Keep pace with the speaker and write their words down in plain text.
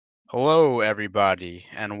Hello, everybody,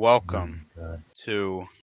 and welcome God. to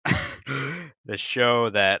the show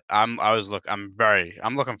that I'm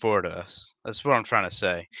looking forward to this. That's what I'm trying to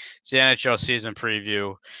say. It's the NHL season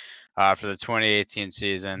preview for the 2018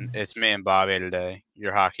 season. It's me and Bobby today,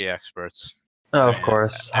 your hockey experts. Oh, I of mean,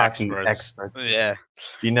 course, hockey experts. experts. Yeah.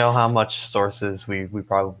 Do you know how much sources we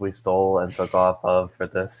probably stole and took off of for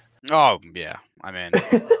this? Oh, yeah. I mean,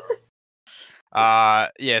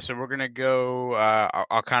 yeah, so we're gonna go.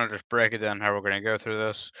 I'll kind of just break it down how we're gonna go through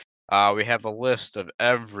this. We have a list of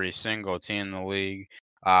every single team in the league.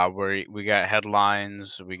 Where we got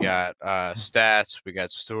headlines, we got stats, we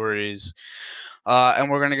got stories, and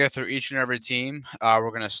we're gonna go through each and every team.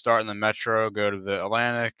 We're gonna start in the Metro, go to the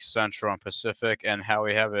Atlantic, Central, and Pacific, and how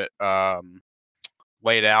we have it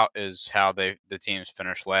laid out is how the teams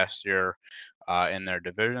finished last year in their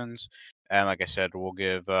divisions. And like I said, we'll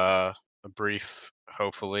give a brief,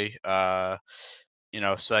 hopefully,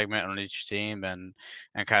 segment on each team and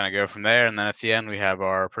kind of go from there. And then at the end, we have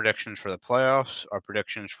our predictions for the playoffs, our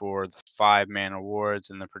predictions for the 5-man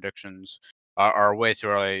awards, and the predictions our way too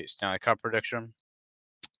early Stanley Cup prediction.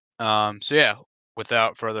 So yeah,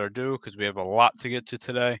 without further ado, because we have a lot to get to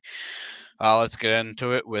today, let's get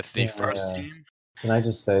into it with the first team. Can I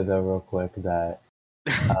just say though, real quick, that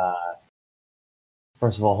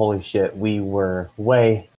first of all, holy shit, we were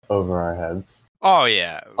way over our heads. Oh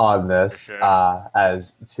yeah, on this, sure.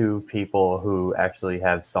 as two people who actually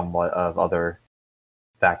have somewhat of other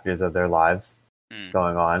factors of their lives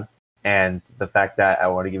going on. And the fact that I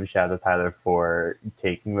want to give a shout out to Tyler for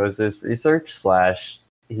taking those as research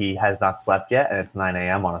 / he has not slept yet, and it's 9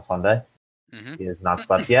 a.m. on a Sunday. Mm-hmm. He has not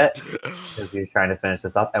slept yet because he's trying to finish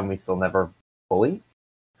this up, and we still never fully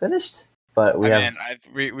finished. But we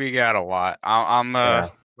we got a lot. I'm yeah.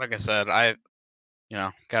 like I said, I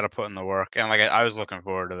got to put in the work, and like I was looking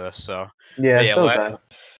forward to this. So Yeah, yeah, so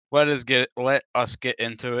let us get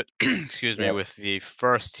into it. Excuse me, Yep. with the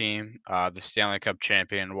first team, the Stanley Cup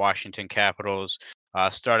champion Washington Capitals.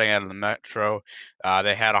 Starting out of the Metro,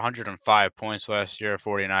 they had 105 points last year,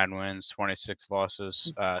 49 wins, 26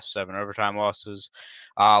 losses, 7 overtime losses.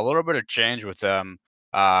 A little bit of change with them.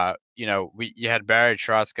 You had Barry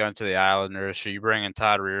Trotz going to the Islanders, so you bring in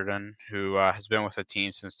Todd Reardon, who has been with the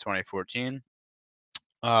team since 2014.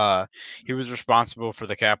 He was responsible for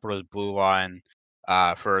the Capitals' blue line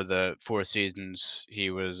for the 4 seasons he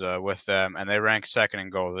was with them, and they ranked second in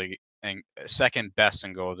goals and second best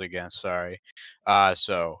in goals against. Sorry,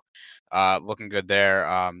 looking good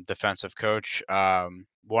there. Defensive coach.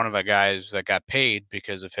 One of the guys that got paid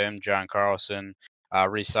because of him, John Carlson,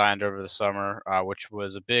 re-signed over the summer, which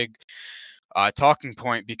was a big talking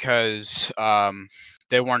point because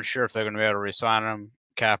they weren't sure if they're going to be able to re-sign him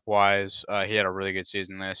cap wise. He had a really good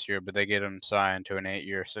season last year, but they get him signed to an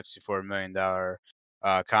 8-year, $64 million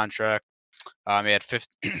contract. He had he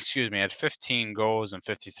had 15 goals and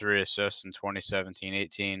 53 assists in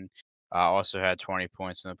 2017-18. Also had 20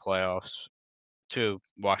 points in the playoffs to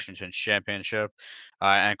Washington's championship.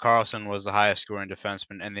 And Carlson was the highest scoring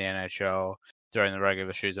defenseman in the NHL during the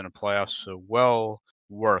regular season and playoffs, so well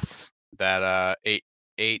worth that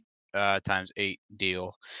 8 times 8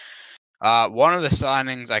 deal. One of the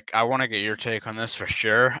signings, I want to get your take on this for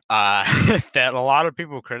sure, that a lot of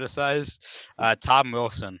people criticized, Tom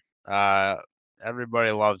Wilson.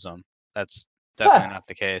 Everybody loves him. That's definitely not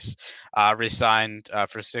the case. Resigned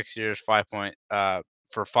for 6 years, for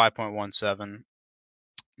 $5.17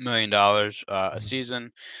 million a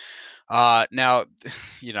season. Now,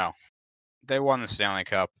 they won the Stanley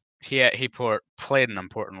Cup. He played an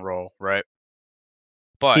important role, right?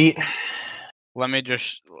 But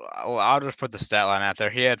I'll just put the stat line out there.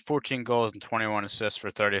 He had 14 goals and 21 assists for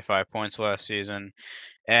 35 points last season.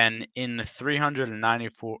 And in the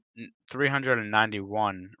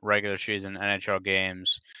 391 regular season NHL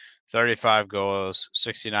games, 35 goals,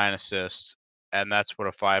 69 assists, and that's what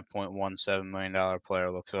a $5.17 million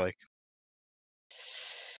player looks like.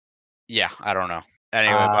 Yeah, I don't know.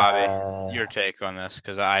 Anyway, Bobby, your take on this,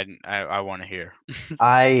 because I want to hear.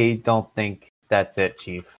 I don't think that's it,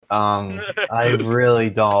 Chief. I really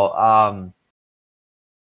don't.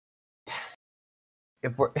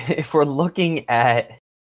 If we're looking at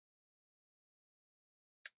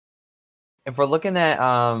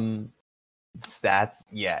stats,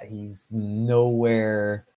 yeah, he's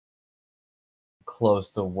nowhere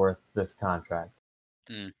close to worth this contract.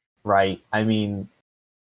 Right? I mean,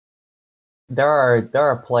 there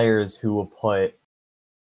are players who will put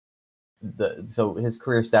so his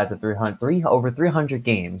career stats at over 300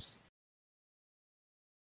 games.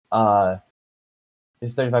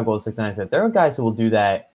 His 35 goals, 69 assists. There are guys who will do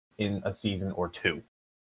that in a season or two.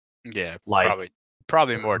 Yeah, like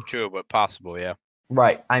Probably more too, but possible, yeah.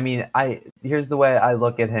 Right. I mean, here's the way I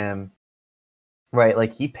look at him. Right,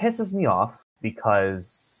 like he pisses me off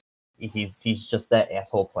because he's just that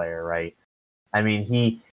asshole player, right? I mean,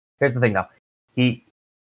 here's the thing though. He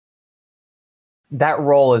that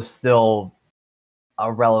role is still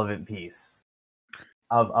a relevant piece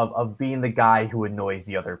of being the guy who annoys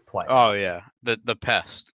the other player. Oh yeah, the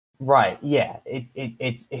pest. Right. Yeah.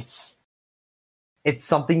 It's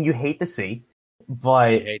something you hate to see, You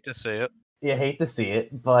but hate to see it. you hate to see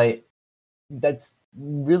it, but that's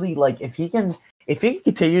really like if he can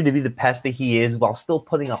continue to be the pest that he is while still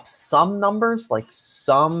putting up some numbers,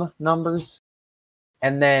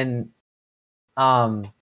 and then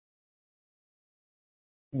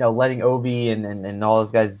letting Ovi and all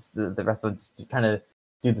those guys, the rest of us kind of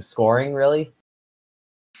do the scoring really.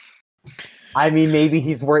 I mean, maybe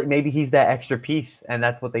he's that extra piece, and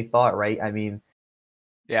that's what they thought, right? I mean,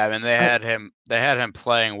 yeah, I mean they had him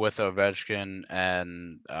playing with Ovechkin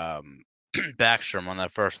and Backstrom on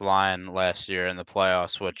that first line last year in the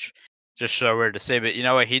playoffs, which just so weird to say. But you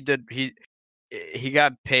know what he did? He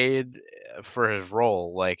got paid for his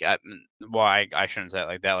role. Like, I shouldn't say it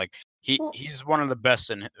like that. Like he's one of the best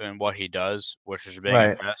in what he does, which is being a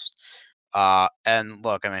right. pest. And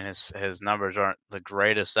look, I mean his numbers aren't the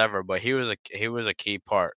greatest ever, but he was a key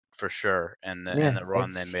part for sure in Yeah, the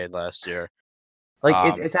run they made last year.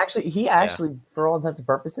 like it's actually he Yeah. actually for all intents and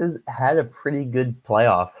purposes had a pretty good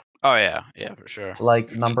playoff. Oh yeah, for sure.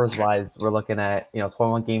 Like numbers wise, we're looking at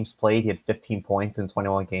 21 games played. He had 15 points in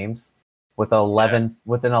 21 games with 11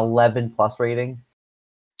 with an 11 plus rating.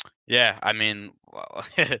 Yeah, I mean, well,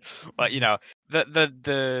 the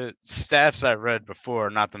stats I read before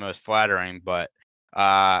are not the most flattering, but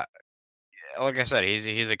uh, like I said,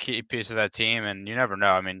 he's a key piece of that team, and you never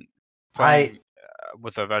know. I mean, I playing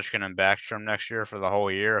with Ovechkin and Backstrom next year for the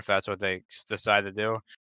whole year, if that's what they decide to do,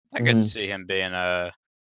 I could see him being a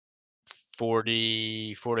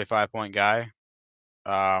 45 point guy.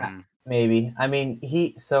 maybe. I mean,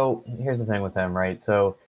 so here's the thing with him, right?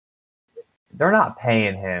 So they're not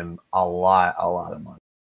paying him a lot of money,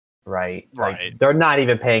 right? Like Right. they're not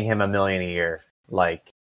even paying him $1 million a year, like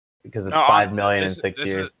because it's No, 5 million in 6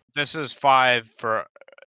 years. this is 5 for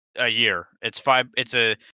a year. It's 5. It's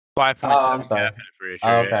a 5.7 Oh, I'm sorry. cap hit for each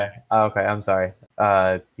Oh, year. okay. Oh, okay. I'm sorry.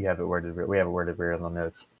 You have it worded. We have it worded weird on the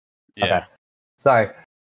notes. Yeah. Okay. Sorry.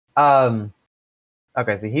 Um.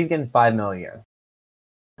 Okay. So he's getting 5 million a year.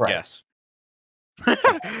 Right. Yes.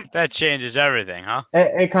 That changes everything, huh?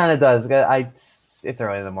 It kind of does. It's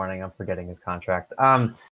early in the morning. I'm forgetting his contract. Yeah.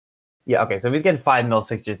 Okay. So if he's getting 5 mil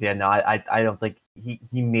 6 years, yeah. No, I don't think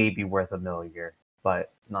he may be worth $1 million a year,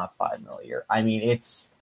 but not 5 mil a year. I mean,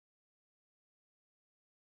 it's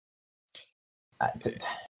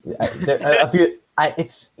a few.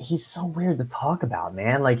 He's so weird to talk about,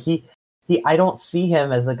 man. Like I don't see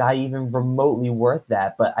him as a guy even remotely worth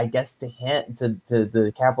that. But I guess to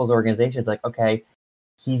the Capitals organization, it's like, okay,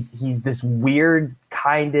 he's this weird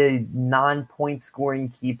kind of non-point scoring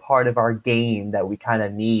key part of our game that we kind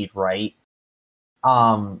of need, right?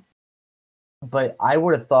 But I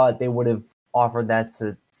would have thought they would have offered that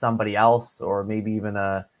to somebody else, or maybe even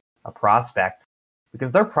a prospect,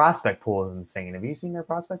 because their prospect pool is insane. Have you seen their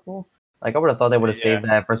prospect pool? Like, I would have thought they would have saved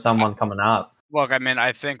that for someone coming up. Look, I mean,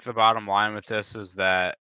 I think the bottom line with this is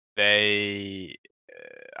that they,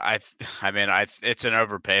 I mean, it's an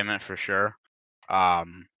overpayment for sure.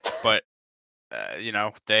 But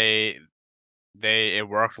it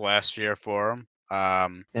worked last year for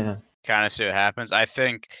them. Yeah. Kind of see what happens. I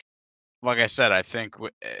think, like I said, I think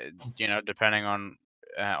depending on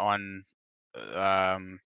I'm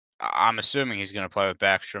assuming he's going to play with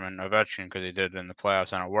Backstrom and Ovechkin because he did it in the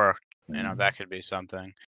playoffs and it worked. That could be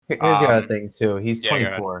something. Here's the other thing too. He's Yeah, go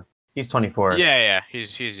ahead. 24. He's 24. Yeah.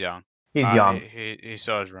 He's young. He's young. He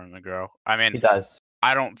still has room to grow. I mean, He does.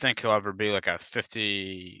 I don't think he'll ever be like a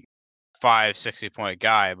 55, 60-point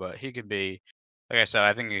guy, but he could be. Like I said,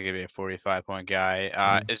 I think he could be a 45-point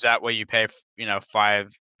guy. Is that what you pay?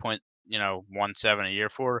 5.17 a year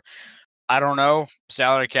for? I don't know.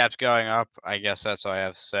 Salary cap's going up. I guess that's all I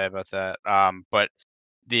have to say about that. But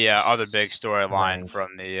the other big storyline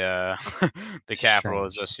from the the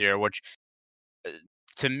Capitals this year, which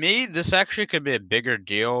to me, this actually could be a bigger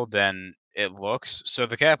deal than it looks. So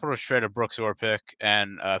the Capitals traded Brooks Orpik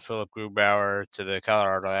and Philip Grubauer to the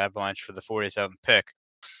Colorado Avalanche for the 47th pick.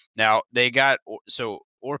 Now they got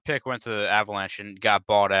Orpik went to the Avalanche and got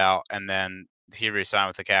bought out, and then he re-signed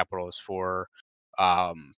with the Capitals for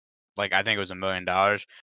I think it was $1 million.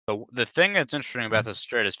 But the thing that's interesting about this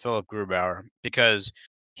trade is Philip Grubauer, because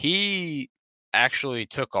he actually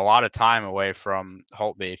took a lot of time away from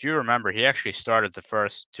Holtby. If you remember, he actually started the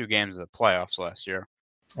first 2 games of the playoffs last year.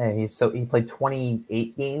 Yeah, he played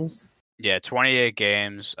 28 games. Yeah, 28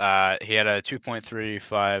 games. He had a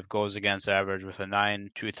 2.35 goals against average with a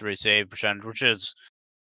 9.23 save percentage, which is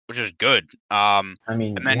good. I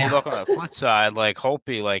mean, And then you yeah. look on the flip side, like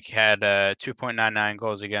Holtby, like had a 2.99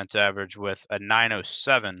 goals against average with a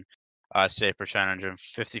 907 save percentage in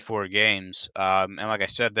 54 games. And like I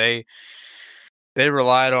said, they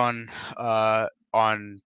relied on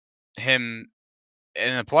him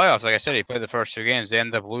in the playoffs. Like I said, he played the first 2 games. They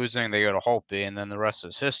end up losing. They go to Holtby, and then the rest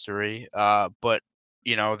is history. But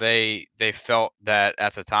you know, they felt that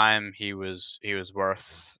at the time he was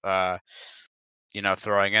worth you know,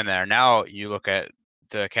 throwing in there. Now you look at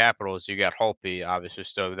the Capitals. You got Holtby obviously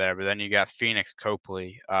still there, but then you got Phoenix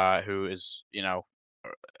Copley, who is, you know,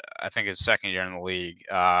 I think his second year in the league.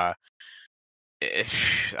 I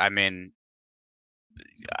mean,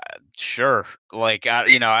 sure. Like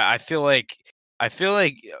you know, I feel like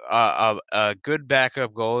a good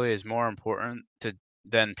backup goalie is more important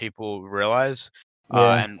than people realize.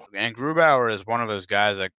 Yeah. And Grubauer is one of those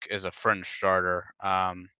guys that is a fringe starter.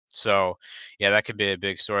 So yeah, that could be a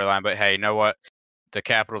big storyline. But hey, you know what? The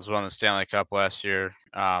Capitals won the Stanley Cup last year.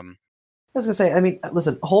 I was gonna say, I mean,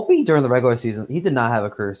 listen, Holtby during the regular season, he did not have a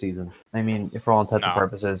career season. I mean, for all intents and No,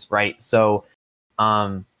 purposes, right? So,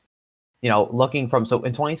 you know, looking from in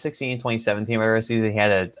 2016 and 2017 regular season, he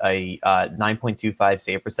had a 9.25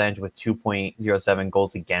 save percentage with 2.07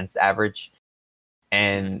 goals against average,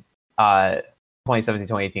 and 2017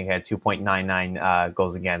 2018 he had 2.99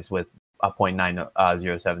 goals against with a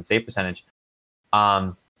 0.907 save percentage.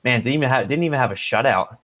 Man, didn't even have a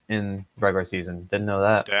shutout in regular season. Didn't know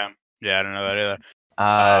that. damn. Yeah, I didn't know that either.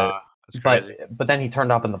 That's crazy. But then he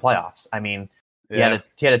turned up in the playoffs. I mean, Yeah.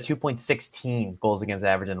 he had a 2.16 goals against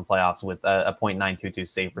average in the playoffs with a .922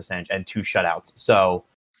 save percentage and 2 shutouts. So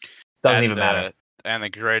doesn't even matter. And the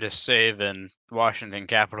greatest save in Washington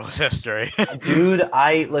Capitals history. Dude,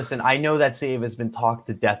 I know that save has been talked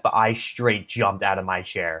to death, but I straight jumped out of my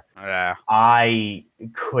chair. Yeah. I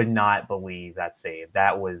could not believe that save.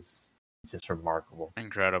 That was just remarkable.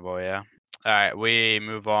 Incredible, yeah. All right, we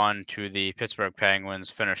move on to the Pittsburgh Penguins.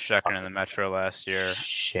 Finished second in the Metro last year.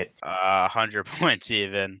 Shit. 100 points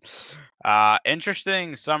even.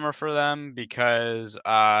 Interesting summer for them because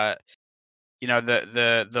you know,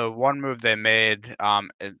 the one move they made,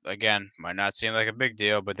 again, might not seem like a big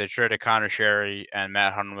deal, but they traded Connor Sherry and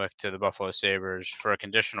Matt Hunwick to the Buffalo Sabres for a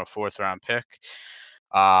conditional 4th-round pick.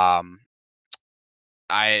 I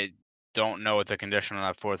don't know what the condition on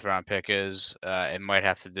that 4th-round pick is. It might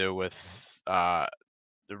have to do with the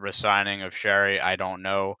resigning of Sherry. I don't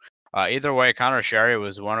know. Either way, Connor Sherry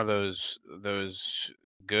was one of those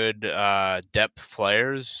good depth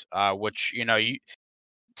players, which you know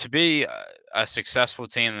to be a successful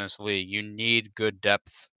team in this league, you need good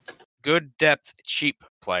depth, cheap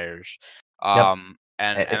players. Yep.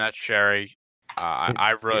 And that's Sherry.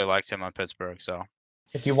 I really It, liked him on Pittsburgh. So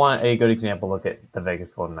if you want a good example, look at the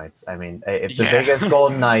Vegas Golden Knights. I mean, if the yeah, Vegas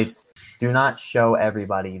Golden Knights do not show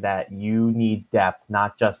everybody that you need depth,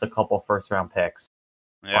 not just a couple first-round picks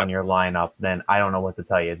on your lineup, then I don't know what to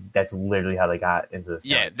tell you. That's literally how they got into this.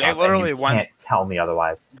 Yeah, they literally went. Can't tell me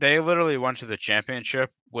otherwise. They literally went to the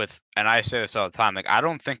championship with, and I say this all the time. Like, I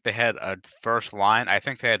don't think they had a first line. I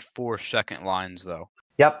think they had 4 second lines though.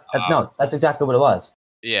 Yep. No, that's exactly what it was.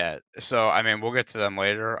 Yeah. So I mean, we'll get to them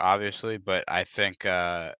later, obviously, but I think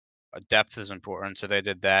depth is important. So they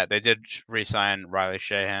did that. They did re-sign Riley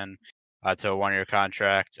Sheahan to a 1-year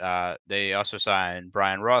contract. They also signed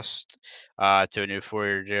Brian Rust to a new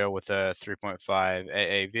 4-year deal with a 3.5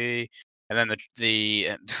 AAV. And then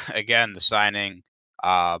the again, the signing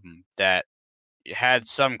that had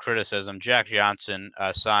some criticism, Jack Johnson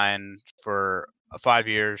signed for 5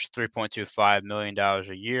 years, $3.25 million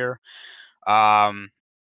a year.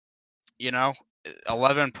 You know,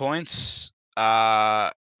 11 points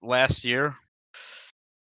last year.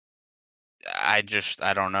 I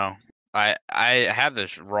don't know. I have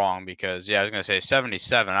this wrong because I was gonna say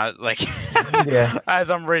 77. I was like, Yeah. as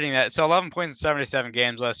I'm reading that, so 11 points in 77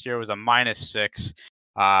 games last year was a -6.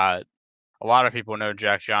 A lot of people know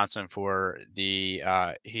Jack Johnson for the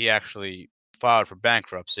he actually filed for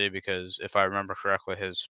bankruptcy because if I remember correctly,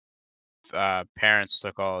 his parents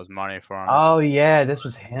took all his money for him. Oh yeah, this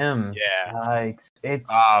was him. Yeah.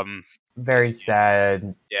 It's Um. very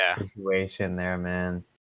sad Yeah. situation there, man.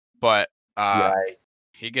 But Yeah.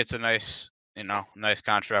 he gets a nice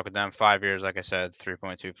contract with them, 5 years, like I said,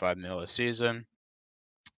 3.25 mil a season,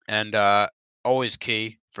 and always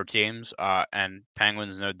key for teams. And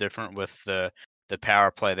Penguins no different with the the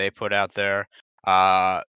power play they put out there.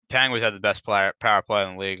 Penguins had the best power play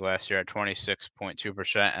in the league last year at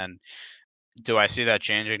 26.2%, and do I see that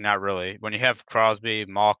changing? Not really. When you have Crosby,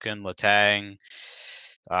 Malkin, Letang,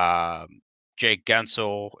 Jake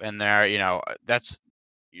Gensel in there, that's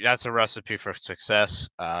a recipe for success.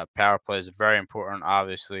 Power play is very important,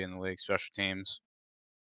 obviously, in the league, special teams.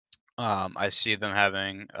 I see them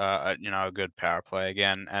having, a good power play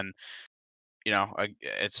again, and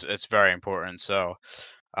it's very important. So,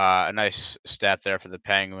 a nice stat there for the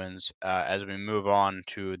Penguins as we move on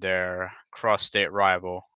to their cross-state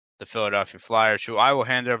rival, the Philadelphia Flyers, who I will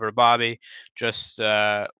hand over to Bobby. Just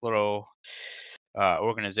a little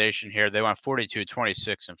organization here. They went 42,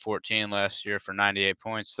 26, and 14 last year for 98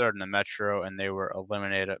 points, third in the Metro, and they were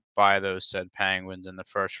eliminated by those said Penguins in the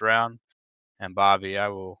first round. And Bobby, I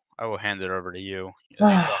will hand it over to you as you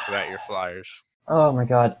talk about your Flyers. Oh my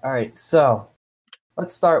God! All right, so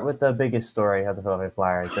let's start with the biggest story of the Philadelphia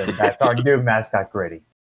Flyers, and that's our new mascot, Gritty.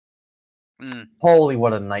 Holy,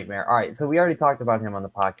 what a nightmare! All right, so we already talked about him on the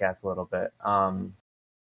podcast a little bit,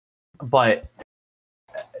 but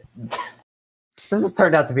this has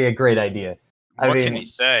turned out to be a great idea. What can you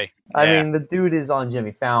say? I mean, the dude is on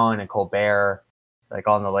Jimmy Fallon and Colbert, like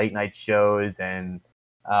on the late night shows, and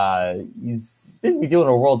he's busy doing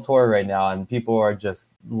a world tour right now, and people are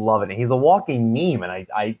just loving it. He's a walking meme, and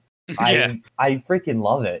I freaking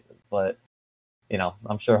love it. But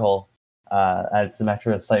I'm sure he'll add some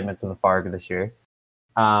extra excitement to the Fargo this year.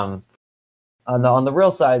 On the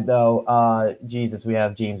real side, though, Jesus, we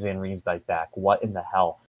have James Van Riemsdyk back. What in the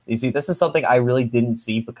hell? You see, this is something I really didn't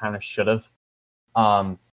see, but kind of should have.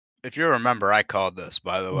 If you remember, I called this,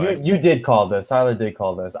 by the way. You did call this. Tyler did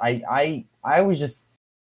call this. I was just.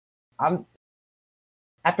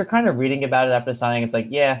 After kind of reading about it after signing, it's like,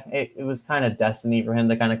 yeah, it was kind of destiny for him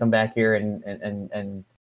to kind of come back here and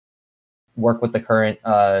work with the current,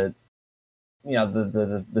 the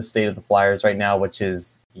state of the Flyers right now, which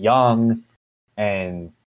is young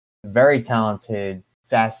and very talented,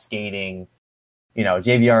 fast skating.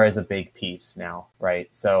 JVR is a big piece now, right?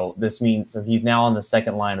 So this means he's now on the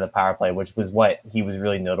second line of the power play, which was what he was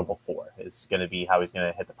really notable for. Is going to be how he's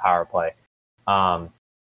going to hit the power play.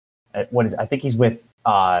 I think he's with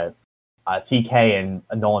TK and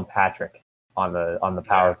Nolan Patrick on the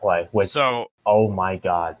power play. Which, oh my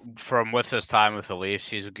God! From with his time with the Leafs,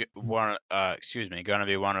 he's going to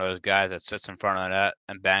be one of those guys that sits in front of the net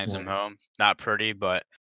and bangs them home. Not pretty, but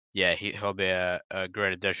yeah, he'll be a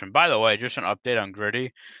great addition. By the way, just an update on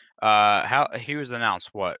Gritty. How he was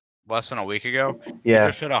announced less than a week ago. Yeah, he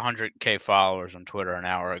just hit 100K followers on Twitter an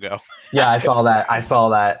hour ago. Yeah, I saw that.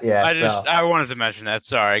 Yeah, I wanted to mention that.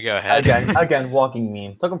 Sorry, go ahead. Again, walking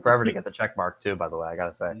meme. Took him forever to get the check mark too. By the way, I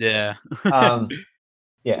gotta say. Yeah.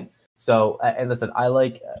 Yeah. So, and listen,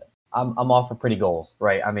 I'm all for pretty goals,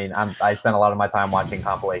 right? I mean, I spend a lot of my time watching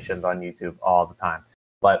compilations on YouTube all the time.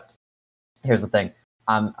 But here's the thing.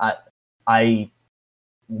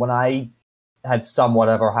 When I had somewhat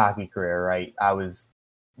of a hockey career, right? I was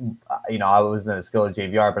in a skill of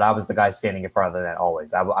JVR, but I was the guy standing in front of the net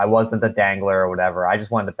always. I wasn't the dangler or whatever. I just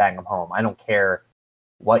wanted to bang them home. I don't care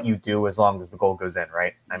what you do as long as the goal goes in,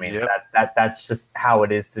 right? I mean, that's just how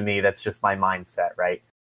it is to me. That's just my mindset, right?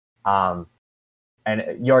 And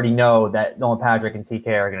you already know that Nolan Patrick and TK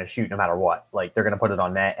are going to shoot no matter what. Like, they're going to put it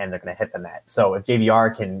on net and they're going to hit the net. So if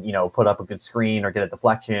JVR can, put up a good screen or get a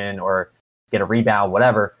deflection or get a rebound,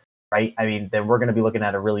 whatever, right? I mean, then we're going to be looking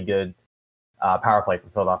at a really good power play for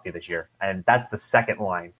Philadelphia this year. And that's the second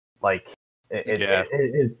line. Like, we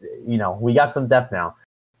got some depth now.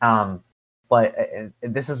 But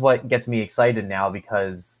this is what gets me excited now,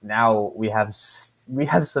 because now we have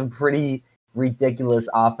some pretty ridiculous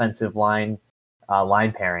offensive line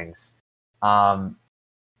pairings.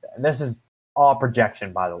 This is all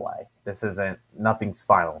projection, by the way. This nothing's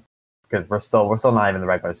final, because we're still not even in the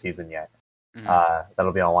regular season yet.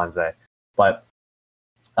 That'll be on Wednesday. But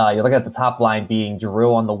you look at the top line being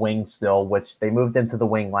Giroux on the wing still, which they moved him to the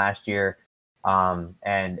wing last year,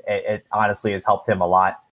 and it honestly has helped him a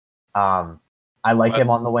lot. I like him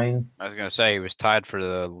on the wing. I was going to say he was tied for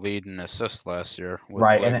the lead in assists last year with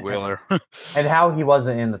right, Wheeler. And how he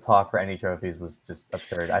wasn't in the talk for any trophies was just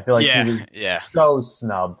absurd. I feel like he was so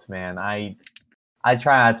snubbed, man. I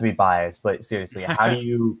try not to be biased, but seriously, how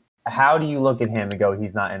do you look at him and go,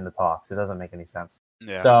 he's not in the talks? It doesn't make any sense.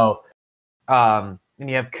 Yeah. So, and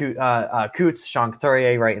you have Coots, Sean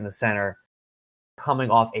Couturier right in the center, coming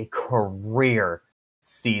off a career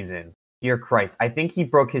season. Dear Christ, I think he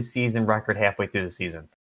broke his season record halfway through the season.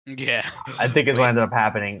 Yeah. I think is what ended up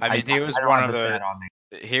happening. I mean, he was one of the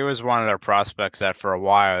he was one of their prospects that for a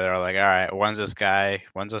while they were like, all right, when's this guy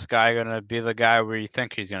gonna be the guy where you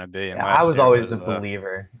think he's gonna be? And Yeah, I last was year always was the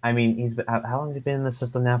believer. I mean, he's been how long has he been in the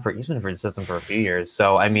system now? He's been for the system for a few years.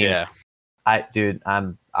 So I mean, yeah.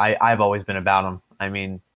 I've always been about him. I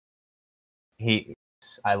mean,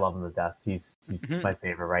 I love him to death. He's my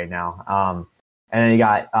favorite right now. And then you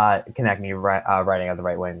got Konechny riding on the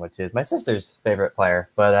right wing, which is my sister's favorite player.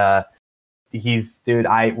 But he's dude.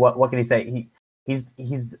 What can he say?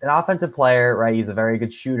 He's an offensive player, right? He's a very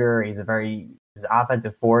good shooter. He's an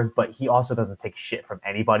offensive force, but he also doesn't take shit from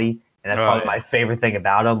anybody. And that's probably my favorite thing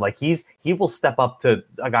about him. Like he will step up to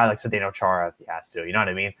a guy like Zdeno Chara if he has to. You know what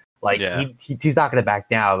I mean? Like he's not going to back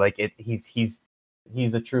down. Like he's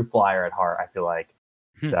a true flyer at heart. I feel like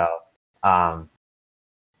so.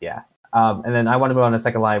 Yeah. And then I want to move on to the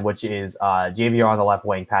second line, which is JVR on the left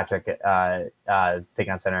wing, Patrick taking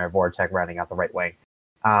on center, Voracek rounding out the right wing.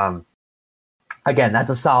 Again, that's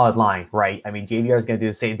a solid line, right? I mean, JVR is going to do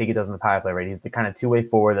the same thing he does in the power play, right? He's the kind of two-way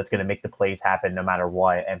forward that's going to make the plays happen no matter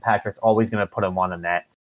what, and Patrick's always going to put him on the net,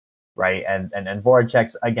 right? And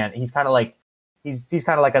Voracek's, again, he's kind of like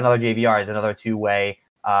another JVR. He's another two-way,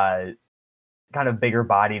 kind of bigger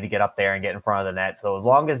body to get up there and get in front of the net. So as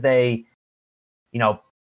long as they, they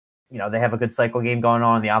have a good cycle game going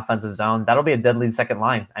on in the offensive zone, that'll be a deadly second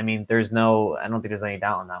line. I mean, I don't think there's any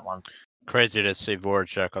doubt on that one. Crazy to see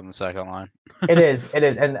Voracek on the second line. It is.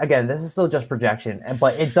 And again, this is still just projection,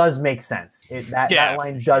 but it does make sense. That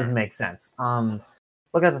line does make sense.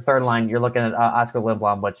 Look at the third line. You're looking at Oscar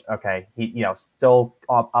Lindblom, which, okay, he still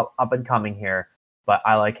up and coming here, but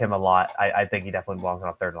I like him a lot. I think he definitely belongs on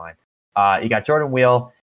the third line. You got Jordan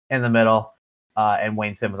Wheel in the middle, and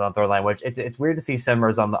Wayne Simmons on the third line, which it's weird to see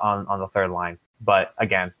Simmers on the third line, but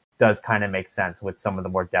again, does kind of make sense with some of the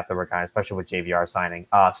more depth that we're kind of, especially with JVR signing.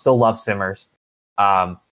 Still love Simmers.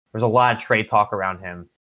 There's a lot of trade talk around him.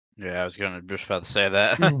 Yeah, I was just about to say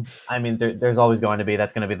that. I mean, there's always going to be.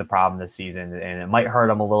 That's going to be the problem this season, and it might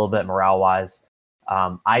hurt him a little bit morale-wise.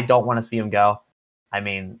 I don't want to see him go. I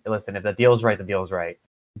mean, listen, if the deal's right, the deal's right.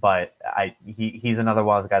 But he's another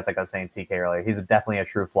one of those guys, like I was saying to TK earlier. He's definitely a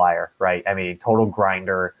true flyer, right? I mean, total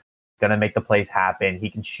grinder, going to make the plays happen.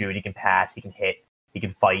 He can shoot, he can pass, he can hit, he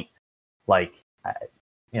can fight. Like,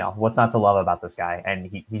 what's not to love about this guy? And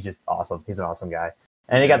he's just awesome. He's an awesome guy.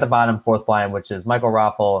 And you got the bottom fourth line, which is Michael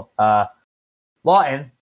Raffl,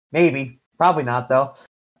 Lawton, maybe, probably not though.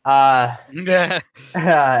 After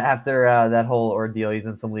that whole ordeal, he's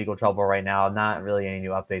in some legal trouble right now. Not really any new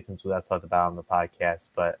updates since we last talked about on the podcast,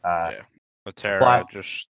 but Patera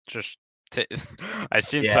I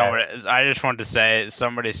seen somebody. I just wanted to say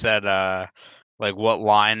somebody said like what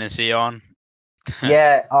line is he on?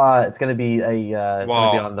 It's gonna be gonna be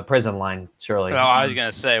on the prison line, surely. No, I was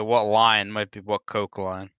gonna say what line might be what Coke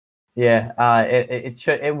line. Yeah,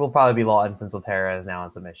 it will probably be Lawton since Patera is now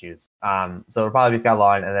on some issues. So it'll probably be Scott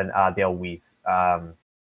Lawton and then Dale Weiss.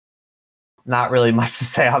 Not really much to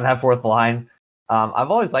say on that fourth line. I've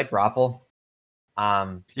always liked Raffl.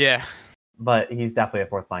 But he's definitely a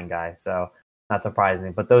fourth line guy, so not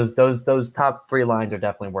surprising. But those top three lines are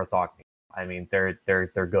definitely worth talking. I mean, they're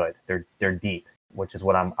good. They're deep, which is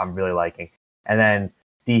what I'm really liking. And then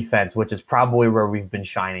defense, which is probably where we've been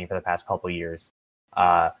shining for the past couple of years.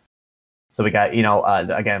 So we got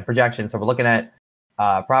again projection. So we're looking at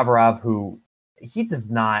Provorov, who he does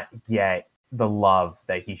not get the love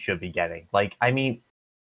that he should be getting. Like, I mean,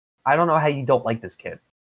 I don't know how you don't like this kid.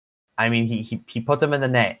 I mean, he puts him in the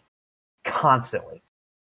net constantly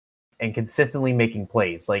and consistently making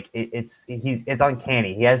plays. Like it's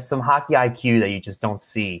uncanny. He has some hockey IQ that you just don't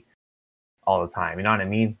see all the time. You know what I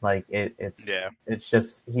mean? Like it's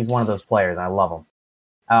just he's one of those players. And I love him.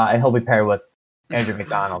 And he'll be paired with Andrew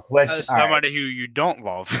McDonald, which somebody who you don't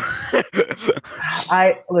love.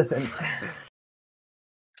 Listen.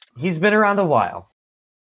 He's been around a while,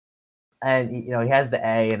 and he has the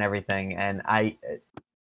A and everything. And I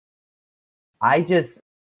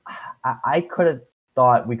could have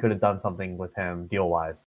thought we could have done something with him deal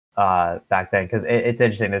wise back then, because it's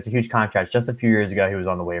interesting. There's a huge contract. Just a few years ago, he was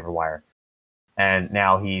on the waiver wire, and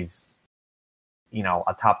now he's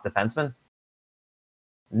a top defenseman.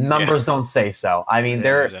 Numbers don't say so. I mean,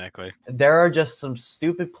 there are just some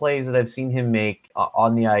stupid plays that I've seen him make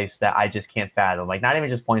on the ice that I just can't fathom. Like, not even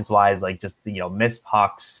just points wise, like just missed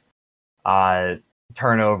pucks,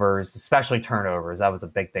 turnovers, especially turnovers. That was a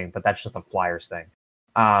big thing, but that's just a Flyers thing.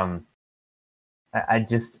 I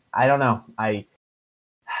don't know. At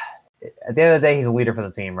the end of the day, he's a leader for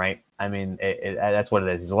the team, right? I mean, that's what it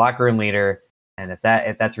is. He's a locker room leader, and if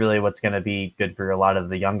that's really what's going to be good for a lot of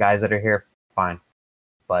the young guys that are here, fine.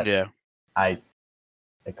 But I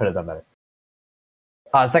could have done better.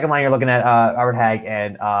 Second line, you're looking at Robert Hagg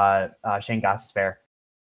and Shane Gostisbehere.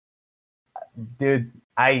 Dude,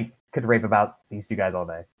 I could rave about these two guys all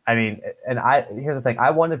day. I mean, and here's the thing. I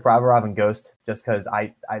wanted Bravarov and Ghost just because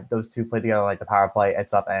I those two played together like the power play and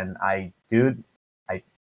stuff, and I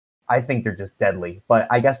think they're just deadly. But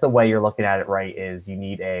I guess the way you're looking at it right is you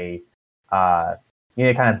need a kind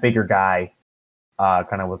of bigger guy,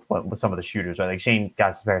 kind of with some of the shooters, right? Like Shane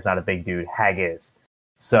Gostisbehere is not a big dude. Hagg is.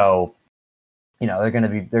 So, they're gonna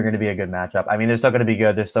be a good matchup. I mean, they're still gonna be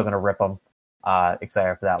good. They're still gonna rip them.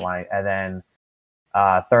 Excited for that line. And then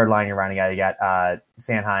third line, you're rounding out. You got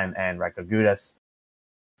Sanheim and Radko Gudas.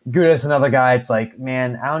 Gudas, another guy. It's like,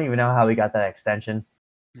 man, I don't even know how he got that extension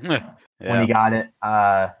when he got it.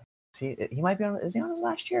 He might be on. Is he on his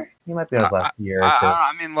last year? He might be on his last year or two.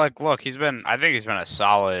 I mean, like, look, I think he's been a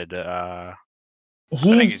solid. I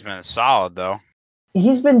think he's been solid though.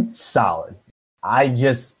 He's been solid. I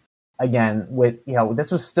just. Again,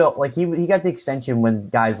 this was still like he got the extension when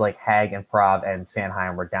guys like Hagg and Prov and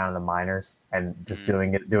Sanheim were down in the minors and just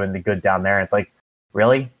doing the good down there. And it's like,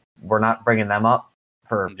 really, we're not bringing them up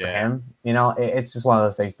for him. It's just one of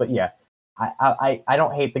those things. But yeah, I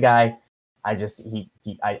don't hate the guy. I just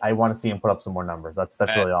I want to see him put up some more numbers. That's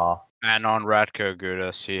really all. And on Radko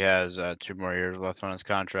Gudas, he has 2 more years left on his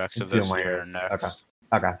contract. So this year and next.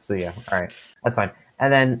 Okay. So yeah, all right, that's fine.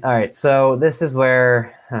 And then, all right, so this is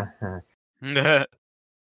where this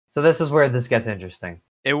gets interesting.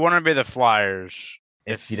 It wouldn't be the Flyers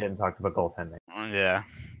if you didn't talk about goaltending. Yeah.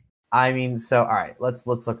 I mean, so all right, let's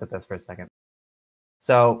look at this for a second.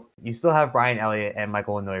 So you still have Brian Elliott and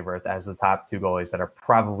Michael Neuwirth as the top 2 goalies that are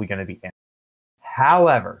probably going to be in.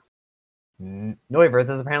 However, Neuwirth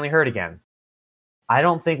is apparently hurt again. I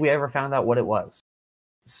don't think we ever found out what it was.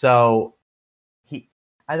 So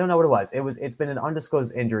I don't know what it was. It's been an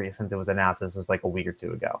undisclosed injury since it was announced. This was like a week or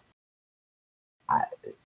 2 ago. I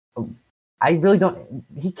really don't.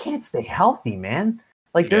 He can't stay healthy, man.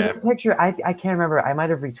 Like there's a picture. I can't remember. I might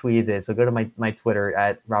have retweeted it. So go to my Twitter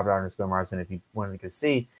at Robert_Morison if you wanted to go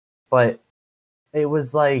see. But it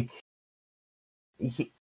was like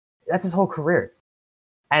that's his whole career.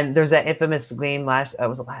 And there's that infamous game last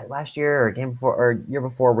year or game before or year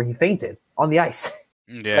before where he fainted on the ice.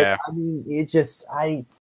 Yeah. I mean, it just I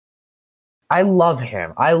love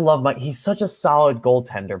him. He's such a solid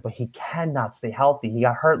goaltender, but he cannot stay healthy. He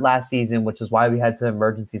got hurt last season, which is why we had to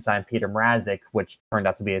emergency sign Peter Mrazek, which turned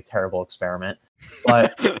out to be a terrible experiment.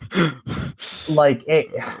 But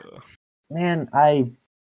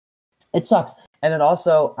it sucks. And then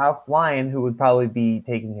also Alex Lyon, who would probably be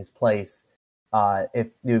taking his place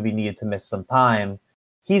if Newby needed to miss some time,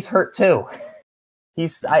 he's hurt too. He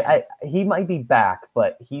might be back,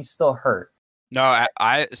 but he's still hurt. No,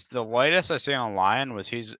 the latest I see on Lyon was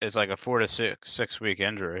it's like a 4 to 6 week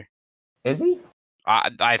injury. Is he?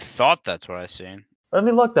 I thought that's what I seen. Let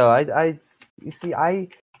me look though. You see, I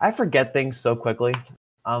forget things so quickly.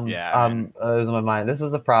 In my mind. This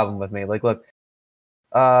is the problem with me. Like, look,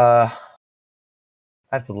 I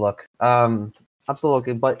have to look. I'm still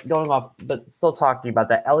looking, but still talking about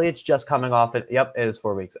that. Elliott's just coming off it. Yep, it is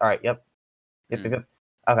 4 weeks. All right. Yep.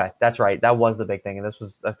 Okay, that's right. That was the big thing, and this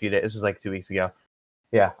was a few days. This was like 2 weeks ago.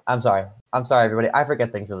 Yeah, I'm sorry, everybody. I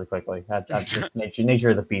forget things really quickly. That's just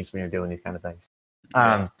nature of the beast when you're doing these kind of things.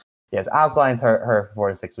 Yes, Alex Lyon's hurt for 4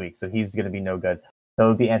 to 6 weeks, so he's going to be no good. So it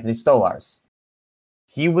would be Anthony Stolarz.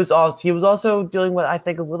 He was also dealing with, I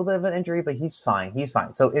think, a little bit of an injury, but he's fine.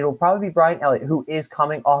 So it'll probably be Brian Elliott, who is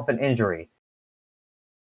coming off an injury,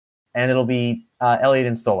 and it'll be Elliott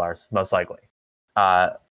and Stolarz most likely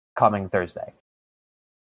coming Thursday.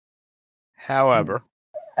 However,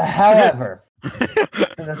 and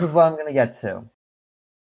this is what I'm going to get to.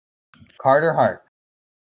 Carter Hart.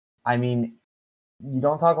 I mean, you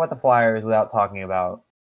don't talk about the Flyers without talking about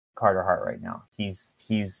Carter Hart right now. He's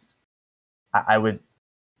the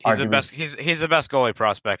best. He's the best goalie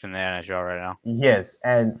prospect in the NHL right now. He is,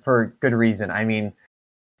 and for good reason. I mean,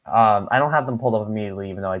 I don't have them pulled up immediately,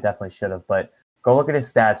 even though I definitely should have. But go look at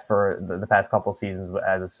his stats for the past couple seasons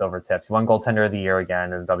as a Silver Tips. He won Goaltender of the Year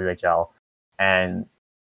again in the WHL. And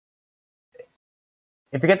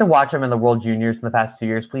if you get to watch him in the World Juniors in the past 2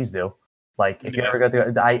 years, please do. Like, if you ever go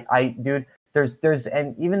through, dude, there's,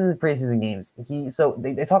 and even in the preseason games,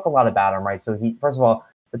 they talk a lot about him, right? So first of all,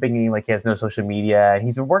 the big thing, like, he has no social media, and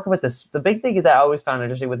he's been working with this. The big thing that I always found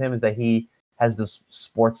interesting with him is that he has this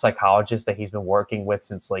sports psychologist that he's been working with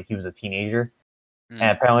since, like, he was a teenager. And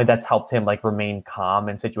apparently that's helped him, like, remain calm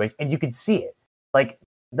in situations. And you can see it. Like,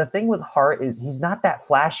 the thing with Hart is he's not that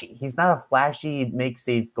flashy. He's not a flashy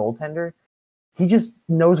make-save goaltender. He just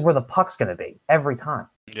knows where the puck's going to be every time.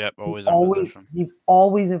 Yep, always in position. He's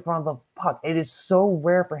always in front of the puck. It is so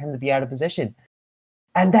rare for him to be out of position.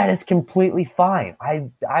 And that is completely fine.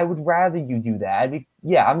 I would rather you do that.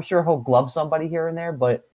 Yeah, I'm sure he'll glove somebody here and there,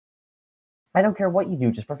 but I don't care what you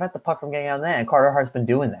do. Just prevent the puck from getting out of that. And Carter Hart's been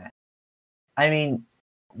doing that. I mean,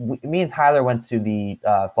 me and Tyler went to the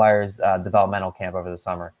Flyers developmental camp over the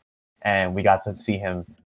summer, and we got to see him.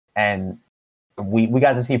 And we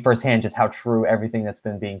got to see firsthand just how true everything that's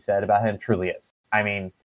been being said about him truly is. I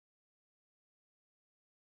mean,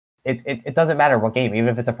 it doesn't matter what game, even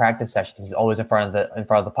if it's a practice session, he's always in front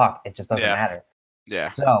of the puck. It just doesn't matter. Yeah.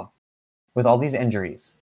 So, with all these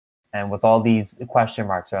injuries and with all these question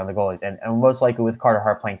marks around the goalies, and most likely with Carter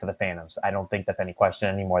Hart playing for the Phantoms, I don't think that's any question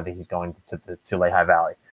anymore that he's going to Lehigh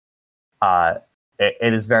Valley.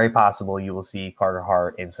 It is very possible you will see Carter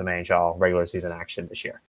Hart in some NHL regular season action this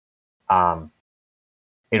year.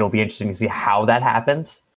 It'll be interesting to see how that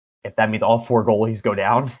happens. If that means all 4 goalies go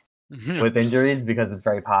down with injuries, because it's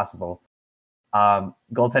very possible.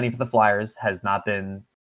 Goaltending for the Flyers has not been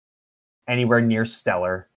anywhere near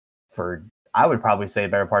stellar for, I would probably say, a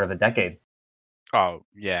better part of a decade. Oh,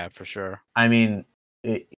 yeah, for sure. I mean,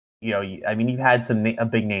 you've had some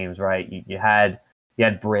big names, right? You had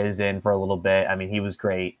Briz in for a little bit. I mean, he was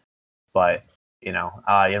great, but you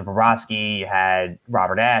had Bobrovsky, you had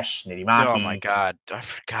Robert Ashe, Nitti Maki. Oh my God, I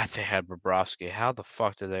forgot they had Bobrovsky. How the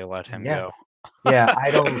fuck did they let him go? Yeah,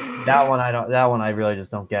 that one I really just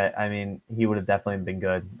don't get. I mean, he would have definitely been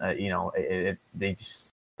good. They just,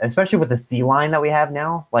 especially with this D line that we have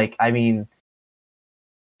now. Like, I mean,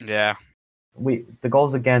 yeah, the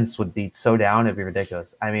goals against would be so down, it'd be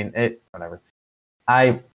ridiculous. I mean, whatever.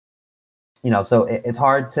 So it's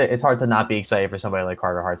hard to not be excited for somebody like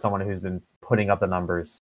Carter Hart, someone who's been putting up the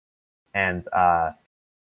numbers, and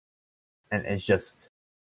he's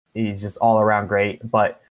just all around great.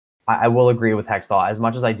 But I will agree with Hextall. As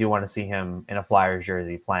much as I do want to see him in a Flyers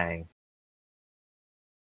jersey playing,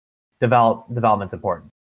 development's important,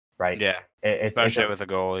 right? Yeah, especially with a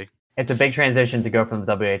goalie. It's a big transition to go from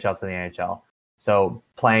the WHL to the NHL. So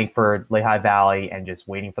playing for Lehigh Valley and just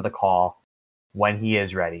waiting for the call when he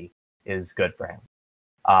is ready is good for him.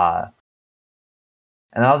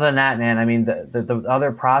 And other than that, man, I mean, the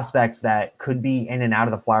other prospects that could be in and out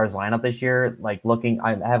of the Flyers lineup this year, like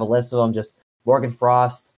I have a list of them, just Morgan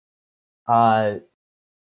Frost. I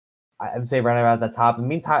would say right around the top. And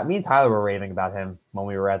me and Tyler were raving about him when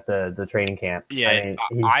we were at the training camp. Yeah, I mean,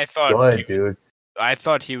 he's I thought good, dude. I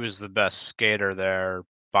thought he was the best skater there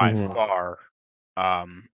by far,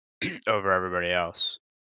 over everybody else.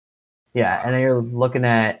 Yeah, and then you're looking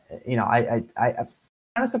at, I'm kind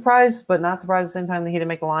of surprised, but not surprised at the same time that he didn't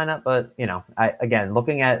make the lineup. But again,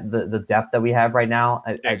 looking at the depth that we have right now,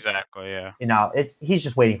 exactly, yeah. He's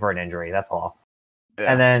just waiting for an injury. That's all.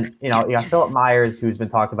 Yeah. And then you got Philip Myers, who's been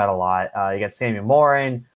talked about a lot. You got Samuel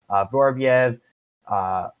Morin, Vorobyev,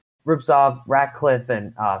 Rubtsov, Ratcliffe,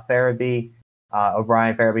 and Farabee.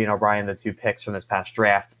 Farabee and O'Brien, the 2 picks from this past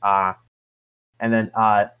draft. And then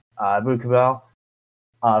Bukabel,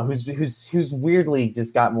 who's weirdly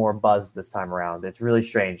just got more buzz this time around. It's really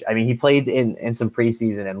strange. I mean, he played in some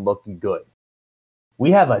preseason and looked good.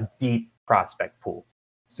 We have a deep prospect pool.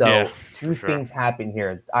 So 2 things happen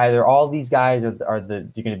here. Either all these guys are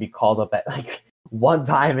going to be called up at like one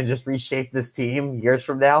time and just reshape this team years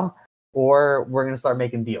from now, or we're going to start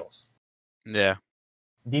making deals. Yeah.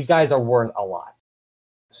 These guys are worth a lot.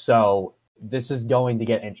 So this is going to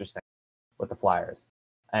get interesting with the Flyers.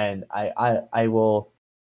 And I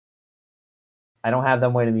don't have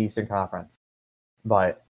them winning the Eastern Conference.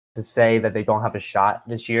 But to say that they don't have a shot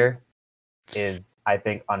this year is, I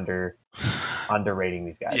think, underrating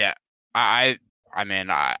these guys. Yeah. I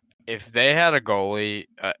mean, if they had a goalie,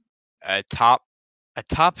 a top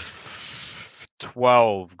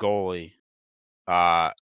 12 goalie,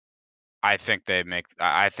 I think they make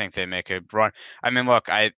a run. I mean, look,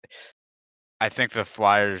 I think the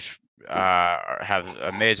Flyers have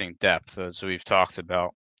amazing depth, as we've talked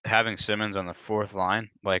about. Having Simmons on the 4th line,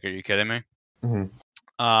 like, are you kidding me?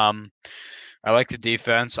 Mm-hmm. I like the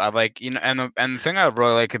defense. I like, and the thing I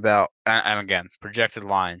really like about, and again, projected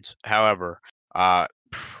lines. However,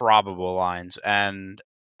 probable lines, and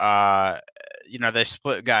they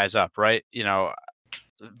split guys up, right?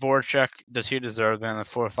 Voracek, does he deserve to be on the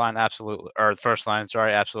 4th line? Absolutely. Or the 1st line,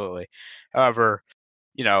 sorry, absolutely. However,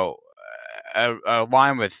 a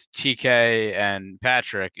line with TK and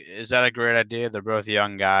Patrick, is that a great idea? They're both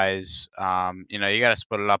young guys. You got to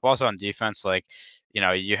split it up. Also on defense, like,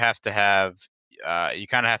 you have to have, you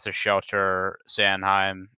kind of have to shelter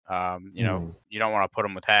Sanheim. You don't want to put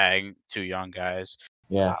them with Hag, 2 young guys.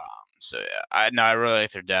 Yeah. I really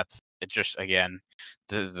like their depth. it just, again,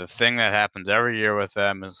 the thing that happens every year with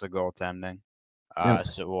them is the goaltending.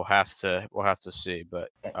 So we'll have to see, but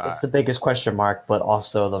it's the biggest question mark, but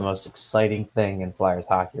also the most exciting thing in Flyers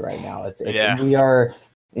hockey right now. It's yeah. we are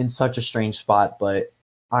in such a strange spot, but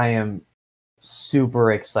I am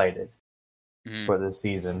super excited for this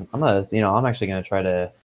season. I'm actually gonna try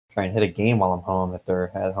and hit a game while I'm home if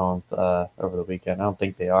they're at home over the weekend. I don't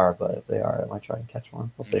think they are, but if they are, I might try and catch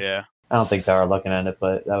one. We'll see. Yeah. I don't think they are looking at it,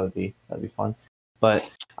 but that'd be fun.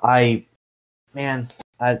 But I'm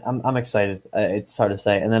excited. It's hard to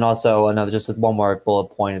say. And then also just one more bullet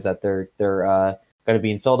point is that they're going to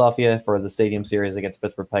be in Philadelphia for the Stadium Series against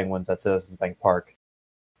Pittsburgh Penguins at Citizens Bank Park,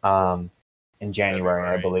 in January,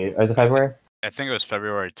 I believe. Is it February? I think it was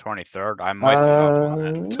February 23rd. I might be off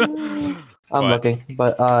on that. I'm looking,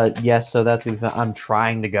 but yes. So that's gonna be fun. I'm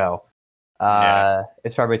trying to go.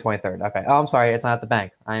 It's February 23rd. Okay. Oh, I'm sorry. It's not at the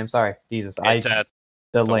bank. I am sorry. Jesus. It's at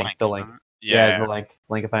the link. Yeah, the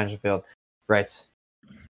link of Financial Field. Right.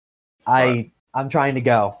 I'm trying to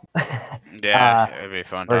go. Yeah, it'd be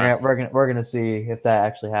fun. We're gonna see if that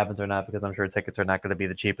actually happens or not, because I'm sure tickets are not going to be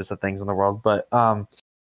the cheapest of things in the world. But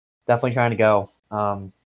definitely trying to go.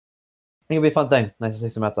 I think it'll be a fun thing. Nice to see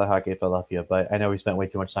some outside hockey in Philadelphia. But I know we spent way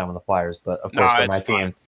too much time on the Flyers. But of course, they're my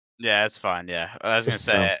team. Yeah, it's fine. Yeah, I was gonna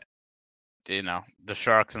say, the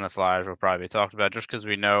Sharks and the Flyers will probably be talked about just because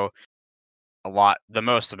we know the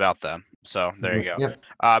most about them. So there you go.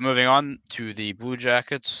 Yep. Moving on to the Blue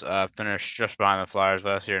Jackets, finished just behind the Flyers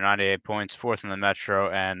last year, 98 points, fourth in the Metro,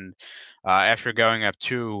 and after going up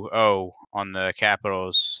 2-0 on the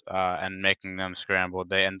Capitals and making them scramble,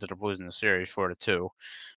 they ended up losing the series 4-2.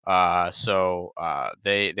 So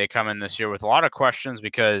they come in this year with a lot of questions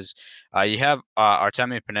because you have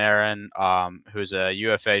Artemi Panarin, who's a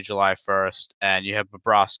UFA July 1st, and you have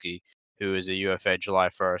Bobrovsky, who is a UFA July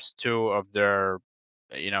 1st. Two of their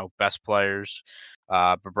best players.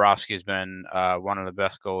 Bobrovsky's been one of the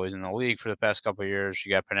best goalies in the league for the past couple of years.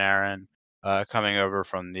 You got Panarin coming over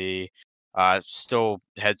from the still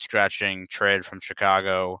head-scratching trade from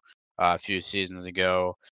Chicago a few seasons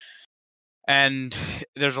ago. And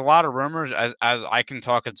there's a lot of rumors. As I can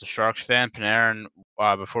talk as a Sharks fan, Panarin,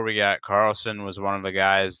 before we got Carlson, was one of the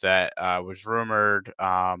guys that was rumored.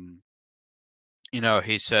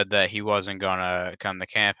 He said that he wasn't going to come to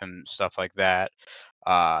camp and stuff like that.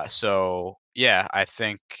 So, yeah, I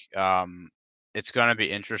think it's going to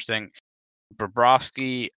be interesting.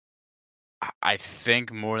 Bobrovsky, I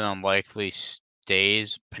think more than likely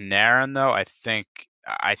stays. Panarin, though, I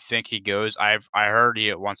think he goes. I heard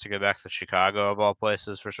he wants to go back to Chicago of all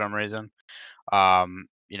places for some reason.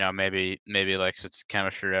 Maybe like it's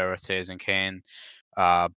chemistry there with Taves and Kane.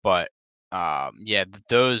 But yeah,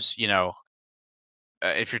 those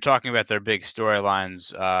if you're talking about their big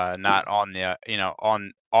storylines, not on the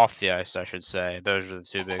off the ice, I should say, those are the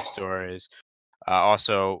two big stories.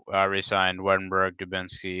 Also, re-signed Wedenberg,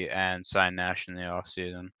 Dubinsky, and signed Nash in the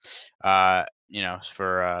offseason.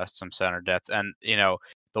 For some center depth, and the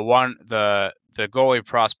goalie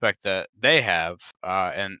prospect that they have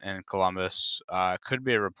in Columbus could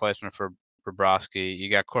be a replacement for Bobrovsky. You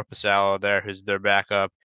got Korpisalo there, who's their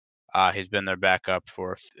backup. He's been their backup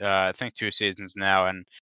for I think 2 seasons now, and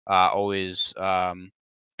always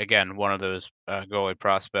again one of those goalie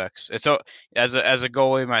prospects. It's so as a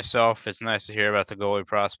goalie myself, it's nice to hear about the goalie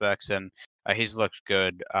prospects, and he's looked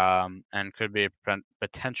good and could be a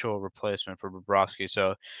potential replacement for Bobrovsky.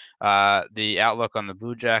 So the outlook on the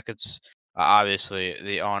Blue Jackets, obviously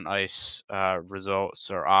the on ice results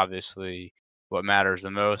are obviously what matters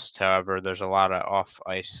the most. However, there's a lot of off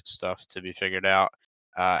ice stuff to be figured out.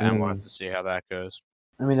 And we'll have to see how that goes.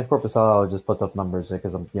 I mean, if Korpisalo just puts up numbers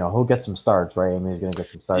because he'll get some starts, right? I mean, he's going to get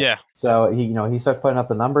some starts. Yeah. So he starts putting up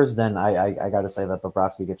the numbers, then I got to say that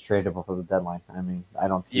Bobrovsky gets traded before the deadline. I mean, I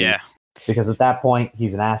don't see. Yeah. Because at that point,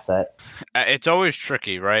 he's an asset. It's always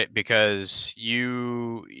tricky, right? Because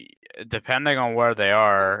depending on where they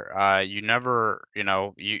are, you never,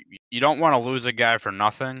 you don't want to lose a guy for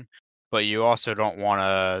nothing, but you also don't want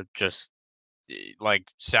to just like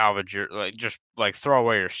salvage just throw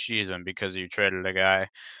away your season because you traded a guy.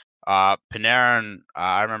 Panarin,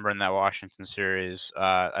 I remember in that Washington series,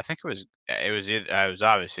 I think it was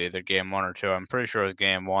obviously either game 1 or 2. I'm pretty sure it was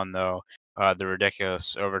game 1 though. The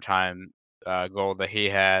ridiculous overtime goal that he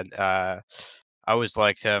had. I always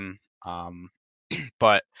liked him,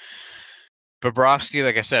 but Bobrovsky,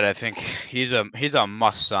 like I said, I think he's a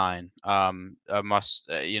must sign. A must.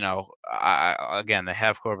 Again, they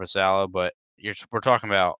have Korpisalo, but we're talking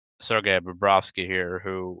about Sergei Bobrovsky here,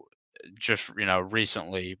 who just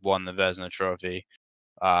recently won the Vezina Trophy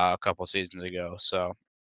a couple seasons ago. So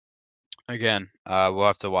Again, we'll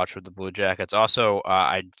have to watch with the Blue Jackets. Also,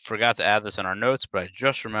 I forgot to add this in our notes, but I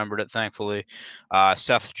just remembered it, thankfully.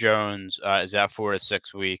 Seth Jones is out 4 to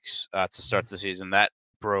 6 weeks to start the season. That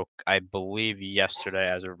broke, I believe, yesterday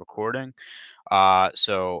as of recording.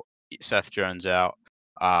 So Seth Jones out,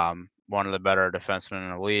 one of the better defensemen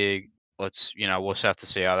in the league. We'll just have to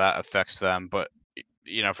see how that affects them. But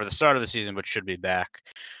for the start of the season, but should be back,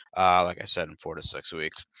 like I said, in 4 to 6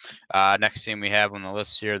 weeks. Next team we have on the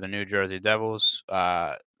list here, the New Jersey Devils.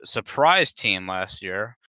 Surprise team last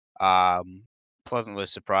year. Pleasantly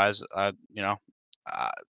surprised.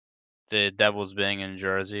 The Devils being in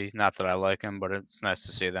Jersey, not that I like them, but it's nice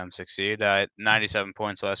to see them succeed. 97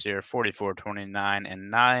 points last year, 44, 29,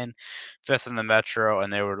 and 9. Fifth in the Metro,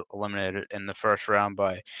 and they were eliminated in the first round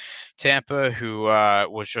by Tampa, who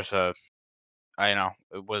was just it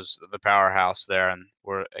was the powerhouse there, and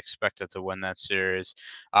we're expected to win that series.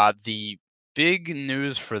 The big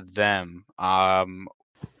news for them,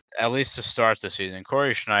 at least to start the season,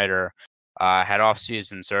 Corey Schneider had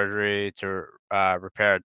off-season surgery to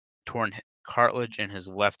repair a torn cartilage in his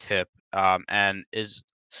left hip, and is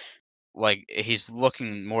he's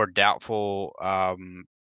looking more doubtful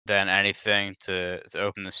than anything to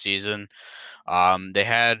open the season. They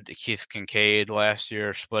had Keith Kincaid last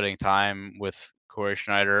year splitting time with Corey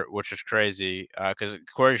Schneider, which is crazy because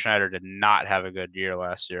Corey Schneider did not have a good year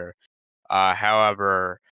last year.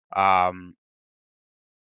 However,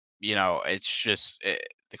 it's just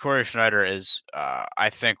the Corey Schneider is,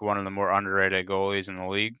 I think, one of the more underrated goalies in the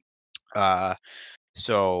league.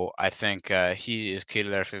 So I think he is key to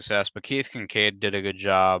their success. But Keith Kincaid did a good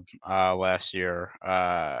job last year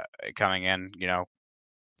coming in.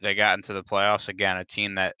 They got into the playoffs again, a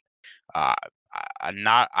team that uh, I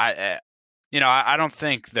don't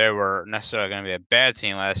think they were necessarily going to be a bad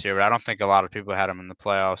team last year, but I don't think a lot of people had them in the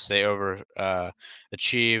playoffs. They over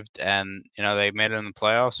achieved, and they made it in the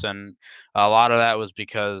playoffs, and a lot of that was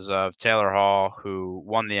because of Taylor Hall, who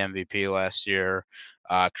won the MVP last year.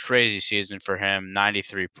 Crazy season for him: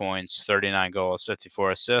 93 points, 39 goals,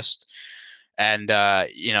 54 assists, and the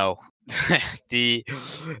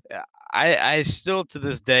I still to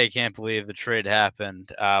this day can't believe the trade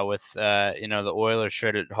happened with the Oilers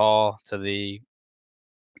traded Hall to the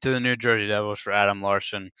New Jersey Devils for Adam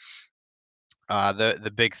Larson.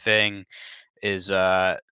 The big thing is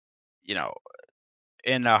in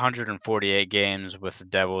 148 games with the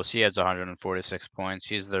Devils, he has 146 points.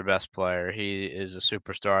 He's their best player. He is a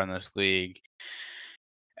superstar in this league.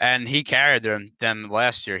 And he carried them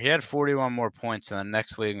last year. He had 41 more points than the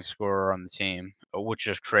next leading scorer on the team, which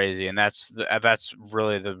is crazy. And that's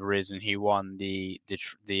really the reason he won the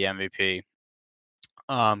MVP.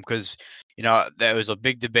 Because that was a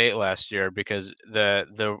big debate last year because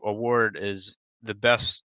the award is the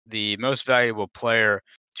most valuable player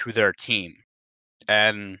to their team,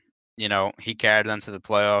 and he carried them to the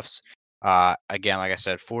playoffs. Again, like I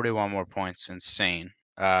said, 41 more points, insane.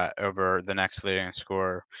 Over the next leading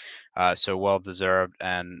scorer, so well deserved,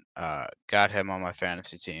 and got him on my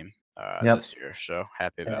fantasy team this year. So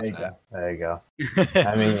happy about that. There you go.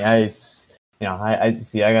 I mean, I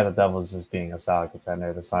see. I got the Devils just being a solid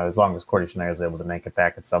contender this time, as long as Corey Schneider is able to make it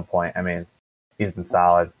back at some point. I mean, he's been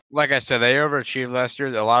solid. Like I said, they overachieved last year.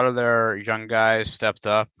 A lot of their young guys stepped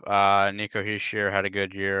up. Nico Hischier had a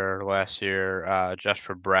good year last year.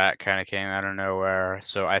 Jesper Bratt kind of came out of nowhere.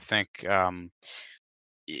 So I think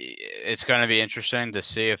it's going to be interesting to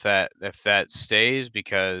see if that stays,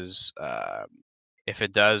 because if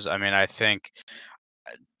it does, I mean, I think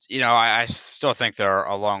I still think they're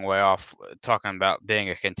a long way off talking about being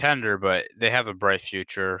a contender, but they have a bright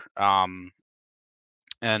future.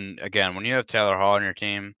 And again, when you have Taylor Hall on your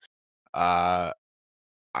team, it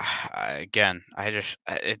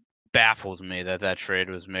baffles me that trade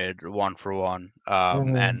was made 1-for-1,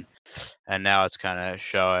 and now it's kind of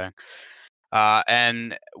showing.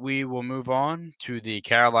 And we will move on to the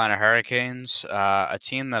Carolina Hurricanes, a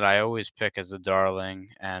team that I always pick as a darling,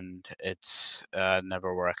 and it's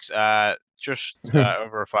never works. Just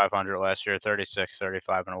over 500 last year, 36,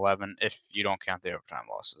 35, and 11, if you don't count the overtime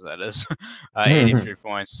losses, that is. 83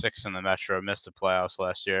 points, 6 in the Metro, missed the playoffs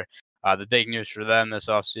last year. The big news for them this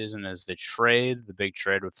offseason is the big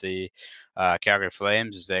trade with the Calgary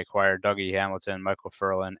Flames, is they acquired Dougie Hamilton, Michael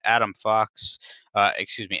Furlan, Adam Fox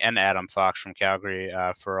from Calgary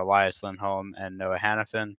for Elias Lindholm and Noah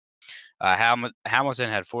Hannafin. Hamilton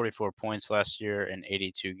had 44 points last year in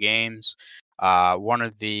 82 games. One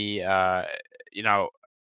of the,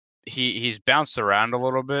 he's bounced around a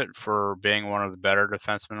little bit for being one of the better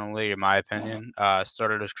defensemen in the league, in my opinion.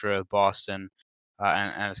 Started his career with Boston,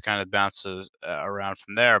 and it's kind of bounces around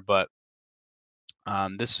from there. But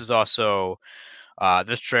This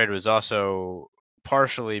trade was also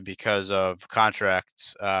partially because of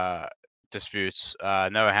contract disputes.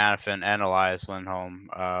 Noah Hannafin and Elias Lindholm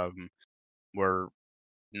were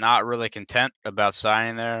not really content about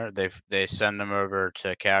signing there. They send them over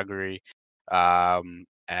to Calgary, and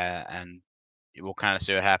we'll kind of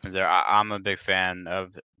see what happens there. I'm a big fan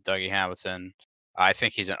of Dougie Hamilton. I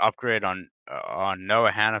think he's an upgrade on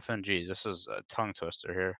Noah Hannafin. Geez, this is a tongue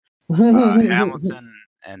twister here. Hamilton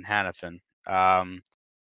and Hannafin.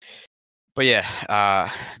 But yeah,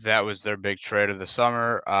 that was their big trade of the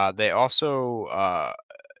summer. They also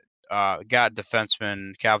got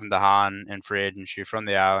defenseman Calvin DeHaan in free agency from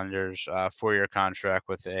the Islanders, 4-year contract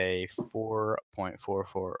with a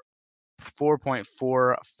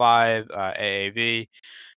 4.45 AAV,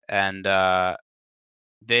 and I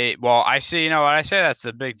see. You know what I say? That's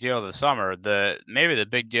the big deal of the summer. Maybe the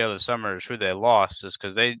big deal of the summer is who they lost, is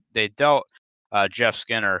because they dealt Jeff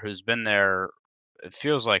Skinner, who's been there. It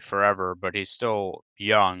feels like forever, but he's still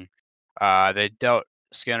young. They dealt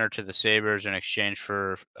Skinner to the Sabres in exchange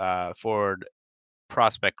for forward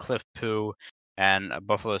prospect Cliff Pugh and a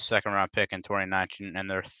Buffalo second-round pick in 2019, and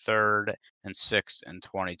their third and sixth in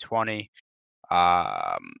 2020.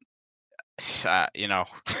 You know,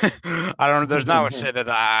 I don't know. There's not much to say that.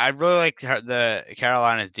 I really like the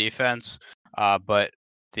Carolina's defense, but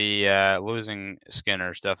the losing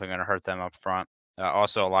Skinner is definitely going to hurt them up front.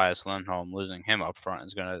 Also, Elias Lindholm, losing him up front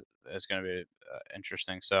is gonna be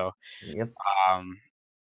interesting. So, Yep.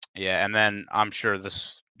 Yeah, and then I'm sure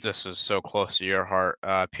this is so close to your heart.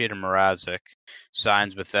 Peter Mrazek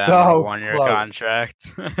signs with them on a 1-year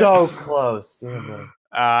contract. So close, dear boy.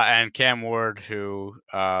 And Cam Ward, who,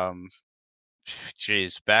 back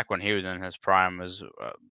when he was in his prime, was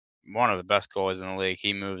one of the best goalies in the league.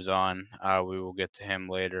 He moves on. We will get to him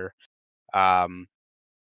later.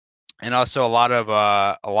 And also a lot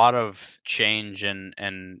of change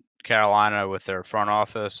in Carolina with their front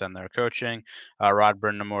office and their coaching. Rod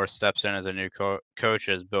Brindamore steps in as a new coach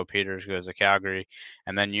as Bill Peters goes to Calgary,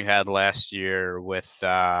 and then you had last year with they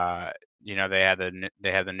had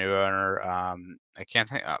the new owner. I can't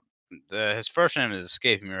think. His first name is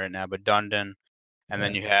escaping me right now, but Dundon, and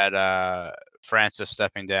then you had Francis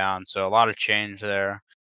stepping down. So a lot of change there,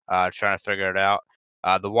 trying to figure it out.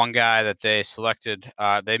 The one guy that they selected,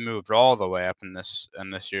 they moved all the way up in this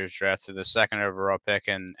year's draft to the second overall pick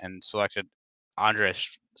and selected Andrei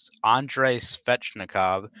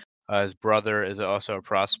Svechnikov. His brother is also a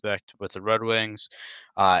prospect with the Red Wings.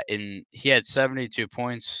 He had 72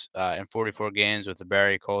 points in 44 games with the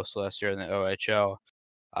Barrie Colts last year in the OHL.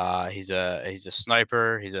 He's a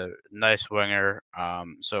sniper. He's a nice winger.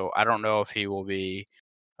 So I don't know if he will be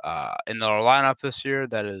in the lineup this year.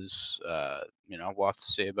 That is, we'll have to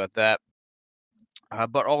see about that.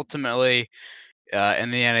 But ultimately,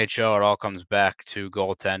 in the NHL, it all comes back to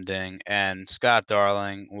goaltending, and Scott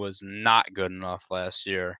Darling was not good enough last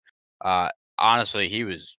year. Honestly, he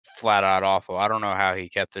was flat out awful. I don't know how he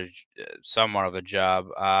kept somewhat of a job.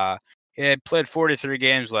 He had played 43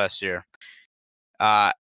 games last year.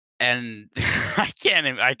 And I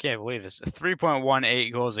can't believe this.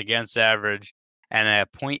 3.18 goals against average and a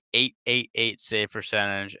 .888 save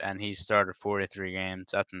percentage, and he started 43 games.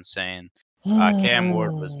 That's insane. Cam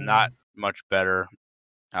Ward was not much better.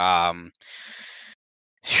 Yeah,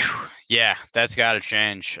 that's got to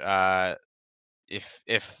change. If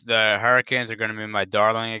the Hurricanes are going to be my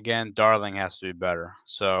darling again, Darling has to be better.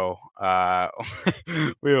 So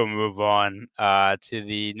we will move on to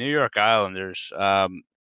the New York Islanders.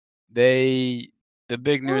 The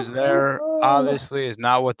big news there obviously is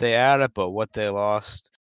not what they added, but what they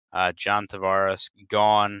lost. John Tavares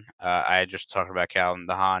gone. I just talked about Calvin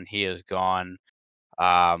DeHaan. He is gone.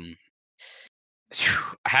 How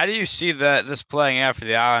do you see this playing out for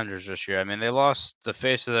the Islanders this year? I mean, they lost the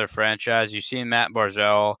face of their franchise. You've seen Matt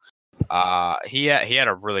Barzal. He had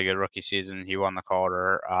a really good rookie season. He won the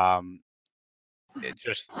Calder. It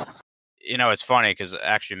just it's funny because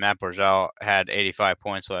actually Matt Barzal had 85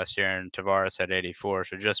 points last year and Tavares had 84,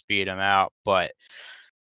 so just beat him out. But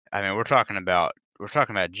I mean, we're talking about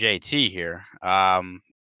JT here. How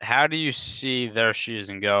do you see their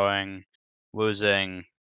season going, losing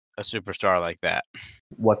a superstar like that?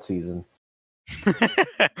 What season?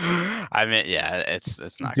 I mean, yeah,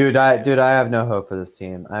 it's not. Dude, I have no hope for this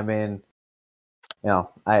team. I mean,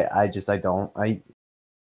 I don't.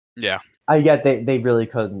 Yeah. I get they really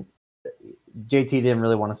couldn't. JT didn't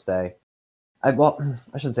really want to stay. I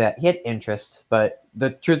shouldn't say that. He had interest, but the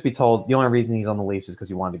truth be told, the only reason he's on the Leafs is because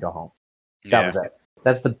he wanted to go home. That was it.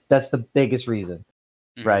 That's the biggest reason,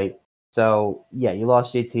 right? So yeah, you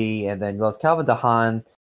lost JT, and then you lost Calvin DeHaan.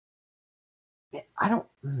 I don't.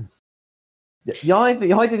 The only thing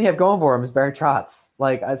they have going for him is Barry Trotz.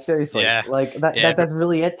 Like seriously, Yeah, like yeah. that's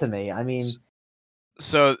really it to me. I mean,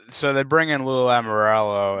 so they bring in Lou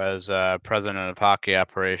Lamoriello as president of hockey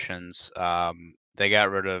operations. They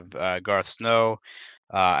got rid of Garth Snow,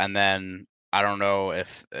 and then I don't know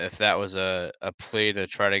if that was a plea to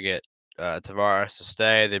try to get Tavares to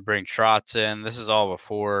stay. They bring Trotz in. This is all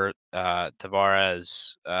before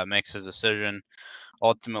Tavares makes his decision.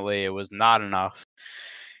 Ultimately, it was not enough.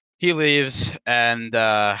 He leaves, and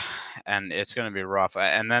it's going to be rough.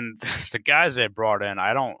 And then the guys they brought in,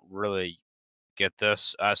 I don't really get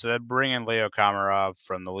this. So they bring in Leo Komarov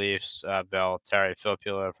from the Leafs, Terry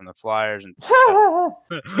Filppula from the Flyers, and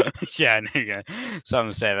yeah, I knew you had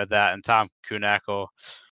something to say about that, and Tom Kuhnhackl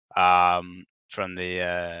from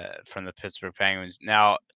the Pittsburgh Penguins.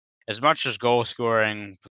 Now, as much as goal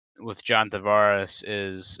scoring with John Tavares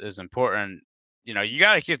is important, you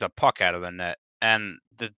got to keep the puck out of the net, and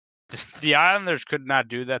the Islanders could not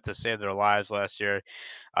do that to save their lives last year.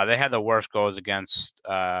 They had the worst goals against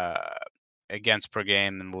per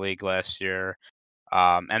game in the league last year.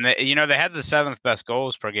 And they had the seventh best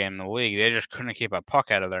goals per game in the league. They just couldn't keep a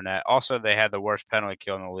puck out of their net. Also, they had the worst penalty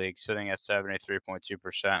kill in the league, sitting at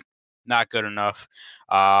 73.2%. Not good enough.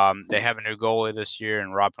 They have a new goalie this year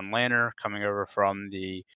in Robin Lehner coming over from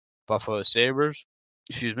the Buffalo Sabres.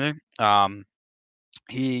 Excuse me.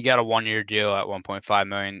 He got a 1-year deal at $1.5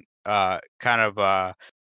 million.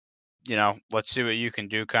 Let's see what you can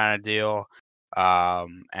do kind of deal,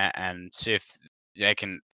 and see if they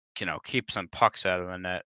can, keep some pucks out of the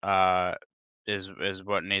net. Is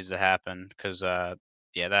what needs to happen because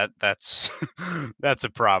that's that's a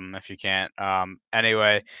problem if you can't.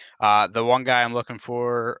 Anyway, the one guy I'm looking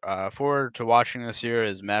forward to watching this year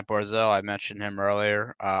is Matt Barzal. I mentioned him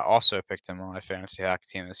earlier. Also picked him on my fantasy hockey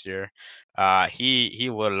team this year. He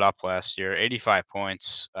lit it up last year, 85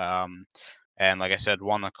 points. And like I said,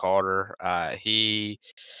 won the Calder. He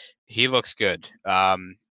looks good.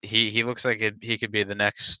 He looks like he could be the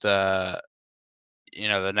next the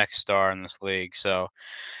next star in this league. So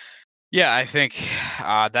yeah, I think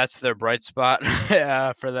that's their bright spot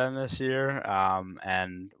for them this year.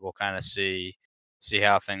 And we'll kind of see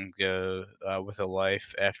how things go with a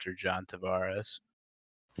life after John Tavares.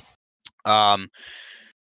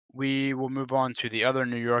 We will move on to the other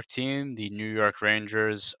New York team, the New York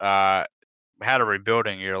Rangers. Had a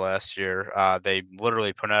rebuilding year last year. They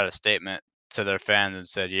literally put out a statement to their fans and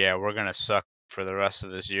said, "Yeah, we're gonna suck for the rest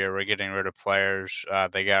of this year. We're getting rid of players."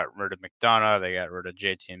 They got rid of McDonough. They got rid of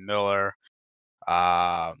JT Miller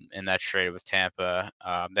in that trade with Tampa.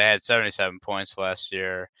 They had 77 points last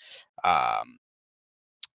year.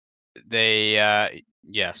 They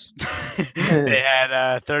yes, they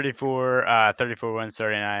had 34 wins,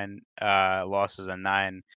 39 losses, and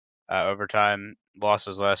 9 overtime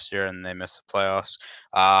losses last year, and they missed the playoffs.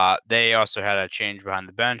 They also had a change behind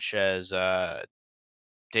the bench as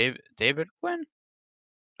David Quinn.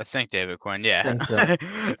 I think David Quinn, yeah. think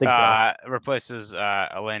so. Replaces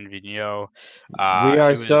Alain Vigneault. We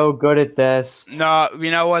are so good at this. No,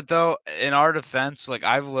 you know what though? In our defense, like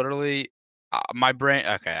I've literally, my brain.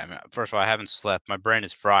 Okay, I mean, first of all, I haven't slept. My brain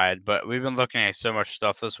is fried. But we've been looking at so much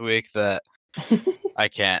stuff this week that I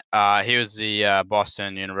can't. He was the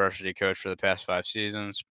Boston University coach for the past 5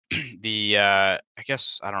 seasons. I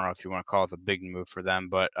guess I don't know if you want to call it the big move for them,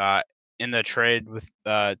 but in the trade with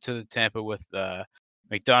to Tampa with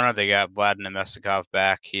McDonough, they got Vladimir Mestikov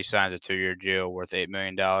back. He signed a 2-year deal worth $8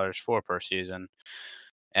 million, 4 per season,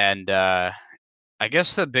 and I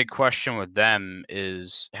guess the big question with them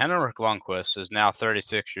is Henrik Lundqvist is now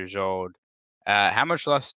 36 years old. How much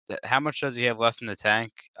left? How much does he have left in the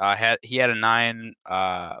tank? He had a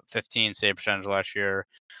 9.15 save percentage last year,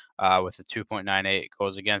 with a 2.98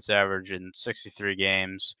 goals against average in 63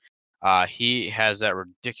 games. He has that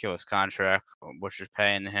ridiculous contract, which is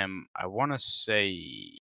paying him, I want to say,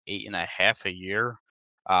 8.5 a year.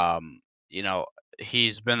 You know,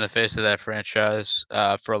 he's been the face of that franchise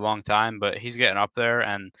for a long time, but he's getting up there,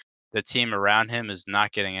 and the team around him is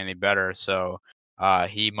not getting any better. So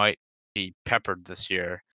he might be peppered this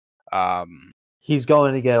year. He's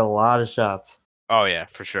going to get a lot of shots. Oh yeah,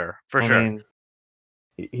 for sure, I mean,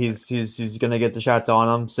 he's going to get the shots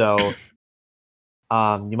on him. So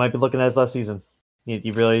you might be looking at his last season.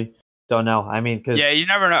 You really don't know. I mean, because you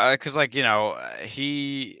never know. Because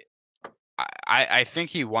I think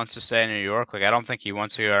he wants to stay in New York. Like, I don't think he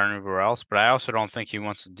wants to go anywhere else, but I also don't think he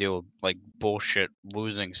wants to deal with, like, bullshit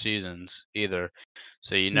losing seasons either.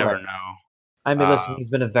 So you never know. I mean, listen, he's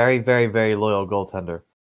been a very, very, very loyal goaltender.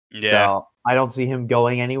 Yeah. So I don't see him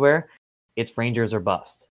going anywhere. It's Rangers or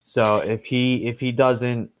bust. So if he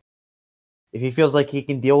doesn't If he feels like he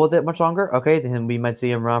can deal with it much longer, okay, then we might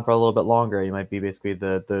see him around for a little bit longer. He might be basically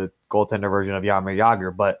the goaltender version of Jaromir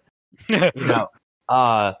Jagr. But you know,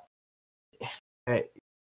 uh,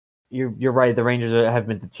 you're right. The Rangers have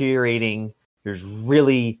been deteriorating. There's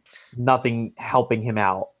really nothing helping him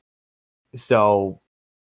out. So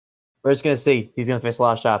we're just gonna see. He's gonna face a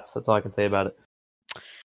lot of shots. That's all I can say about it.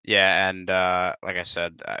 Yeah, and like I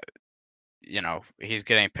said, he's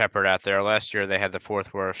getting peppered out there. Last year they had the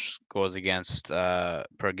fourth worst goals against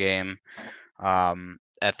per game,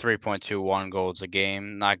 at 3.21 goals a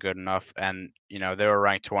game. Not good enough, and they were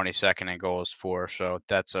ranked 22nd in goals for. So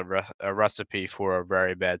that's a recipe for a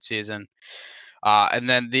very bad season. And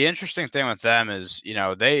then the interesting thing with them is,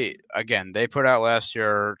 they put out last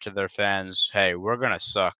year to their fans, "Hey, we're gonna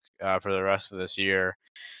suck for the rest of this year,"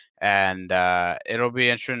 and it'll be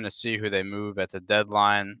interesting to see who they move at the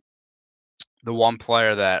deadline. The one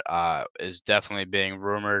player that is definitely being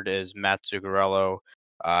rumored is Matt Zuccarello.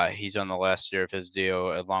 He's on the last year of his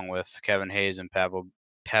deal, along with Kevin Hayes and Pavel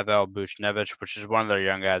Buchnevich, which is one of their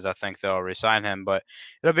young guys. I think they'll resign him, but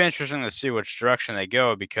it'll be interesting to see which direction they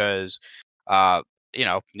go because, New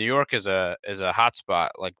York is a hot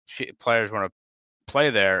spot. Like players want to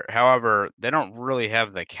play there. However, they don't really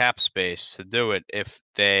have the cap space to do it if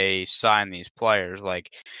they sign these players.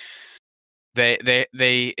 Like they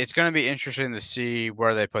it's going to be interesting to see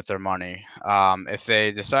where they put their money. If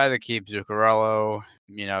they decide to keep Zuccarello,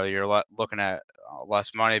 you're looking at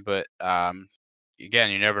less money, but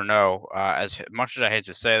again, you never know. As much as I hate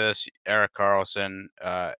to say this, Erik Karlsson,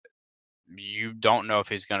 you don't know if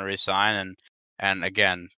he's going to resign, and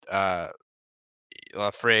again, a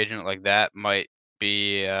free agent like that might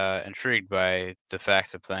be intrigued by the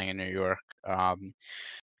fact of playing in New York.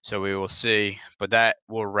 So we will see, but that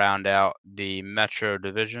will round out the Metro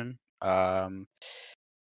division. I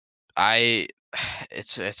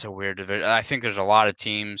it's a weird division. I think there's a lot of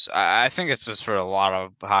teams. I think it's just for a lot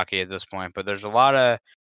of hockey at this point, but there's a lot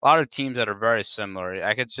of teams that are very similar.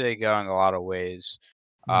 I could say going a lot of ways.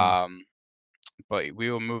 Um, but we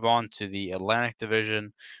will move on to the Atlantic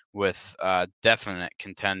Division with definite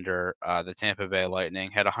contender. The Tampa Bay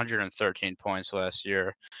Lightning had 113 points last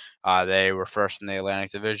year. They were first in the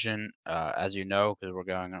Atlantic Division, as you know, because we're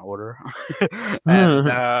going in order.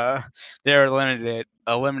 And they're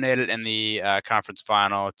eliminated in the conference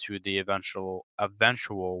final to the eventual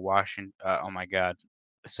Washington. Oh my God,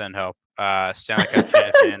 send help! Stanley Cup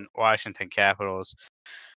champion Washington Capitals.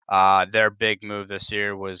 Their big move this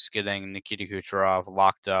year was getting Nikita Kucherov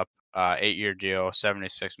locked up, 8-year deal,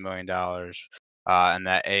 $76 million. And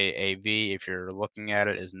that AAV, if you're looking at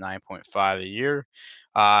it, is 9.5 a year.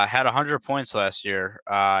 Had 100 points last year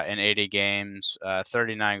in 80 games,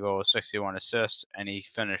 39 goals, 61 assists, and he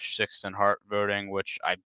finished sixth in Hart voting, which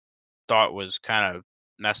I thought was kind of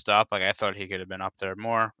messed up. Like I thought he could have been up there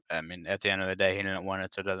more. I mean, at the end of the day, he didn't win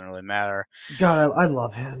it, so it doesn't really matter. God, I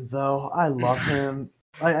love him though. I love him.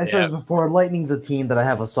 I said Yeah, this before. Lightning's a team that I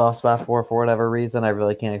have a soft spot for whatever reason. I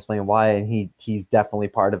really can't explain why, and he's definitely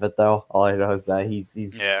part of it though. All I know is that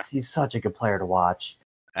yeah. he's such a good player to watch.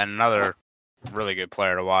 And another really good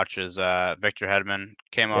player to watch is Victor Hedman.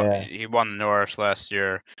 Came up, Yeah. he won the Norris last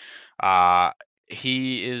year. Uh,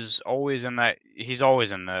 he is always in that. He's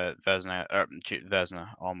always in the Vezina.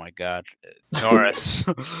 Oh my God, Norris.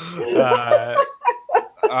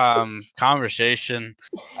 Conversation.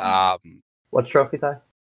 What trophy tie?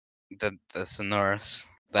 That's the Norris.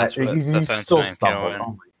 That's what You still defenseman can stumbled. win.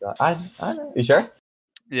 Oh my God. I know. You sure?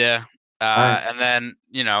 Yeah. All right. And then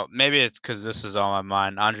maybe it's because this is on my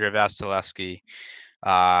mind. Andrei Vasilevsky.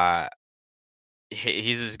 Uh,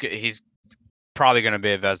 he's probably going to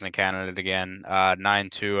be a Vezina candidate again.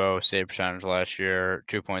 9.20 save percentage last year,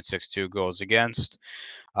 2.62 goals against,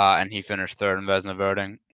 and he finished third in Vezina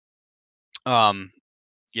voting.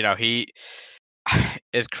 He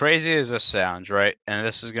as crazy as this sounds, right? And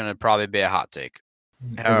this is going to probably be a hot take.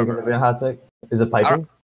 Is it going However, to be a hot take? Is it piping?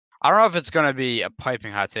 I don't know if it's going to be a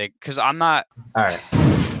piping hot take because I'm not. All right.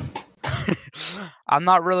 I'm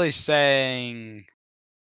not really saying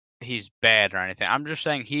he's bad or anything. I'm just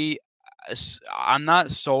saying I'm not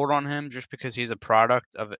sold on him just because he's a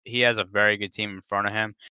product of. He has a very good team in front of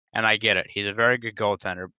him, and I get it. He's a very good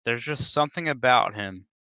goaltender. There's just something about him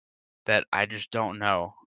that I just don't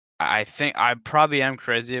know. I think I probably am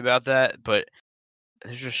crazy about that, but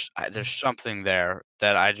there's something there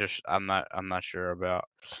that I'm not sure about.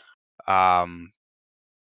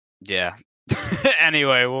 Yeah.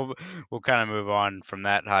 Anyway, we'll kind of move on from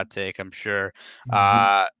that hot take, I'm sure.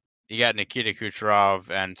 You got Nikita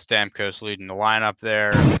Kucherov and Stamkos leading the lineup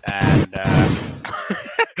there, and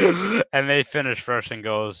And they finished first in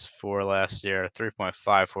goals for last year,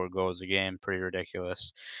 3.54 goals a game, pretty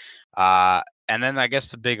ridiculous. And then I guess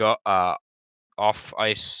the big off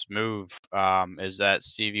ice move is that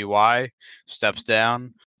Stevie Y steps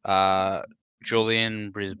down.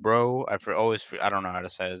 Julian Brisbro, I don't know how to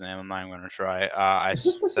say his name. I'm not even going to try. I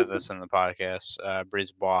said this in the podcast.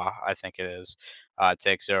 Brisbois, I think it is,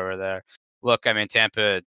 takes over there. Look, I mean,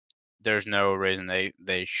 Tampa, there's no reason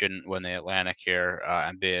they shouldn't win the Atlantic here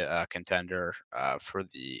and be a contender for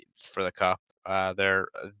the Cup. They're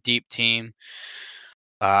a deep team.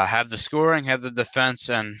 Have the scoring, have the defense,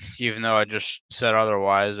 and even though I just said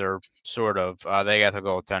otherwise, or sort of, they got the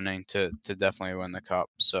goaltending to definitely win the Cup.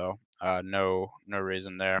 So no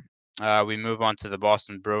reason there. We move on to the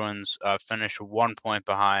Boston Bruins. Finished 1 point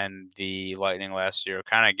behind the Lightning last year.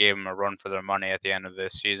 Kind of gave them a run for their money at the end of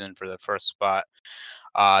this season for the first spot.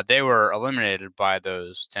 They were eliminated by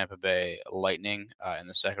those Tampa Bay Lightning in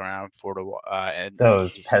the second round, 4-1.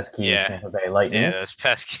 Those pesky Yeah, Tampa Bay Lightning. yeah, those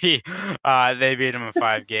pesky. They beat them in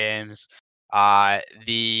 5 games.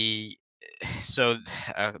 The so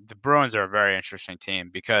the Bruins are a very interesting team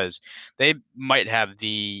because they might have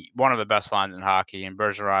one of the best lines in hockey in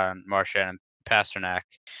Bergeron, Marchand, and Pasternak.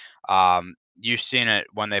 You've seen it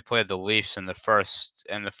when they played the Leafs in the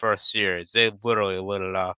first series. They literally lit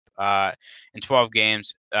it up. In 12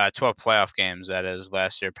 games, 12 playoff games, that is,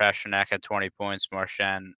 last year, Pasternak had 20 points,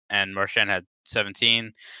 Marchand had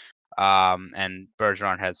 17, and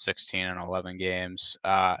Bergeron had 16 in 11 games.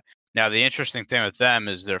 Now, the interesting thing with them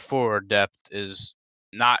is their forward depth is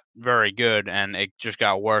not very good, and it just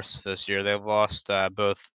got worse this year. They've lost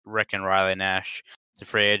both Rick and Riley Nash to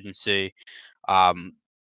free agency.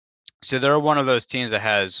 So they're one of those teams that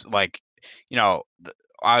has, like,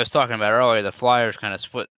 I was talking about earlier, the Flyers kind of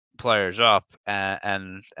split players up,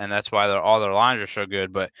 and that's why all their lines are so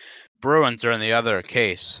good. But Bruins are in the other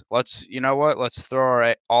case. Let's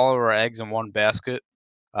throw all of our eggs in one basket.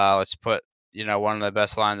 Let's put one of the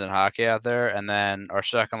best lines in hockey out there, and then our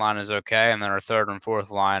second line is okay, and then our third and fourth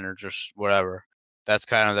line are just whatever. That's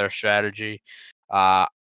kind of their strategy.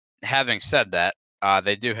 Having said that,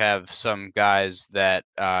 they do have some guys that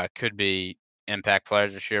could be impact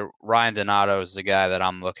players this year. Ryan Donato is the guy that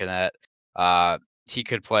I'm looking at. He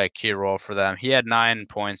could play a key role for them. He had 9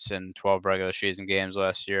 points in 12 regular season games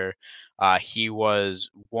last year. He was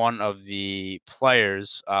one of the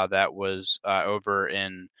players that was over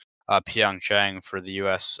in Pyeongchang for the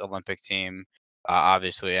U.S. Olympic team.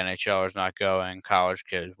 Obviously, NHLers not going. College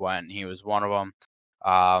kids went. He was one of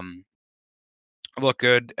them. Look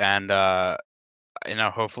good, and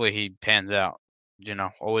hopefully he pans out.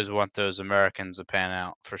 Always want those Americans to pan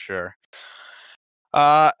out for sure.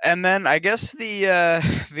 And then I guess the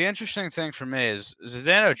interesting thing for me is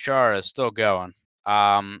Zdeno Chara is still going.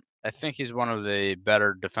 I think he's one of the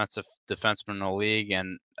better defensemen in the league,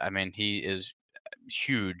 and I mean he is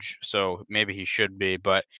huge, so maybe he should be,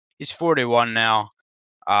 but he's 41 now.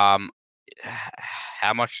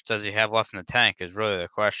 How much does he have left in the tank is really the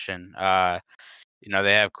question. They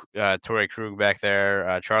have Torrey Krug back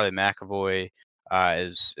there. Charlie McAvoy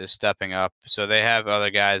is stepping up, so they have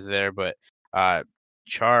other guys there. But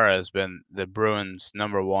Chara has been the Bruins'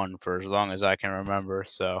 #1 for as long as I can remember.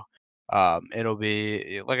 So it'll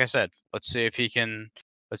be, like I said, let's see if he can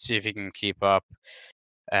keep up.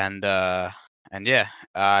 And yeah,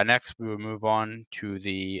 next we will move on to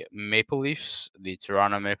the Maple Leafs, the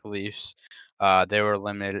Toronto Maple Leafs. They were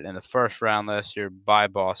eliminated in the first round last year by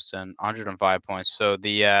Boston, 105 points. So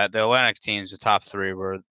the Atlantic teams, the top three,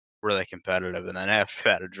 were really competitive, and then after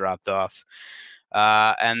that, it dropped off.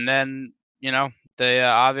 And then the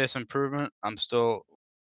obvious improvement, I'm still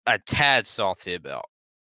a tad salty about,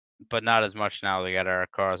 but not as much now they got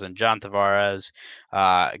Eric Carlson. John Tavares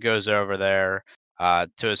goes over there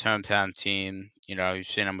to his hometown team. You've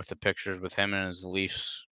seen him with the pictures with him and his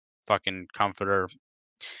Leafs fucking comforter.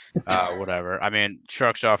 Whatever. I mean,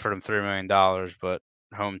 Sharks offered him $3 million, but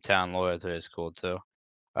hometown loyalty is cool too.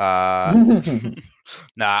 Nah,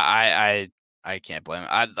 I can't blame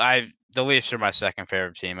him. The Leafs are my second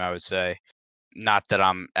favorite team, I would say. Not that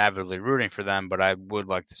I'm avidly rooting for them, but I would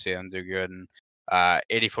like to see them do good. And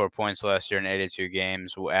 84 points last year in 82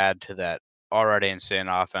 games will add to that already insane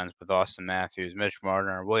offense with Austin Matthews, Mitch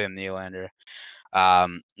Marner, William Nylander.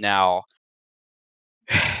 Now,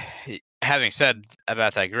 having said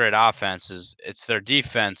about that great offense, it's their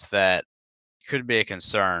defense that could be a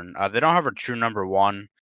concern. They don't have a true #1.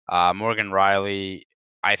 Morgan Riley,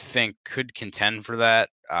 I think, could contend for that.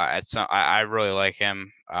 I really like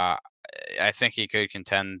him. I think he could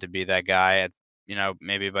contend to be that guy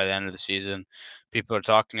maybe by the end of the season people are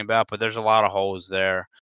talking about, but there's a lot of holes there.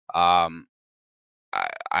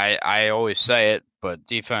 I always say it, but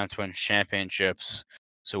defense wins championships.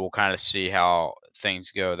 So we'll kind of see how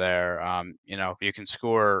things go there. You can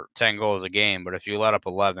score 10 goals a game, but if you let up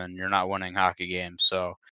 11, you're not winning hockey games.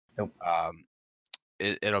 So Nope.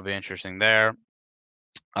 it'll be interesting there.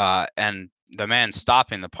 And the man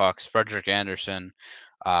stopping the pucks, Frederick Anderson,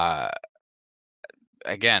 uh,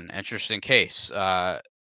 again, interesting case.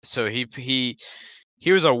 So he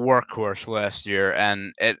was a workhorse last year,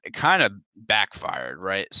 and it kind of backfired,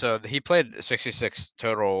 right? So he played 66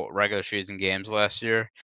 total regular season games last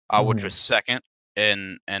year, which was second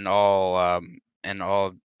in all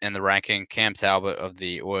in the ranking. Cam Talbot of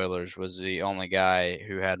the Oilers was the only guy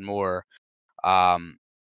who had more. Um,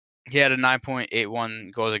 he had a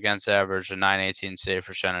 9.81 goals against average, a 918 save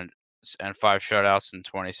percentage, and 5 shutouts in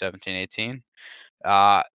 2017-18.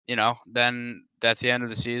 Then that's the end of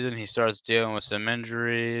the season. He starts dealing with some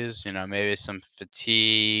injuries, maybe some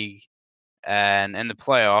fatigue. And in the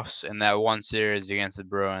playoffs, in that one series against the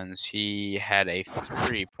Bruins, he had a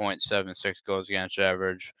 3.76 goals against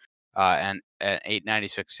average and an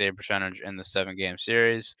 896 save percentage in the 7-game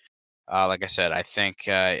series. Like I said, I think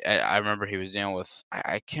I remember he was dealing with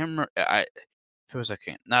I can't remember if it was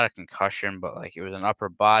not a concussion, but like it was an upper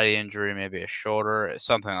body injury, maybe a shoulder,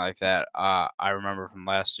 something like that. I remember from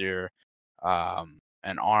last year,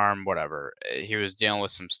 an arm, whatever. He was dealing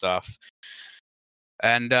with some stuff,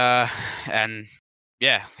 and and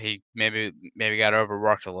yeah, he maybe got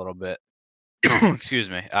overworked a little bit. Excuse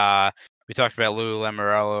me. We talked about Lou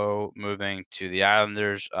Lamoriello moving to the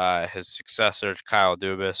Islanders. His successor, Kyle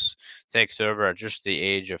Dubas, takes over at just the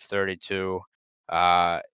age of 32.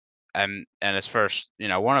 And his first,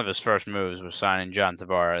 one of his first moves was signing John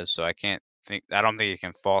Tavares. So I don't think you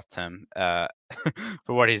can fault him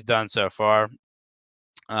for what he's done so far.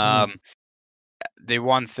 The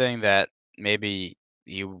one thing that maybe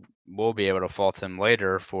you will be able to fault him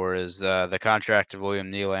later for is the contract of William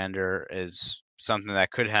Nylander is something that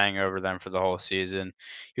could hang over them for the whole season.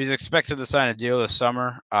 He was expected to sign a deal this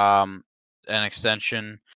summer, an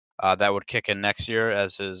extension that would kick in next year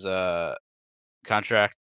as his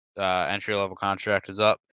contract, entry level contract is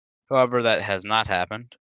up. However, that has not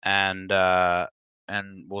happened, and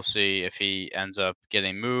we'll see if he ends up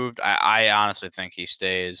getting moved. I honestly think he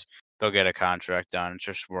stays. They'll get a contract done. It's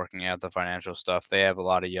just working out the financial stuff. They have a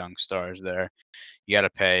lot of young stars there. You got to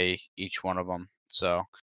pay each one of them.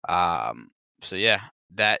 Um, so yeah,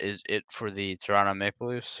 that is it for the Toronto Maple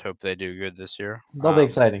Leafs. Hope they do good this year. They'll be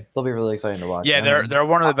exciting. They'll be really exciting to watch. Yeah, they're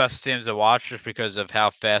one of the best teams to watch just because of how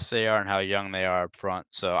fast they are and how young they are up front.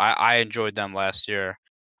 So I enjoyed them last year,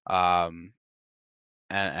 and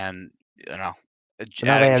adding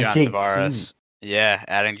John Tavares,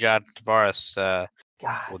 adding John Tavares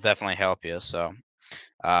will definitely help you. So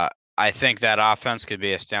I think that offense could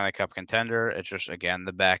be a Stanley Cup contender. It's just again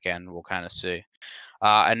the back end we'll kind of see.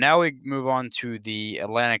 And now we move on to the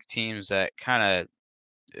Atlantic teams that kind of.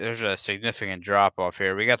 There's a significant drop off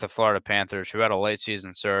here. We got the Florida Panthers, who had a late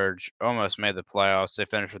season surge, almost made the playoffs. They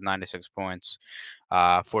finished with 96 points,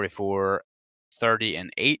 44, 30, and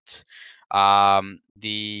 8.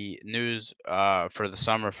 The news for the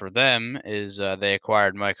summer for them is they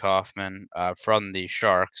acquired Mike Hoffman from the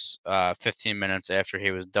Sharks 15 minutes after he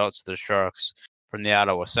was dealt to the Sharks from the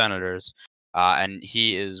Ottawa Senators. And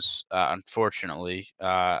he is, unfortunately,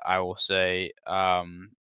 I will say,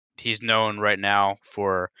 he's known right now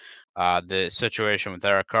for the situation with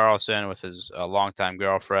Erik Karlsson, with his longtime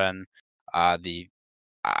girlfriend.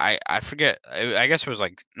 I forget. I guess it was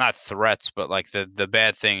like not threats, but like the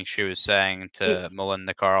bad things she was saying to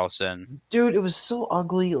Melinda Karlsson. Dude, it was so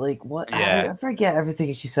ugly. Like what? Yeah. I forget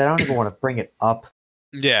everything she said. I don't even want to bring it up.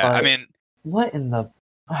 Yeah, I mean, what in the?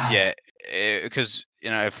 Yeah, because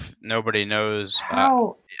if nobody knows,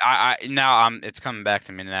 how it's coming back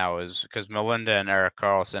to me now is because Melinda and Erik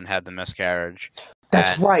Karlsson had the miscarriage.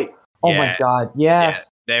 That's right. Oh my God, yeah.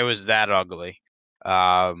 It was that ugly.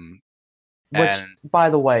 Which, by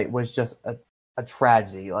the way, was just a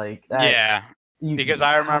tragedy. Like that. Yeah, because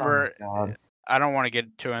I remember. I don't want to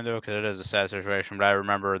get too into it because it is a sad situation, but I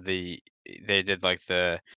remember they did like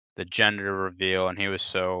the gender reveal, and he was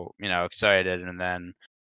so excited, and then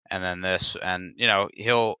this, and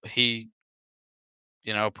he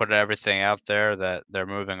put everything out there that they're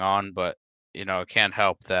moving on, but it can't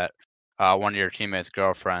help that one of your teammates'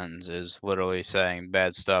 girlfriends is literally saying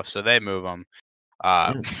bad stuff, so they move him.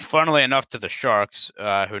 Funnily enough, to the Sharks,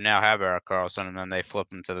 who now have Erik Karlsson, and then they flip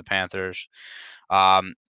him to the Panthers.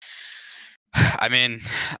 I mean,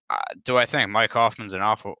 do I think Mike Hoffman's an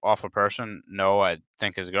awful person? No, I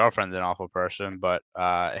think his girlfriend's an awful person, but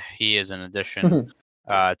he is an addition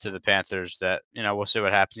to the Panthers that, we'll see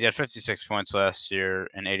what happens. He had 56 points last year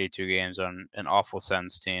in 82 games on an awful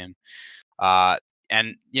Sens team.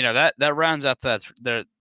 And that rounds out that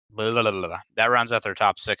rounds out their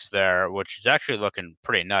top six there, which is actually looking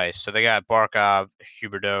pretty nice. So they got Barkov,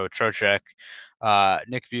 Huberdeau, Trocheck,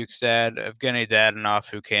 Nick Bukestad, Evgeny Dadonov,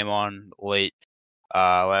 who came on late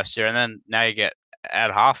last year, and then now you get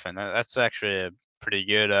Ad Hoffman. That's actually a pretty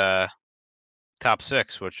good top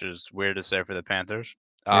six, which is weird to say for the Panthers.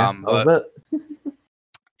 Yeah, a little bit.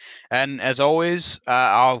 And as always,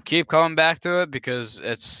 I'll keep coming back to it because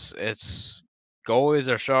it's goalies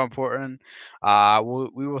are so important.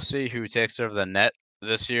 We will see who takes over the net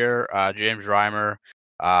this year. James Reimer,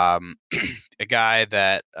 a guy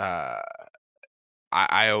that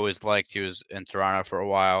I always liked. He was in Toronto for a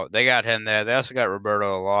while. They got him there. They also got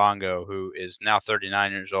Roberto Luongo, who is now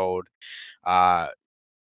 39 years old.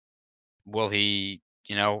 Will he,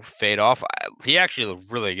 fade off? He actually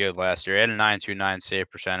looked really good last year. He had a 9.29 save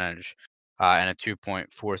percentage and a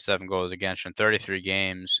 2.47 goals against in 33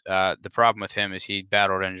 games. The problem with him is he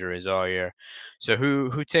battled injuries all year. So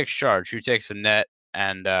who takes charge? Who takes the net?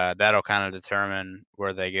 And that'll kind of determine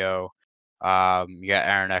where they go. You got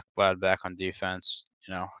Aaron Ekblad back on defense,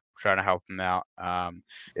 trying to help him out.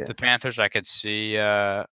 The Panthers, I could see.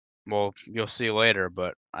 Well, you'll see later,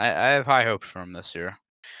 but I have high hopes for him this year.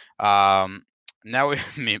 Now we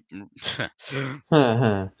meet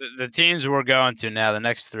the teams we're going to now. The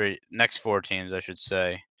next four teams, I should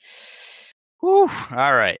say. Whew,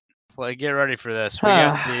 all right, get ready for this. We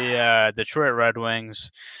got the Detroit Red Wings.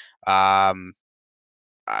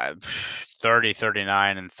 30,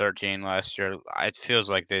 39, and 13 last year. It feels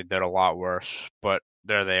like they did a lot worse, but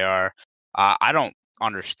there they are. I don't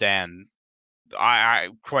understand. I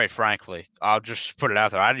quite frankly, I'll just put it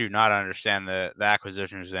out there. I do not understand the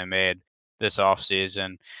acquisitions they made this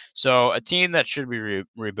offseason. So a team that should be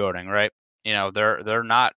rebuilding, right? They're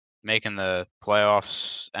not making the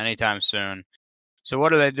playoffs anytime soon. So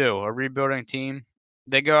what do? A rebuilding team,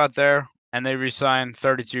 they go out there and they re-sign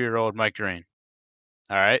 32-year-old Mike Green.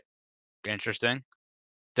 All right, interesting.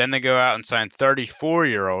 Then they go out and sign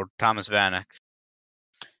 34-year-old Thomas Vanek,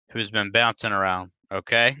 who's been bouncing around.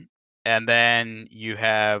 Okay. And then you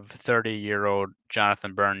have 30-year-old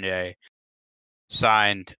Jonathan Bernier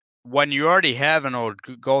signed when you already have an old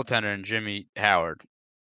goaltender in Jimmy Howard.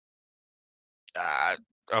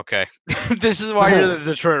 Okay. This is why you're the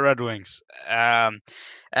Detroit Red Wings. And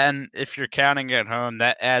if you're counting at home,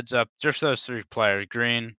 that adds up, just those three players,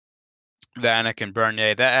 Green, Vanek, and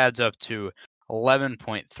Bernier, that adds up to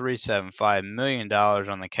 $11.375 million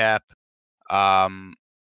on the cap. I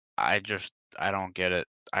don't get it.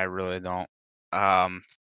 I really don't. Rebuild,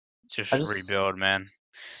 man.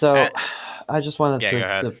 So I just wanted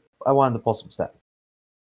I wanted to pull some stats.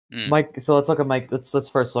 Mike. So let's look at Mike. Let's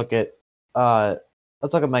first look at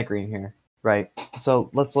Mike Green here, right? So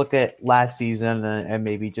let's look at last season and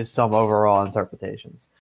maybe just some overall interpretations.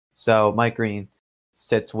 So Mike Green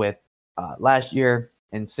sits with last year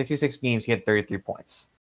in 66 games he had 33 points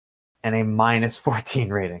and a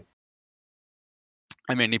 -14 rating.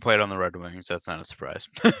 I mean, he played on the Red Wings. That's not a surprise.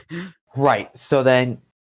 Right. So then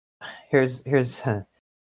here's so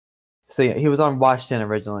yeah, he was on Washington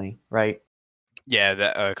originally, right? Yeah,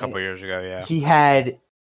 a couple years ago, yeah. He had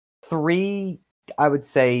 3, I would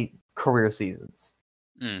say, career seasons.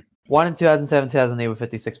 One in 2007, 2008 with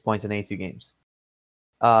 56 points in 82 games.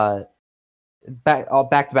 Back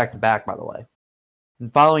to back, by the way. The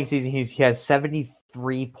following season, he had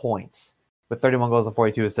 73 points with 31 goals and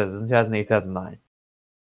 42 assists in 2008, 2009.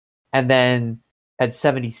 And then had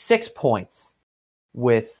 76 points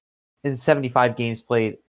in 75 games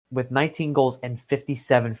played with 19 goals and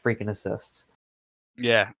 57 freaking assists.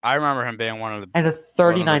 Yeah, I remember him being one of the and a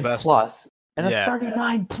 39 plus. And a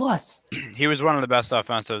 39 plus. He was one of the best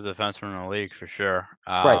offensive defensemen in the league for sure.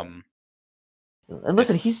 Right. And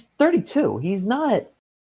listen, he's 32. He's not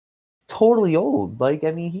totally old.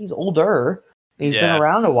 He's older. He's been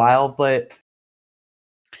around a while, but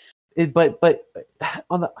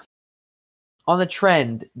on the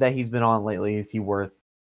trend that he's been on lately, is he worth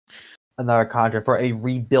another contract for a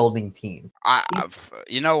rebuilding team?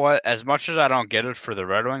 You know what? As much as I don't get it for the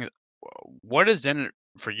Red Wings, what is in it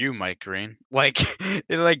for you, Mike Green?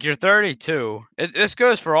 You're 32. This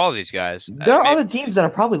goes for all these guys. There are other teams that are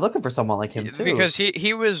probably looking for someone like him too. Because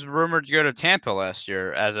he was rumored to go to Tampa last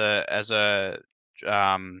year as a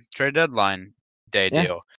trade deadline day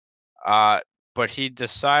deal. But he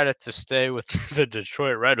decided to stay with the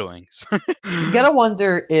Detroit Red Wings. You gotta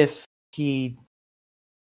wonder if he's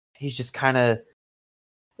just kind of.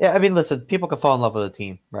 Yeah, I mean, listen, people can fall in love with a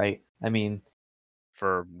team, right? I mean,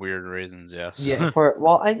 for weird reasons. Yes. Yeah.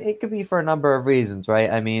 It could be for a number of reasons, right?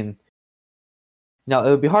 I mean, no, it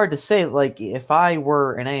would be hard to say. Like, if I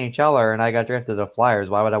were an NHLer and I got drafted to the Flyers,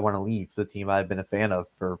 why would I want to leave the team I've been a fan of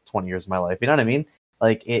for 20 years of my life? You know what I mean?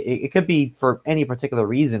 Like, it could be for any particular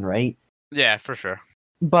reason, right? Yeah, for sure.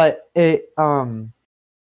 But I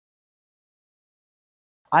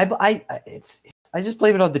just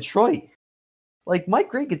blame it on Detroit. Like, Mike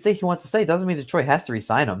Green could say he wants to stay. Doesn't mean Detroit has to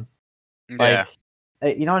re-sign him. Yeah.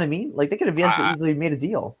 Like, you know what I mean? Like, they could have easily made a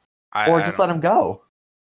deal, or just let him go,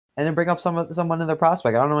 and then bring up someone in their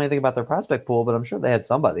prospect. I don't know anything about their prospect pool, but I'm sure they had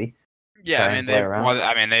somebody. Yeah, I mean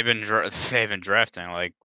they've been drafting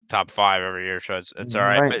like top 5 every year, so it's all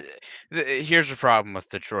right. Right. But here's the problem with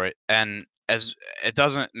Detroit, and as it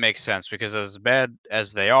doesn't make sense because as bad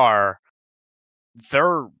as they are,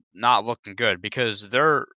 they're not looking good because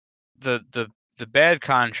they're the bad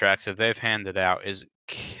contracts that they've handed out is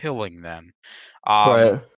killing them.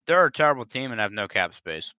 They're a terrible team and have no cap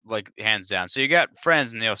space, like hands down. So you got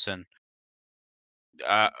Franz Nielsen,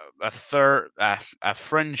 a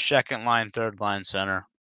fringe second line, third line center.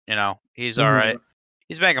 You know, he's all right.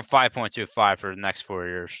 He's making 5.25 for the next 4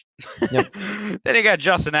 years. Yep. Then you got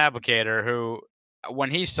Justin Applicator, who, when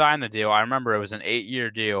he signed the deal, I remember it was an 8-year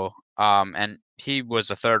deal. And he was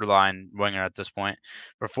a third line winger at this point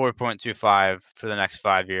for 4.25 for the next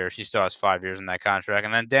 5 years. He still has 5 years in that contract.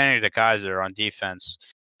 And then Danny DeKeyser on defense,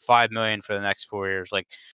 $5 million for the next 4 years. Like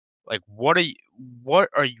what are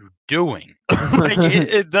you doing? Like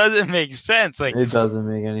it doesn't make sense. Like it doesn't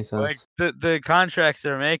make any sense. Like the contracts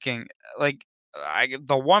they're making. Like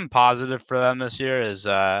the one positive for them this year is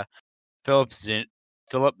Philip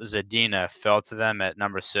Zadina fell to them at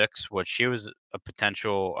number 6, which he was a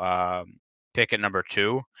potential pick at number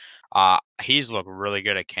 2. He's looked really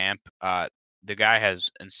good at camp. The guy has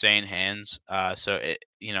insane hands. So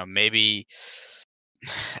maybe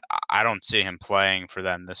I don't see him playing for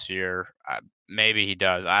them this year. Maybe he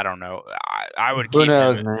does. I don't know. I would keep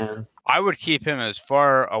him. Man? I would keep him as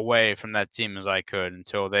far away from that team as I could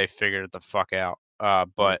until they figured it the fuck out.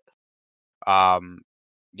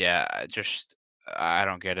 Yeah, I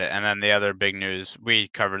don't get it. And then the other big news, we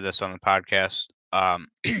covered this on the podcast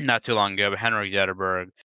not too long ago, but Henrik Zetterberg,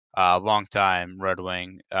 longtime Red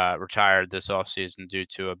Wing, retired this offseason due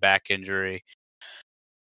to a back injury.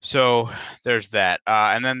 So there's that.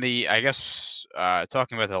 And then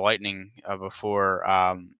talking about the Lightning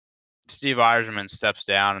before, Steve Yzerman steps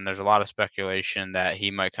down, and there's a lot of speculation that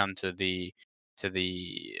he might come to the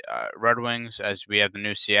Red Wings, as we have the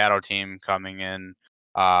new Seattle team coming in.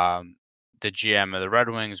 The GM of the Red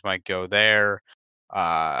Wings might go there.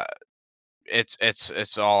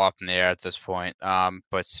 It's all up in the air at this point.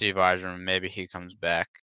 But Steve Yzerman, maybe he comes back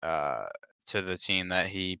to the team that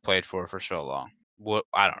he played for so long.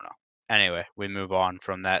 I don't know. Anyway, we move on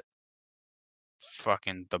from that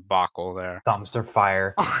fucking debacle there. Dumpster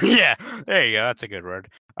fire. Yeah, there you go. That's a good word.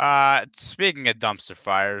 Speaking of dumpster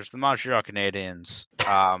fires, the Montreal Canadiens.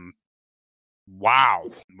 Wow,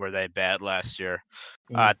 were they bad last year?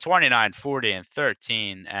 29, 40, and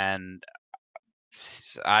 13, and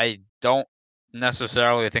I don't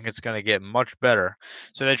necessarily think it's going to get much better.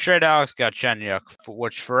 So they trade Alex Galchenyuk,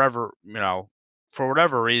 which for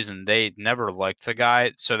whatever reason, they never liked the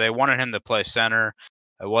guy, so they wanted him to play center.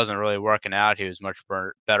 It wasn't really working out. He was much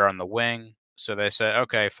better on the wing. So they said,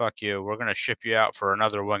 okay, fuck you. We're going to ship you out for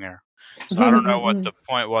another winger. So I don't know what the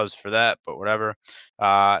point was for that, but whatever.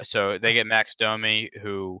 So they get Max Domi,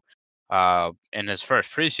 who in his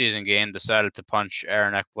first preseason game decided to punch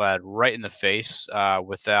Aaron Ekblad right in the face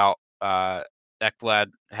without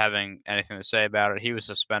Ekblad having anything to say about it. He was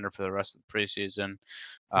suspended for the rest of the preseason.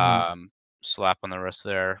 Slap on the wrist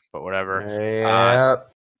there, but whatever.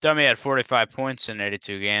 Yep. Domi had 45 points in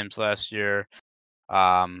 82 games last year.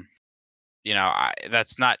 That's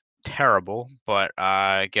not terrible, but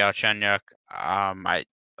Galchenyuk, I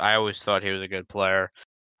always thought he was a good player.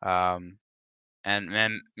 And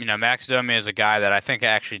Max Domi is a guy that I think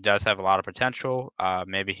actually does have a lot of potential.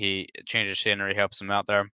 Maybe he changes scenery, helps him out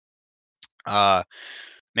there.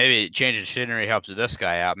 Maybe changing scenery helps this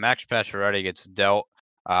guy out. Max Pacioretty gets dealt.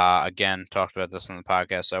 Again, talked about this on the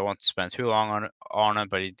podcast, so I won't spend too long on it,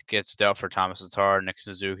 but he gets dealt for Thomas Tatar, Nick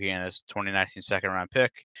Suzuki, and his 2019 second-round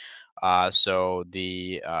pick. So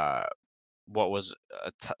what was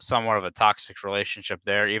somewhat of a toxic relationship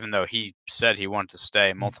there, even though he said he wanted to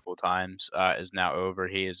stay multiple times, is now over.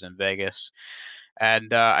 He is in Vegas.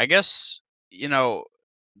 And I guess, the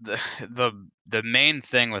main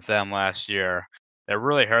thing with them last year that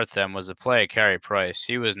really hurt them was the play of Carey Price.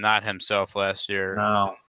 He was not himself last year.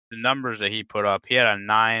 No. The numbers that he put up, he had a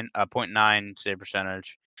 9.9 save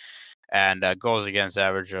percentage. and goals against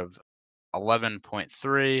average of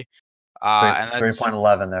 11.3. And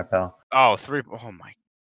 3.11 there, pal. Oh, three. Oh my.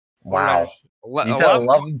 Wow. You said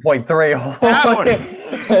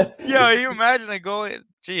 11.3. Yo, you imagine a goalie?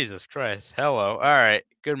 Jesus Christ. Hello. All right.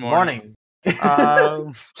 Good morning.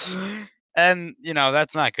 And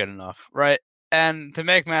that's not good enough, right? And to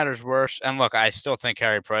make matters worse, and look, I still think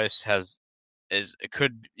Carey Price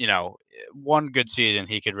could one good season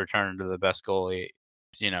he could return to the best goalie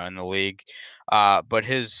in the league, but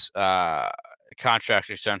his contract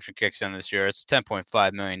extension kicks in this year. It's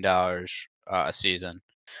 $10.5 million a season.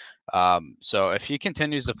 So if he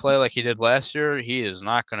continues to play like he did last year, he is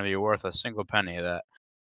not going to be worth a single penny of that.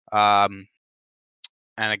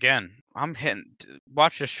 And again,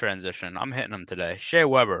 watch this transition. I'm hitting him today. Shea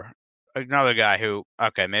Weber, another guy who,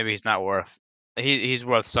 okay, maybe he's not worth. He's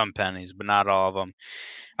worth some pennies, but not all of them.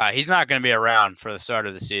 He's not going to be around for the start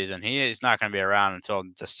of the season. He is not going to be around until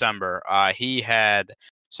December. He had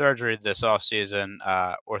surgery this offseason,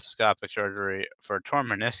 orthoscopic surgery for a torn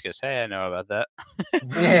meniscus. Hey, I know about that.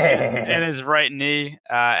 In his right knee,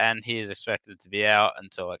 and he is expected to be out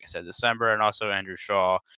until, like I said, December. And also Andrew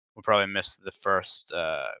Shaw will probably miss the first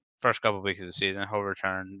couple of weeks of the season. He'll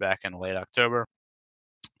return back in late October.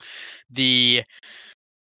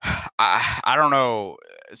 I don't know.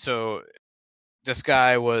 So this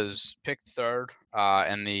guy was picked third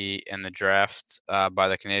in the draft by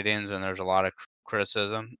the Canadiens, and there's a lot of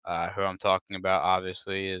criticism. Who I'm talking about,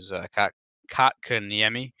 obviously, is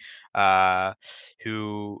Kotkaniemi,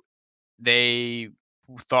 who they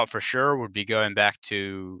thought for sure would be going back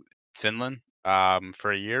to Finland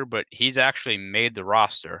for a year, but he's actually made the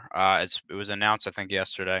roster. It was announced, I think,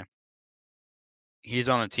 yesterday. He's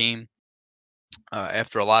on the team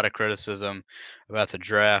after a lot of criticism about the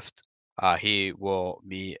draft. He will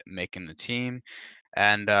be making the team,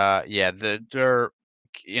 and they're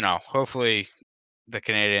hopefully the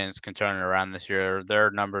Canadiens can turn it around this year.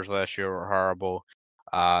 Their numbers last year were horrible.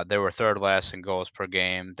 They were third last in goals per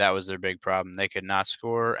game. That was their big problem. They could not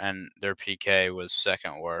score, and their PK was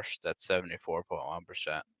second worst at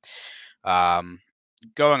 74.1%.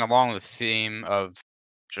 Going along with the theme of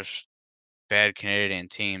just bad Canadian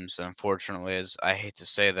teams, unfortunately, is I hate to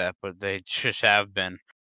say that, but they just have been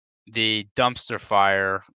the dumpster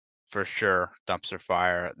fire for sure. Dumpster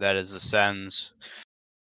fire. That is the Sens.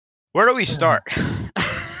 Where do we start?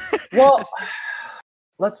 Well,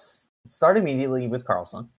 let's start immediately with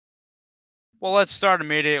Karlsson. Well, let's start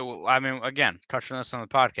immediately. I mean, again, touching this on the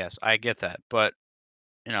podcast, I get that, but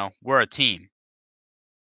we're a team.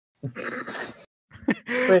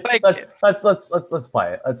 Wait, let's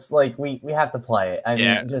play it. It's like we have to play it. I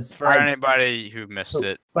mean, just for anybody who missed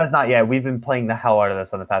it. But it's not. Yeah, we've been playing the hell out of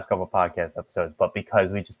this on the past couple of podcast episodes, but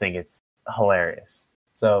because we just think it's hilarious.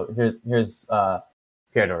 So here's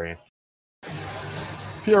Pierre Dorian.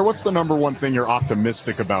 Pierre, what's the number one thing you're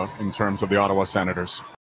optimistic about in terms of the Ottawa Senators?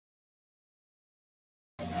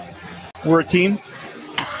 We're a team.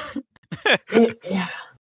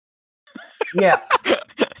 Yeah.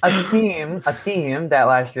 A team that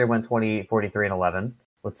last year went 20, 43, and 11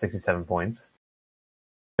 with 67 points.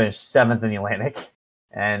 Finished 7th in the Atlantic.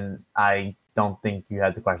 And I don't think you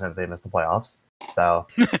had the question that they missed the playoffs. So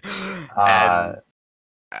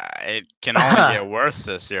it can only get worse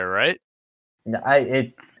this year, right?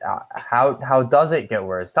 How does it get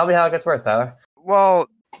worse? Tell me how it gets worse, Tyler. Well,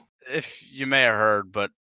 if you may have heard,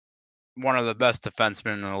 but one of the best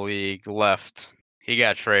defensemen in the league left. He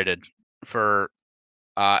got traded for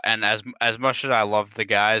and as much as I love the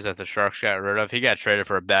guys that the Sharks got rid of, he got traded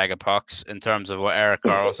for a bag of pucks in terms of what Erik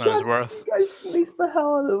Karlsson is worth. You guys fleeced the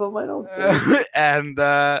hell out of him. I don't care. And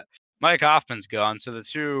Mike Hoffman's gone. So the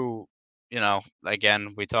two,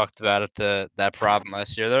 again, we talked about it, that problem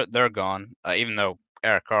last year. They're gone, even though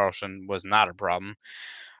Erik Karlsson was not a problem.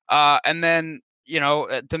 And then,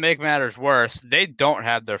 to make matters worse, they don't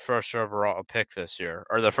have their first overall pick this year,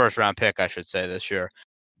 or the first round pick, I should say, this year.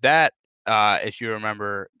 That, if you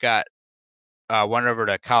remember, went over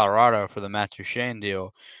to Colorado for the Matt Duchene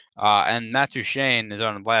deal. And Matt Duchene is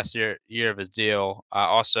on the last year of his deal.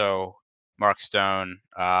 Also, Mark Stone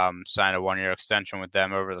signed a 1-year extension with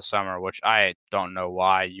them over the summer, which I don't know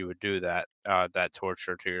why you would do that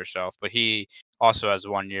torture to yourself. But he also has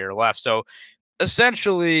 1 year left. So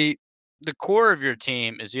essentially, the core of your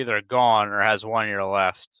team is either gone or has 1 year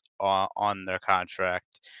left on their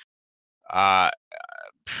contract.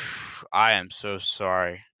 I am so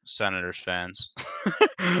sorry, Senators fans.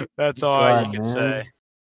 That's all you can say.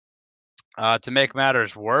 To make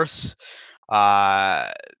matters worse,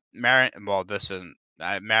 Marian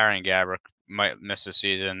Gaborik might miss the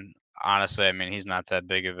season. Honestly, I mean, he's not that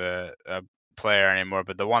big of a player anymore,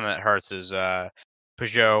 but the one that hurts is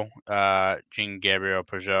Peugeot, Jean-Gabriel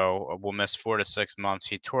Peugeot will miss 4 to 6 months.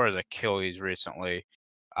 He tore his Achilles recently,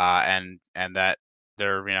 and that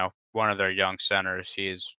they're one of their young centers.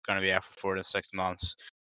 He's going to be out for 4 to 6 months.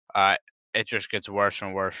 It just gets worse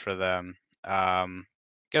and worse for them.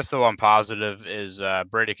 Guess the one positive is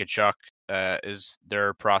Brady Tkachuk is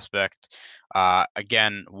their prospect.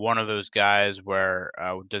 Again, one of those guys where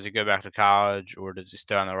does he go back to college or does he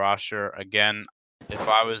stay on the roster? Again, if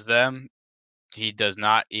I was them, he does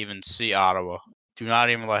not even see Ottawa. Do not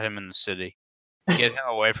even let him in the city. Get him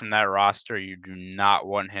away from that roster. You do not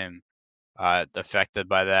want him affected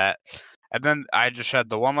by that. And then I just had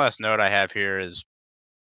the one last note I have here is,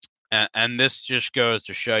 and this just goes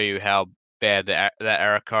to show you how bad that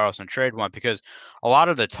Erik Karlsson trade went, because a lot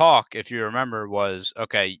of the talk, if you remember, was,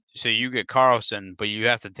 okay, so you get Karlsson, but you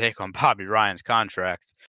have to take on Bobby Ryan's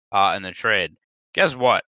contract in the trade. Guess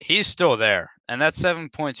what? He's still there. And that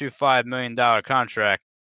 $7.25 million contract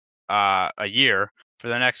a year for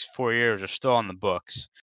the next 4 years are still on the books.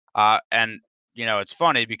 And, it's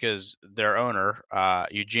funny because their owner,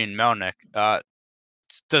 Eugene Melnyk,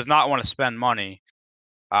 does not want to spend money,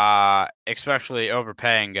 especially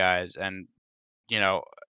overpaying guys. And,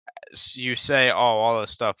 you say, all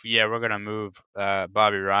this stuff. Yeah, we're going to move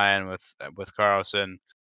Bobby Ryan with Karlsson.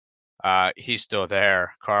 He's still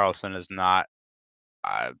there. Karlsson is not.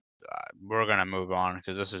 We're going to move on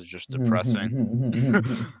because this is just depressing.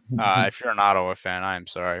 If you're an Ottawa fan, I am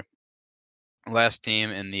sorry. Last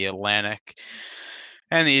team in the Atlantic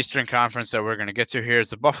and the Eastern Conference that we're going to get to here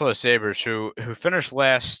is the Buffalo Sabres, who finished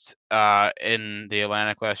last in the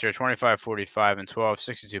Atlantic last year, 25-45 and 12,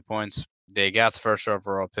 62 points. They got the first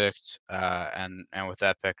overall picked, and with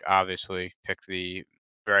that pick, obviously, picked the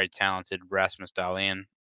very talented Rasmus Dahlin.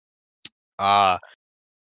 I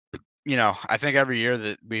think every year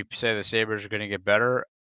that we say the Sabres are going to get better,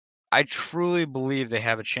 I truly believe they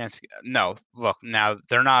have a chance. No, look, now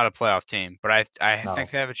they're not a playoff team, but I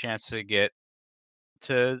think they have a chance to get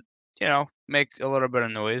to, make a little bit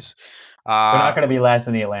of noise. They're not going to be last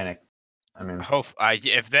in the Atlantic. I mean,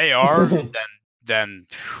 if they are, then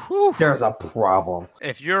whew, there's a problem.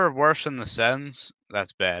 If you're worse than the Sens,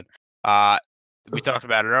 that's bad. We talked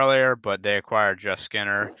about it earlier, but they acquired Jeff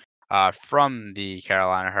Skinner from the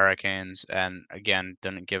Carolina Hurricanes, and again,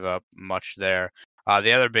 didn't give up much there.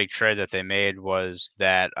 The other big trade that they made was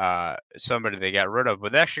that somebody they got rid of,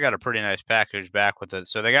 but they actually got a pretty nice package back with it.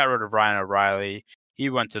 So they got rid of Ryan O'Reilly. He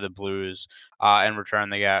went to the Blues. In return,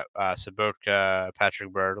 they got Sobotka, Patrick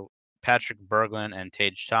Berglund, and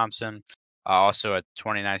Tage Thompson. Also a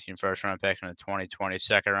 2019 first-round pick and a 2020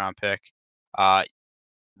 second-round pick.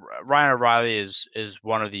 Ryan O'Reilly is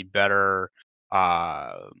one of the better,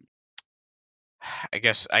 I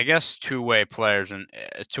guess two-way players and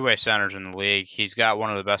two-way centers in the league. He's got one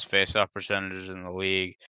of the best face-off percentages in the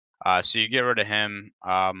league. So you get rid of him,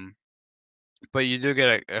 but you do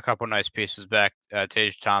get a couple nice pieces back.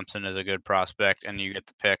 Tage Thompson is a good prospect, and you get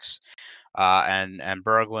the picks. And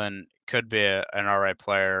Berglund could be an all right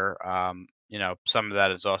player. Some of that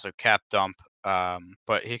is also cap dump,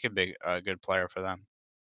 but he could be a good player for them.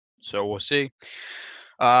 So we'll see.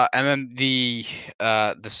 And then the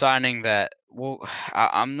signing that,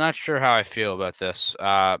 I'm not sure how I feel about this.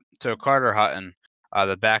 So Carter Hutton,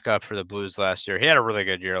 the backup for the Blues last year, he had a really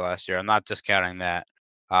good year last year. I'm not discounting that.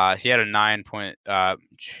 He had a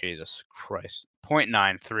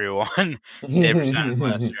 0.931 save percentage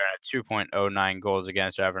last year at 2.09 goals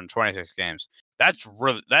against average in 26 games. That's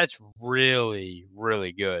really,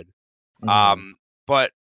 really good.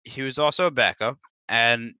 But he was also a backup,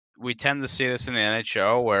 and we tend to see this in the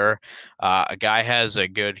NHL where a guy has a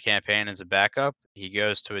good campaign as a backup, he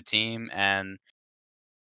goes to a team, and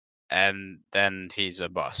then he's a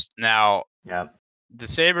bust. Now, the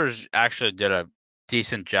Sabres actually did a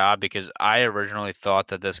decent job because I originally thought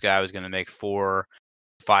that this guy was going to make $4-5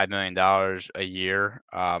 million a year.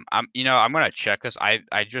 I'm going to check this. I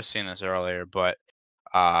just seen this earlier, but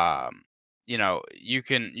you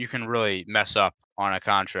can really mess up on a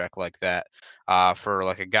contract like that for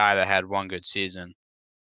like a guy that had one good season.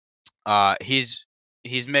 He's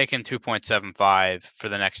making 2.75 for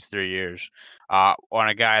the next 3 years on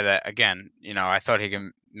a guy that, again, I thought he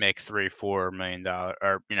can make $3-4 million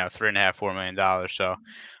or $3.5-4 million. So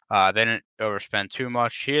they didn't overspend too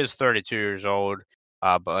much. He is 32 years old,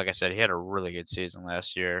 but like I said, he had a really good season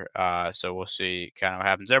last year. So we'll see kind of what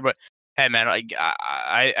happens there. But hey, man,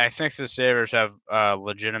 I think the Sabres have a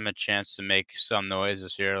legitimate chance to make some noise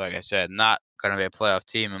this year. Like I said, not going to be a playoff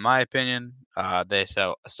team, in my opinion. They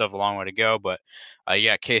still have a long way to go, but you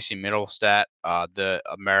got Casey Middlestat, the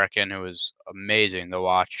American who was amazing to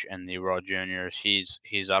watch in the World Juniors.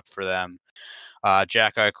 He's up for them.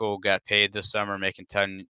 Jack Eichel got paid this summer, making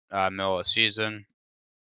 $10 million a season.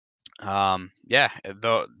 Though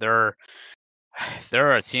they're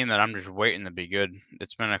a team that I'm just waiting to be good.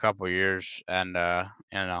 It's been a couple of years, and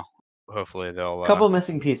hopefully they'll. A couple of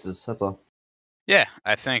missing pieces. That's all. Yeah,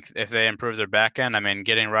 I think if they improve their back end, I mean,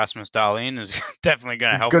 getting Rasmus Dahlin is definitely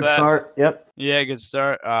going to help. Good start. Yep. Yeah, good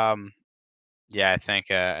start. I think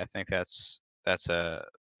that's they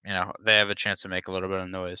have a chance to make a little bit of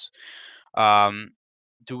noise.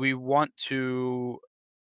 Do we want to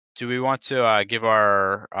give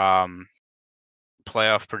our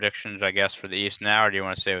playoff predictions, I guess, for the East now, or do you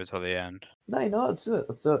want to save it till the end? No, let's do it.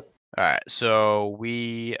 All right, so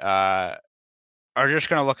we are just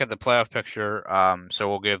going to look at the playoff picture. So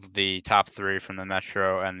we'll give the top three from the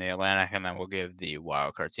Metro and the Atlantic, and then we'll give the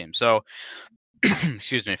wildcard team. So,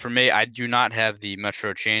 excuse me, for me, I do not have the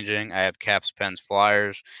Metro changing. I have Caps, Pens,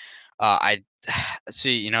 Flyers. I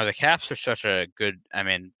see, the Caps are such a good, I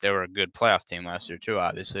mean, they were a good playoff team last year too,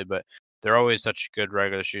 obviously, but they're always such a good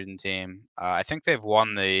regular season team. I think they've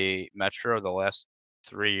won the Metro the last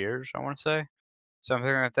 3 years, I want to say.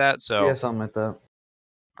 Something like that. So yeah, something like that.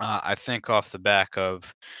 I think off the back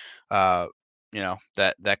of,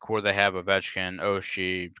 that core they have of Ovechkin,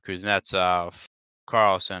 Oshie, Kuznetsov,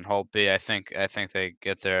 Carlson, Holtby. I think they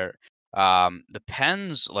get there. The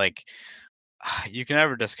Pens, you can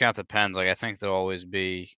never discount the Pens. I think they'll always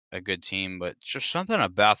be a good team, but just something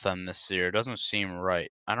about them this year doesn't seem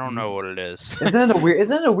right. I don't know what it is. Isn't it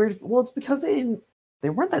a weird? Well, it's because they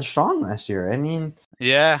weren't that strong last year. I mean,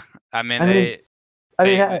 yeah. I mean,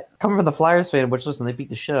 coming from the Flyers fan, which listen, they beat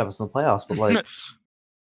the shit out of us in the playoffs, but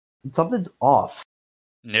something's off.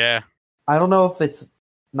 Yeah. I don't know if it's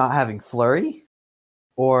not having Fleury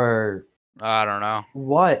or I don't know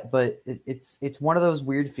what, but it's one of those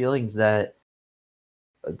weird feelings that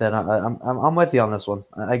I'm with you on this one.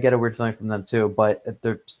 I get a weird feeling from them too, but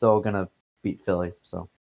they're still gonna beat Philly. So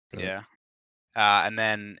yeah. And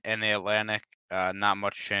then in the Atlantic, not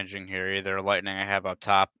much changing here either. Lightning I have up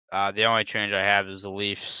top. The only change I have is the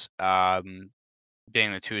Leafs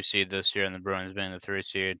being the 2 seed this year and the Bruins being the 3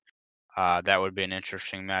 seed. That would be an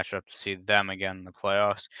interesting matchup to see them again in the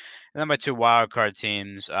playoffs. And then my 2 wildcard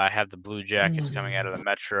teams, I have the Blue Jackets coming out of the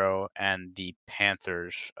Metro and the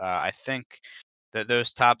Panthers. I think that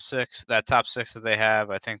those top six that they have,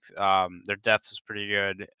 I think their depth is pretty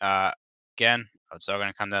good. Again, it's all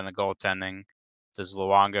going to come down to goaltending. Does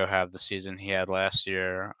Luongo have the season he had last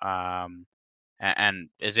year? And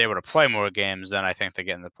is able to play more games, then I think they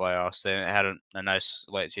get in the playoffs. They had a nice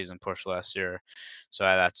late season push last year, so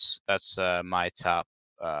that's my top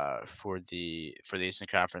for the Eastern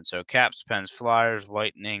Conference. So Caps, Pens, Flyers,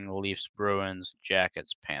 Lightning, Leafs, Bruins,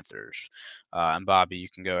 Jackets, Panthers. And Bobby, you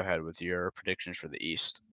can go ahead with your predictions for the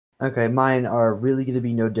East. Okay, mine are really going to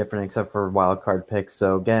be no different except for wild card picks.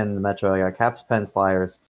 So again, the Metro, I got Caps, Pens,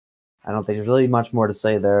 Flyers. I don't think there's really much more to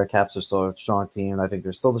say there. Caps are still a strong team. I think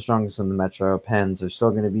they're still the strongest in the Metro. Pens are still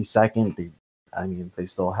going to be second. They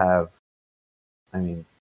still have,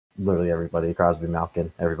 literally everybody. Crosby,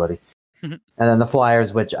 Malkin, everybody. And then the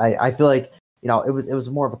Flyers, which I feel like, it was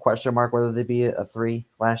more of a question mark whether they'd be a 3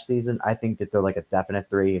 last season. I think that they're like a definite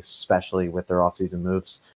 3, especially with their offseason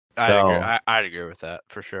moves. I'd agree with that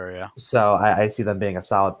for sure, yeah. So I see them being a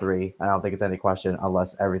solid 3. I don't think it's any question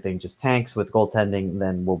unless everything just tanks with goaltending,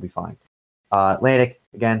 then we'll be fine. Atlantic,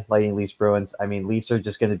 again, Lightning, Leafs, Bruins. Leafs are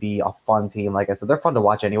just going to be a fun team. Like I said, they're fun to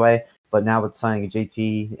watch anyway, but now with signing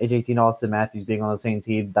JT and Austin Matthews being on the same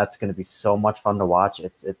team, that's going to be so much fun to watch.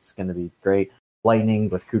 It's going to be great. Lightning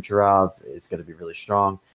with Kucherov is going to be really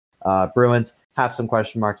strong. Bruins have some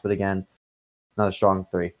question marks, but again, another strong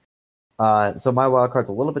 3. So my wild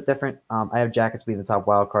card's a little bit different. I have Jackets being the top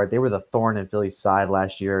wild card. They were the thorn in Philly's side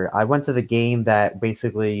last year. I went to the game that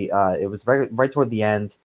basically it was right toward the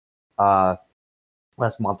end,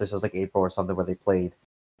 last month or so. It was like April or something where they played,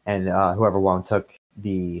 and whoever won took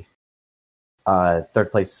the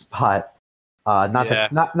third place spot.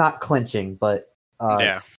 Not clinching, but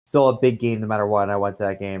still a big game no matter what. And I went to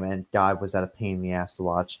that game, and God, was that a pain in the ass to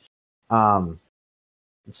watch.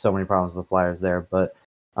 So many problems with the Flyers there, but.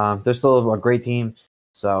 They're still a great team,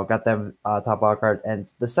 so got them top wild card.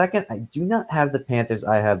 And the second, I do not have the Panthers.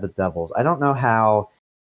 I have the Devils. I don't know how,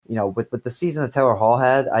 with the season that Taylor Hall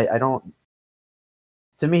had, I don't.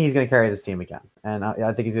 To me, he's going to carry this team again, and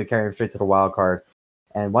I think he's going to carry him straight to the wild card.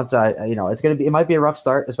 And once it's going to be, it might be a rough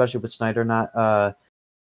start, especially with Snyder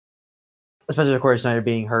especially with Corey Snyder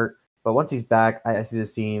being hurt. But once he's back, I see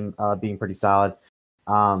this team being pretty solid.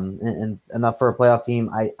 And enough for a playoff team.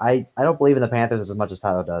 I don't believe in the Panthers as much as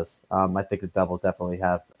Tyler does. I think the Devils definitely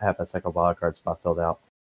have that second wild card spot filled out.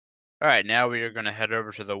 All right, now we are going to head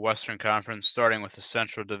over to the Western Conference, starting with the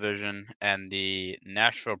Central Division and the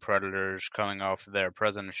Nashville Predators coming off their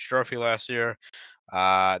President's Trophy last year.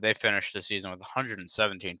 They finished the season with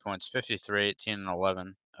 117 points, 53, 18, and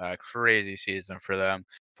 11. Crazy season for them.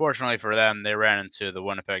 Fortunately for them, they ran into the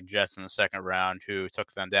Winnipeg Jets in the second round, who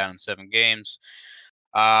took them down in 7 games.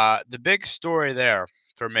 The big story there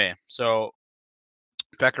for me, so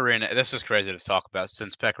Pecorine, this is crazy to talk about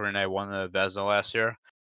since Pecorine won the Vezina last year.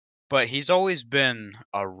 But he's always been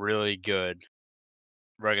a really good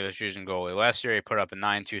regular season goalie. Last year, he put up a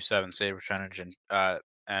 .927 save percentage and a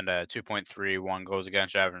 2.31 goals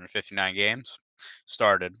against average in 59 games.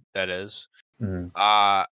 Started, that is.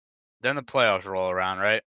 Mm-hmm. Then the playoffs roll around,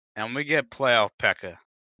 right? And we get playoff Pekka,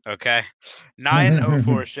 okay?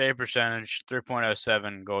 904 save percentage,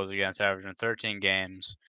 3.07 goals against average in 13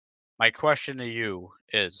 games. My question to you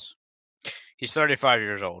is, he's 35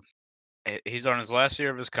 years old. He's on his last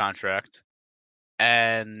year of his contract.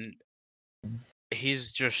 And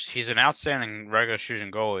he's an outstanding regular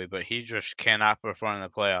season goalie, but he just cannot perform in the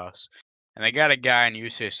playoffs. And they got a guy in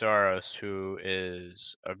UC Saros who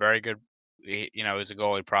is a very good, he's a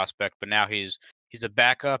goalie prospect, but now he's a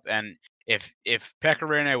backup. And if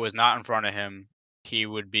Pecorine was not in front of him, he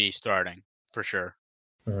would be starting for sure.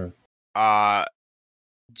 Mm-hmm.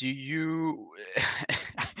 Do you?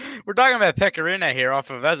 We're talking about Pecorine here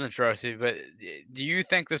off of Vezina Trophy, but do you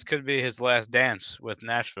think this could be his last dance with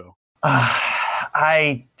Nashville?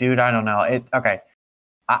 I don't know. Okay.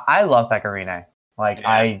 I love Pecorine. Like,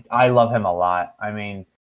 yeah. I love him a lot. I mean,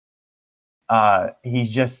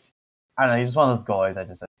 he's just, I don't know, he's just one of those goalies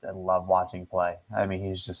I love watching play. I mean,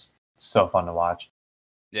 he's just so fun to watch.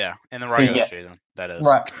 Yeah, in the regular season, that is.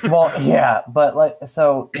 Right. Well, yeah, but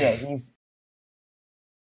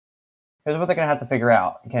here's what they're gonna have to figure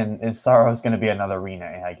out. Is Saros gonna be another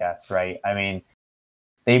Rene, I guess, right? I mean,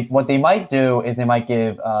 what they might do is they might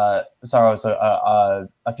give Saros a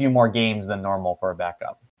few more games than normal for a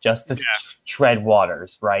backup, just to tread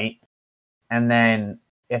waters, right? And then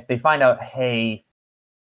if they find out, hey,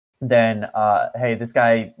 this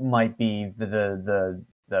guy might be the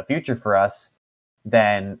future for us,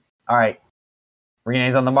 then all right,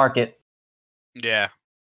 Rene's on the market. Yeah.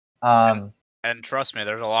 And trust me,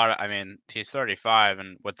 there's a lot of. I mean, he's 35,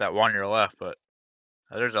 and with that 1 year left, but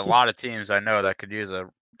there's a lot of teams I know that could use a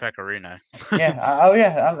Pecorine. Yeah. Oh,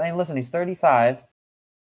 yeah. I mean, listen, he's 35,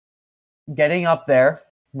 getting up there,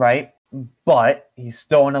 right? But he's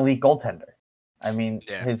still an elite goaltender. I mean,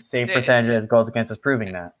 his save percentage as goals against is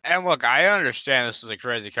proving that. And look, I understand this is a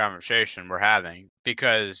crazy conversation we're having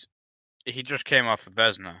because he just came off of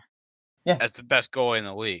Vezina as the best goalie in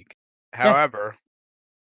the league. However,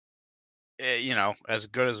 as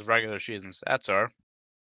good as regular season stats are,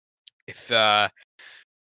 if a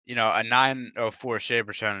 904 save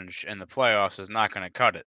percentage in the playoffs is not going to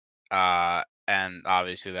cut it, and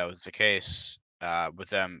obviously that was the case with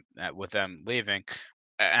them leaving.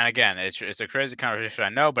 And again, it's a crazy conversation, I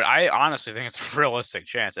know, but I honestly think it's a realistic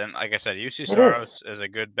chance. And like I said, UC Saros is a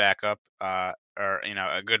good backup, or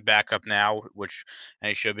a good backup now, and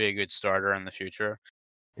he should be a good starter in the future.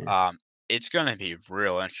 Yeah. It's going to be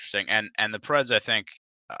real interesting, and the Preds, I think,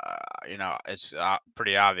 it's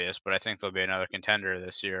pretty obvious, but I think there'll be another contender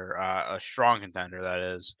this year, a strong contender, that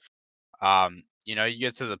is. You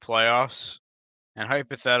get to the playoffs, and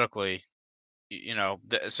hypothetically,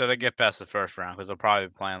 so they get past the first round because they'll probably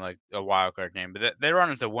be playing like a wild card game, but they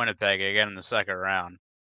run into Winnipeg again in the second round.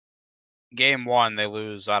 Game 1, they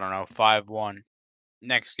lose, 5-1.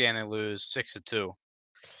 Next game, they lose 6-2.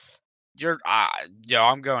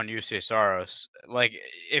 I'm going UC Saros. Like,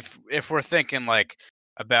 if we're thinking like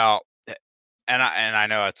about, and I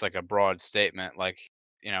know it's like a broad statement, like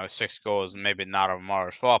 6 goals and maybe not of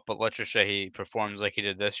Mara's fault, but let's just say he performs like he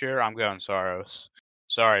did this year. I'm going Saros.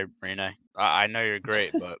 Sorry, Rene. I know you're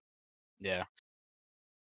great, but yeah.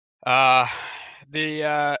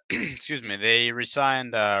 Excuse me. They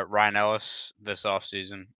re-signed Ryan Ellis this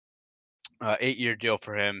offseason. 8-year deal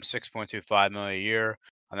for him, $6.25 million a year.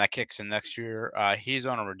 And that kicks in next year. He's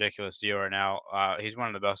on a ridiculous deal right now. He's one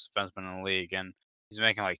of the best defensemen in the league, and he's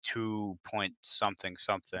making like 2 point something.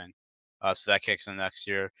 So that kicks in next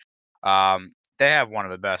year. They have one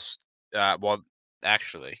of the best.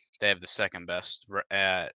 Actually, they have the second best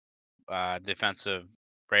defensive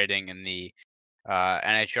rating in the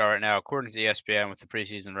NHL right now. According to ESPN, with the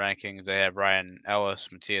preseason rankings, they have Ryan Ellis,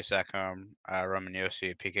 Matthias Ekholm, Roman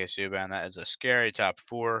Josi, PK Subban. That is a scary top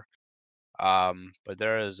 4. But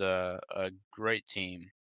there is a great team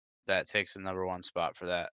that takes the number one spot for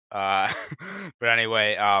that. But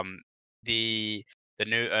anyway, the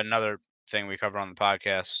new another thing we covered on the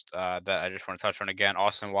podcast that I just want to touch on again: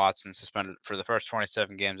 Austin Watson suspended for the first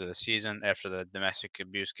 27 games of the season after the domestic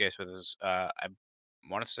abuse case with his I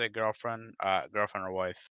want to say girlfriend or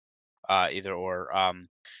wife, either or.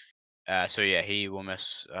 So yeah, he will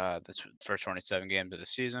miss the first 27 games of the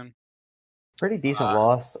season. Pretty decent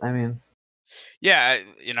loss. I mean, yeah,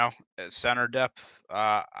 center depth.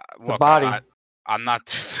 It's a body. I'm not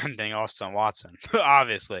defending Austin Watson,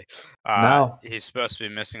 obviously. No. He's supposed to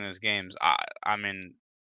be missing those games. I mean,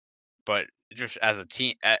 but just as a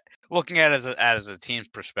team, looking at it as a team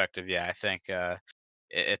perspective, yeah, I think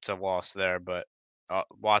it's a loss there. But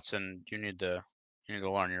Watson, you need to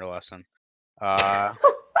learn your lesson. That's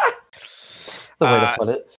a way to put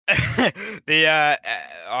it. The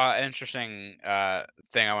interesting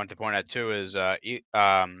thing I want to point out too is Eli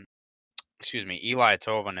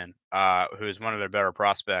Tolvanen, who is one of their better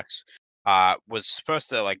prospects, was supposed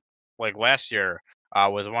to like last year,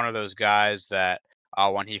 was one of those guys that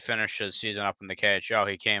when he finished his season up in the KHL,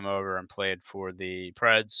 he came over and played for the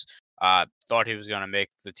Preds. Thought he was going to make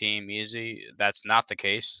the team easy. That's not the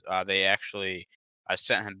case. They actually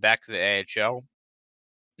sent him back to the AHL.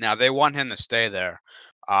 Now they want him to stay there.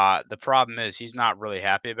 The problem is he's not really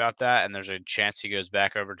happy about that, and there's a chance he goes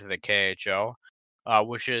back over to the KHL,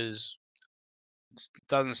 which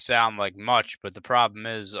doesn't sound like much, but the problem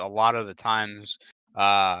is a lot of the times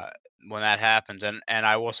when that happens, and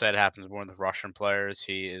I will say it happens more with Russian players.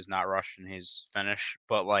 He is not Russian; he's Finnish.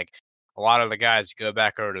 But like a lot of the guys go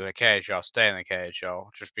back over to the KHL, stay in the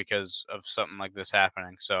KHL, just because of something like this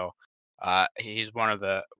happening. So he's one of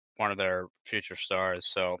their future stars.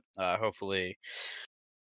 So hopefully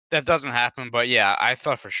that doesn't happen. But yeah, I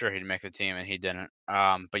thought for sure he'd make the team, and he didn't.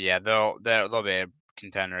 But yeah, they'll be a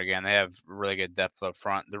contender again. They have really good depth up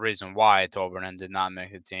front. The reason why Tolvanen did not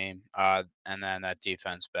make the team, and then that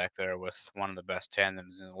defense back there with one of the best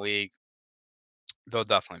tandems in the league, they'll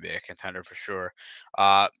definitely be a contender for sure.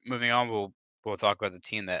 Moving on, we'll talk about the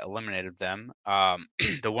team that eliminated them,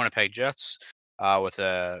 the Winnipeg Jets. With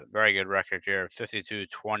a very good record here, 52,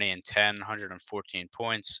 20, and 10, 114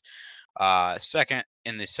 points. Second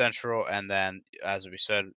in the Central, and then, as we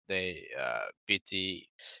said, they beat the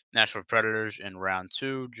Nashville Predators in round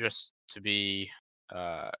 2 just to be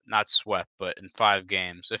not swept, but in 5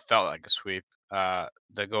 games. It felt like a sweep.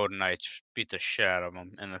 The Golden Knights beat the shit out of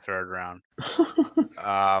them in the 3rd round.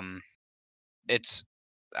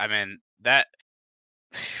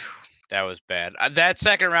 That was bad. That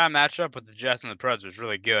 2nd round matchup with the Jets and the Preds was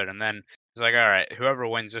really good, and then it's like, all right, whoever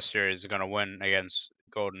wins this series is going to win against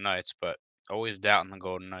Golden Knights, but always doubting the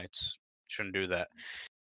Golden Knights. Shouldn't do that.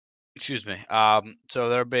 Excuse me. So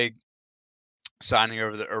their big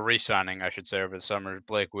re-signing, I should say, over the summer is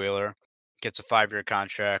Blake Wheeler. Gets a 5-year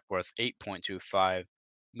contract worth $8.25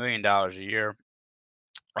 million a year.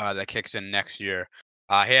 That kicks in next year.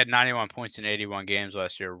 He had 91 points in 81 games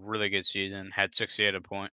last year. Really good season. Had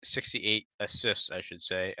 68 assists, I should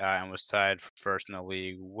say, and was tied for first in the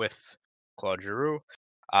league with Claude Giroux.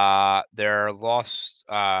 They lost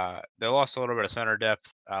a little bit of center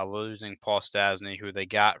depth, losing Paul Stastny, who they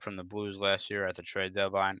got from the Blues last year at the trade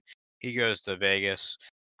deadline. He goes to Vegas.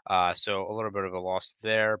 So a little bit of a loss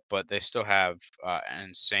there, but they still have an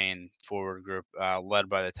insane forward group led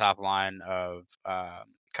by the top line of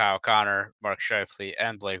Kyle Connor, Mark Scheifele,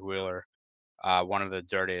 and Blake Wheeler. One of the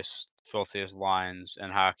dirtiest, filthiest lines in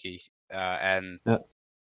hockey. Again,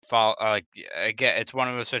 it's one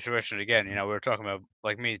of those situations. Again, we were talking about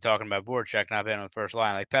me talking about Voracek not being on the first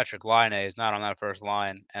line. Like Patrick Laine is not on that first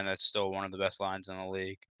line, and that's still one of the best lines in the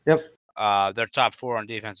league. Yep. Their top 4 on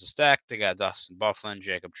defensive stack. They got Dustin Byfuglien,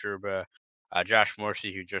 Jacob Trouba, Josh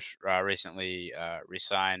Morrissey, who just recently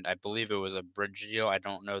re-signed. I believe it was a bridge deal. I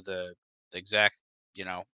don't know the exact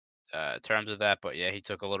terms of that, but yeah, he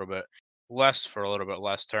took a little bit less for a little bit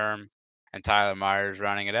less term, and Tyler Myers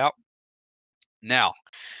rounding it out. Now,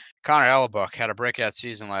 Connor Hellebuck had a breakout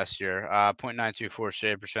season last year, .924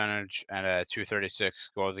 save percentage and a .236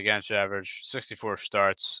 goals against average, 64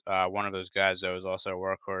 starts. One of those guys that was also a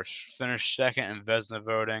workhorse. Finished 2nd in Vezina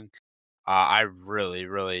voting. I really,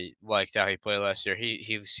 really liked how he played last year.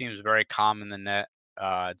 He seems very calm in the net.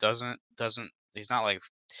 He's not like,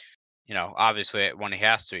 obviously when he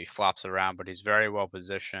has to, he flops around, but he's very well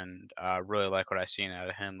positioned. Really like what I seen out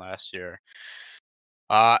of him last year.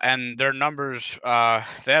 And their numbers,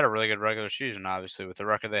 they had a really good regular season, obviously, with the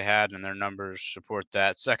record they had, and their numbers support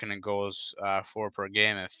that. 2nd in goals 4 per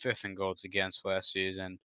game and 5th in goals against last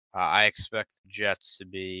season. I expect the Jets to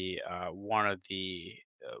be one of the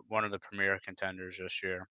one of the premier contenders this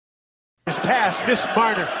year. His pass, missed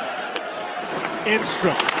Marner.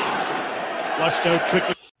 Instrom. Flushed out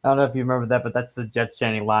quickly. I don't know if you remember that, but that's the Jets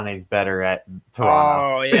chanting Lane's better at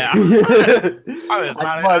Toronto. Oh, yeah. I was like,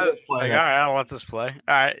 all right, I'll let this play.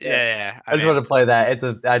 All right, yeah. I just wanted to play that.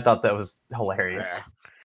 I thought that was hilarious.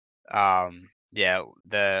 Yeah,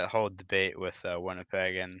 the whole debate with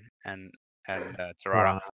Winnipeg and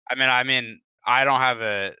Toronto. I mean, I don't have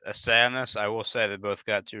a say on this. I will say they both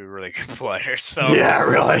got two really good players. So yeah,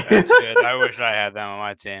 really. That's good. I wish I had them on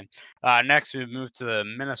my team. Next, we move to the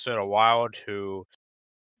Minnesota Wild, who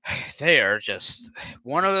they are just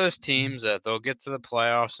one of those teams that they'll get to the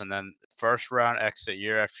playoffs and then first round exit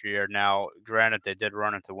year after year. Now, granted, they did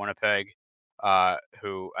run into Winnipeg,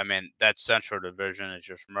 who, I mean, that Central Division is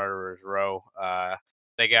just murderer's row.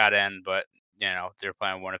 They got in, but they're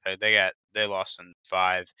playing Winnipeg. They lost in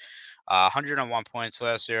 5. 101 points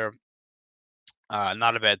last year.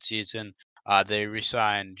 Not a bad season. They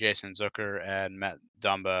re-signed Jason Zucker and Matt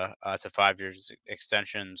Dumba to 5 years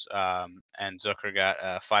extensions, and Zucker got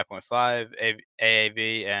a 5.5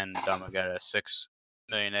 AAV, and Dumba got a $6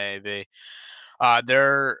 million AAV.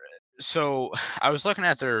 So I was looking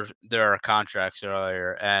at their contracts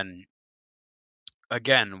earlier, and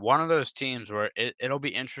again, one of those teams where it'll be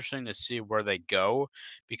interesting to see where they go,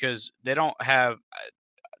 because they don't have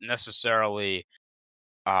necessarily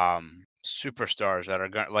superstars that are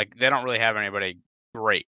going they don't really have anybody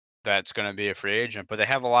great that's going to be a free agent, but they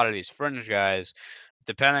have a lot of these fringe guys.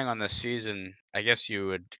 Depending on the season, I guess you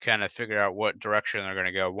would kind of figure out what direction they're going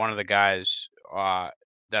to go. One of the guys that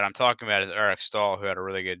I'm talking about is Eric Stahl, who had a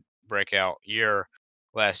really good breakout year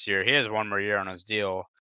last year. He has one more year on his deal.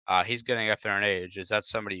 He's getting up there in age. Is that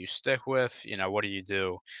somebody you stick with? What do you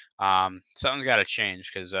do? Something's got to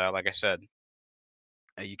change because, like I said,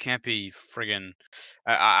 you can't be friggin'.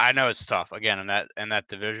 I know it's tough again in that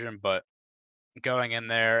division, but going in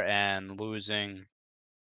there and losing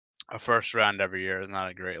a first round every year is not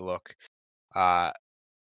a great look.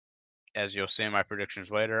 As you'll see in my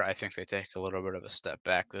predictions later, I think they take a little bit of a step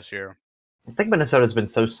back this year. I think Minnesota's been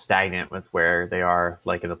so stagnant with where they are,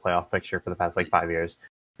 like in the playoff picture for the past 5 years.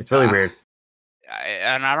 It's really weird.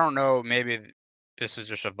 And I don't know, maybe this is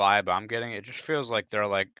just a vibe I'm getting. It just feels like they're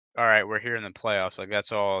like, all right, we're here in the playoffs. Like,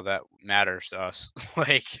 that's all that matters to us.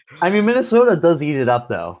 I mean, Minnesota does eat it up,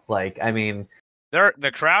 though.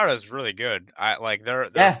 The crowd is really good.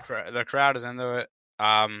 The crowd is into it.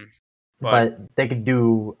 But they could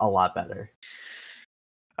do a lot better.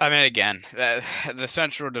 I mean, again, the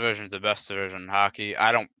Central Division is the best division in hockey.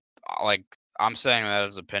 I'm saying that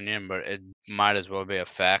as opinion, but it might as well be a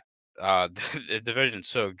fact. The division's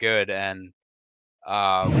so good, and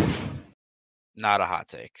not a hot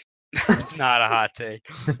take. Not a hot take.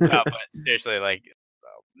 No, but seriously,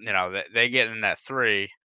 they get in that 3.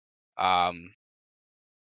 Then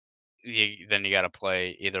you got to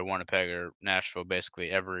play either Winnipeg or Nashville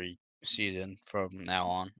basically every season from now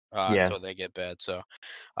on until they get bad. So,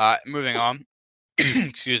 moving on.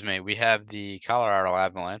 Excuse me. We have the Colorado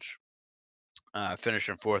Avalanche.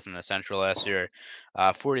 Finishing 4th in the Central last year,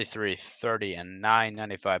 43, 30, and 9,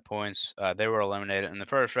 95 points. They were eliminated in the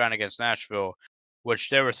first round against Nashville, which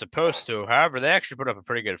they were supposed to. However, they actually put up a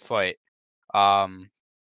pretty good fight.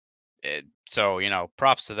 So,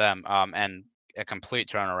 props to them. And a complete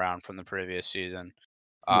turnaround from the previous season.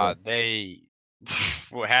 They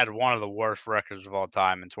had one of the worst records of all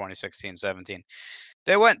time in 2016-17.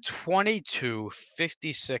 They went 22,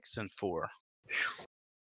 56, and 4.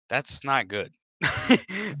 That's not good.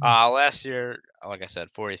 Last year, like I said,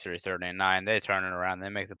 43, 30, and 9. They turn it around. They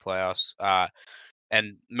make the playoffs.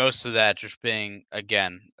 And most of that just being,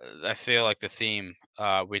 again, I feel like the theme.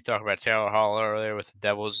 We talked about Taylor Hall earlier with the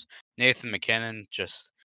Devils. Nathan McKinnon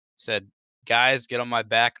just said, guys, get on my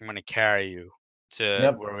back. I'm going to carry you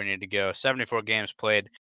to where we need to go. 74 games played,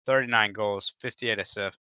 39 goals, 58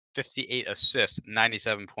 assists,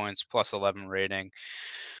 97 points, plus 11 rating.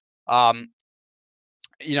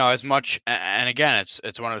 As much, and again,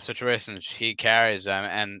 it's one of the situations he carries them,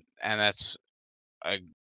 and that's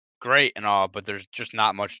great and all, but there's just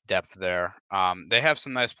not much depth there. They have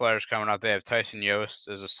some nice players coming up. They have Tyson Yost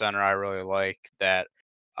as a center I really like. That,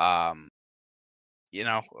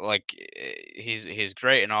 he's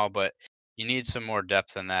great and all, but you need some more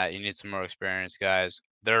depth than that. You need some more experienced guys.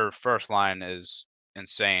 Their first line is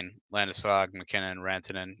insane. Landeskog, McKinnon,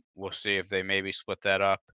 Rantanen. We'll see if they maybe split that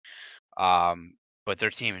up. But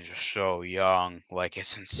their team is just so young.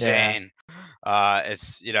 It's insane.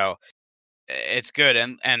 It's it's good.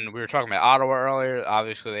 And we were talking about Ottawa earlier.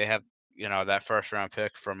 Obviously, they have that first round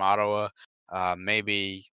pick from Ottawa.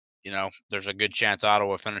 Maybe there's a good chance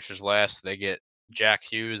Ottawa finishes last. They get Jack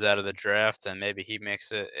Hughes out of the draft, and maybe he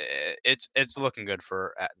makes it. It's looking good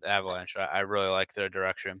for the Avalanche. I really like their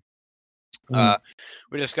direction.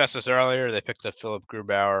 We discussed this earlier. They picked up Philip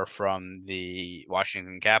Grubauer from the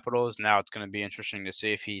Washington Capitals. Now it's going to be interesting to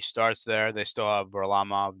see if he starts there. They still have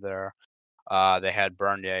Varlamov there. They had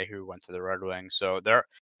Bernier, who went to the Red Wings. So they're.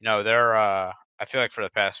 I feel like for the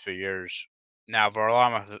past few years now,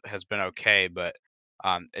 Varlamov has been okay, but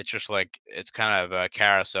it's just like it's kind of a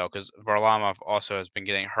carousel because Varlamov also has been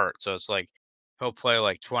getting hurt. So it's like he'll play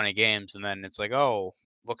like 20 games, and then it's like, oh,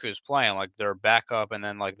 look who's playing. Like their backup, and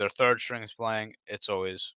then like their third string's playing. It's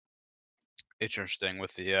always interesting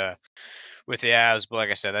with the Avs. But like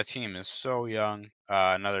I said, that team is so young.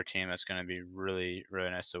 Another team that's going to be really, really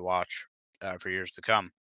nice to watch for years to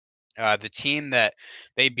come. The team that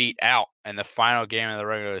they beat out in the final game of the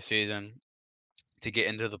regular season to get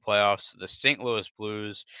into the playoffs, the St. Louis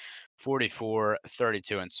Blues, 44,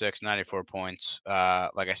 32, and 6, 94 points.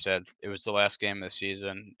 Like I said, it was the last game of the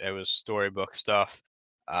season. It was storybook stuff.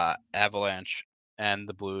 Avalanche and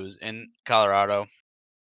the Blues in Colorado.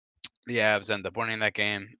 The Avs end up winning that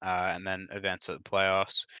game and then advance to the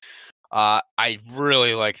playoffs. I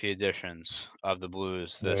really like the additions of the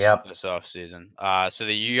Blues this offseason. So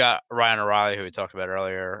you got Ryan O'Reilly, who we talked about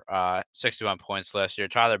earlier, 61 points last year.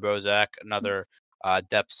 Tyler Bozak, another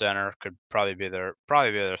depth center, could probably be their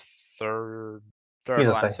third line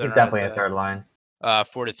center. He's definitely a third line.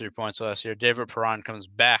 43 points last year. David Perron comes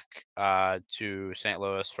back to St.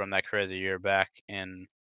 Louis from that crazy year back in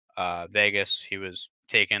Vegas. He was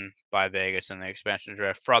taken by Vegas in the expansion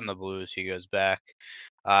draft from the Blues. He goes back.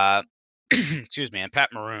 Excuse me, and Pat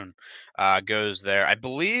Maroon goes there. I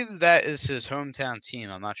believe that is his hometown team.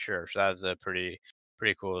 I'm not sure, so that's a pretty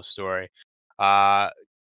cool story.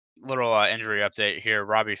 Little injury update here.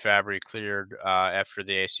 Robbie Fabry cleared after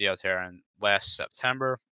the ACL tear in last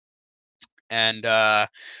September. And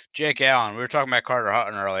Jake Allen, we were talking about Carter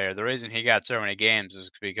Hutton earlier. The reason he got so many games is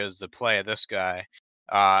because the play of this guy.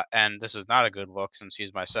 And this is not a good look since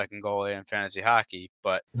he's my second goalie in fantasy hockey.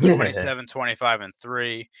 But 27, 25, and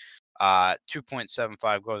 3,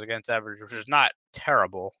 2.75 goals against average, which is not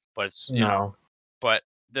terrible, but it's but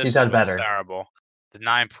this is what's terrible. The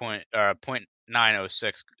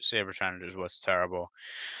 0.906 save percentage is what's terrible.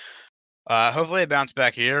 Hopefully, it bounce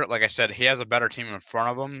back here. Like I said, he has a better team in front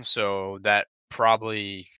of him, so that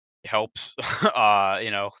probably helps.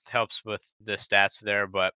 Helps with the stats there.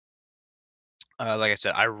 But like I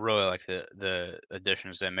said, I really like the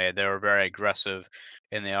additions they made. They were very aggressive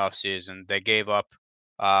in the offseason. They gave up,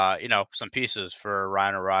 some pieces for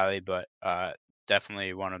Ryan O'Reilly, but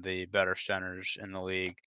definitely one of the better centers in the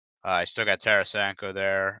league. I still got Tarasenko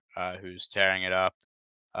there, who's tearing it up.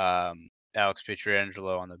 Alex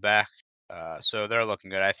Pietrangelo on the back. So they're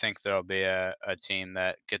looking good. I think there'll be a team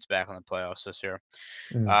that gets back on the playoffs this year.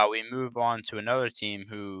 We move on to another team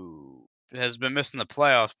who has been missing the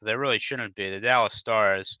playoffs, but they really shouldn't be. The Dallas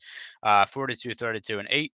Stars, 42, 32, and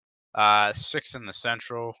 8, 6 in the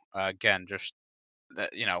Central. Again, just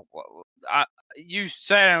that, you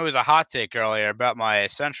said it was a hot take earlier about my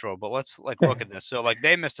Central, but let's look at this. So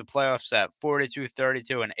they missed the playoffs at 42,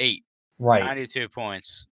 32, and 8. Right. 92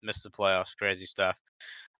 points, missed the playoffs, crazy stuff.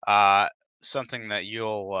 Something that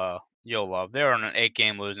you'll love. They were on an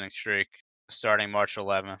 8-game losing streak starting March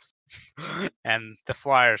 11th, and the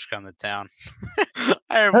Flyers come to town.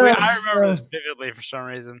 I remember this vividly for some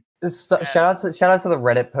reason. Shout out to the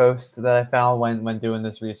Reddit post that I found when doing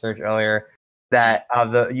this research earlier. That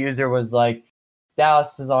the user was like,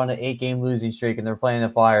 Dallas is on an 8-game losing streak and they're playing the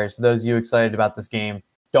Flyers. For those of you excited about this game,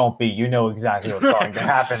 don't be. You know exactly what's going to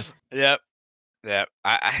happen. Yep.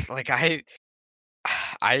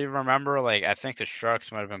 I remember, I think the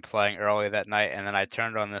Sharks might have been playing early that night, and then I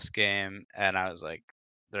turned on this game, and I was like,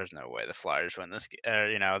 there's no way the Flyers win this game.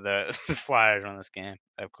 The Flyers win this game.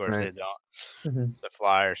 Of course they don't. Mm-hmm. The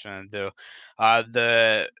Flyers going to do.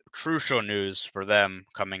 The crucial news for them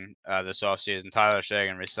coming this offseason, Tyler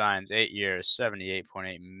Seguin resigns 8 years,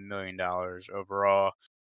 $78.8 million overall.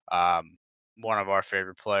 One of our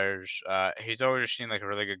favorite players. He's always seemed like a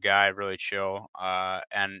really good guy, really chill.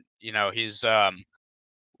 And, he's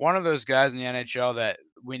one of those guys in the NHL that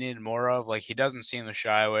we need more of. He doesn't seem to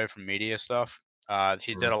shy away from media stuff.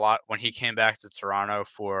 He did a lot when he came back to Toronto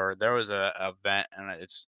there was a event, and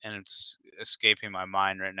it's escaping my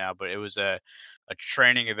mind right now, but it was a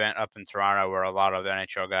training event up in Toronto where a lot of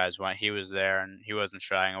NHL guys went. He was there, and he wasn't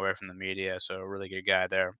shying away from the media, so a really good guy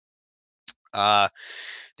there.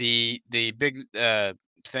 The big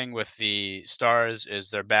thing with the Stars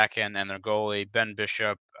is their back end and their goalie, Ben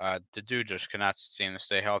Bishop. The dude just cannot seem to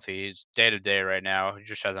stay healthy. He's day-to-day right now. He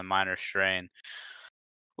just has a minor strain.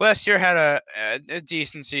 Last year had a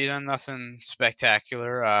decent season, nothing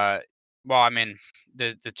spectacular. Well, I mean,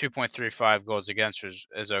 the 2.35 goals against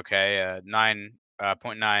is okay.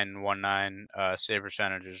 9.919 save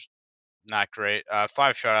percentage is not great. 5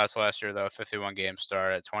 shutouts last year though. 51 games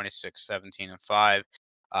started at 26, 17, and 5.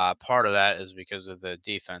 Part of that is because of the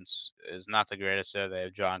defense is not the greatest there. They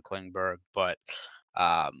have John Klingberg, but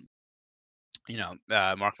Mark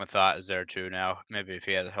Mathot is there too now. Maybe if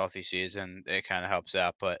he has a healthy season, it kind of helps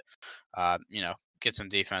out. But get some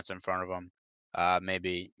defense in front of him.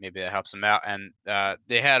 Maybe that helps them out. And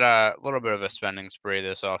they had a little bit of a spending spree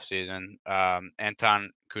this offseason.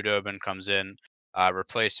 Anton Khudobin comes in,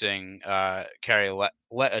 replacing Kari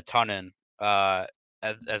Lehtinen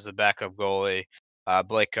as the backup goalie.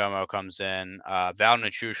 Blake Como comes in. Val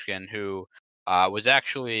Nichushkin, who was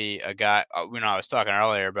actually a guy. I was talking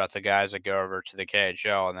earlier about the guys that go over to the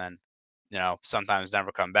KHL and then, sometimes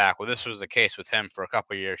never come back. Well, this was the case with him for a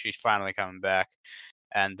couple of years. He's finally coming back.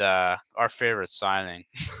 And our favorite signing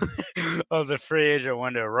of the free agent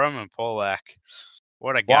window, Roman Polak.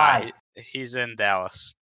 What a guy. Why? He's in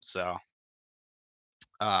Dallas. So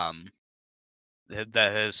that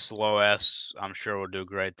his slow S, I'm sure will do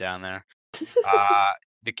great down there.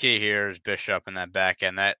 The key here is Bishop in that back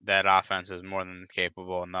end. That offense is more than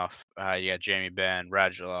capable enough. You got Jamie Benn,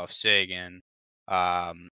 Radulov, Sagan,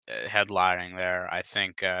 headlining there. I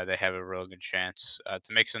think they have a real good chance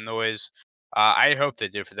to make some noise. I hope they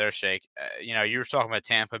do for their sake. You were talking about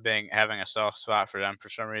Tampa having a soft spot for them for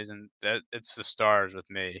some reason. It's the Stars with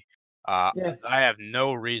me. Yeah. I have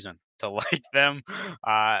no reason to like them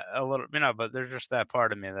a little, but there's just that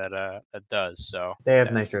part of me that does. So they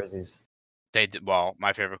have nice jerseys. They did well.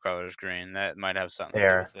 My favorite color is green. That might have something to do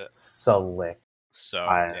They're with it. slick. So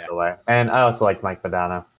by the way, and I also like Mike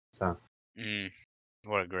Modano. So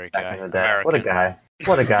what a great back guy! in the day. What a guy!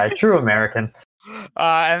 What a guy! True American.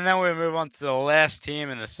 And then we move on to the last team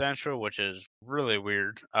in the Central, which is really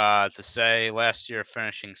weird to say. Last year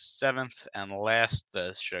finishing 7th and last,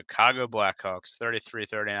 the Chicago Blackhawks, 33,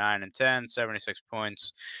 39, and 10, 76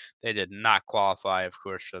 points. They did not qualify, of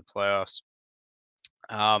course, for the playoffs.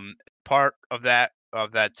 Part of that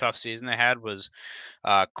tough season they had was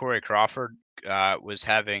Corey Crawford was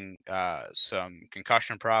having some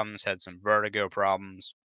concussion problems, had some vertigo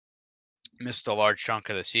problems, missed a large chunk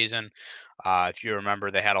of the season. If you remember,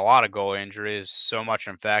 they had a lot of goal injuries, so much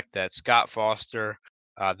in fact that Scott Foster,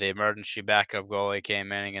 the emergency backup goalie,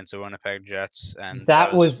 came in against the Winnipeg Jets, and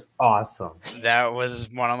that was awesome. That was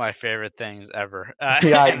one of my favorite things ever.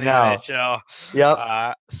 Yeah, I in the know. NHL.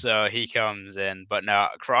 Yep. So he comes in, but now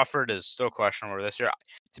Crawford is still questionable this year.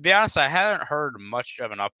 To be honest, I haven't heard much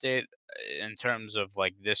of an update in terms of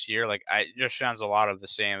like this year. Like, it just sounds a lot of the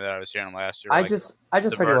same that I was hearing last year. I like, just heard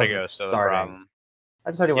he wasn't starting.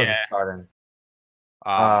 I just heard he wasn't starting.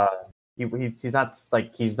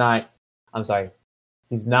 He's not. I'm sorry.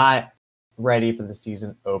 He's not ready for the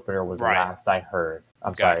season opener. Was Right. the last I heard.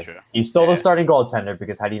 I'm Gotcha. sorry. He's still the starting goaltender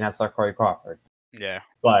because how do you not start Corey Crawford? Yeah.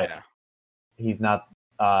 But he's not.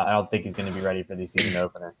 I don't think he's going to be ready for the season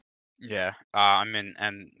opener. Yeah.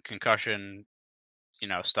 And concussion,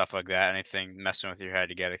 stuff like that. Anything messing with your head,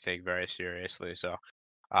 you got to take very seriously. So,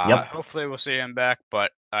 hopefully we'll see him back.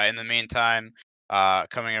 But in the meantime,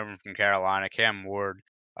 coming over from Carolina, Cam Ward.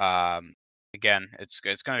 Again, it's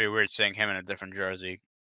going to be weird seeing him in a different jersey.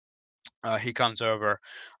 He comes over,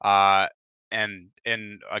 and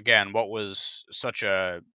again, what was such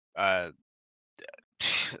a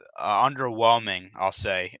underwhelming, I'll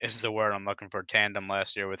say, is the word I'm looking for, tandem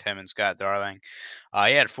last year with him and Scott Darling.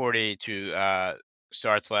 He had 42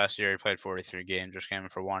 starts last year. He played 43 games, just came in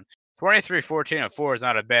for one. 23, 14, and 4 is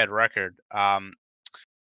not a bad record,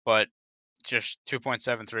 but just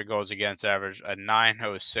 2.73 goals against average, a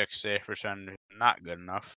 906 save percentage, not good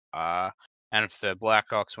enough. And if the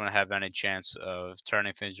Blackhawks want to have any chance of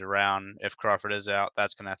turning things around, if Crawford is out,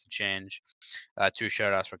 that's going to have to change. 2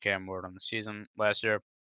 shutouts for Cam Ward on the season last year.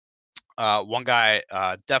 One guy,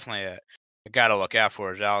 definitely a guy to look out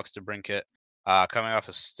for is Alex DeBrincat, coming off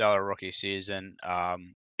a stellar rookie season.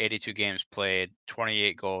 82 games played,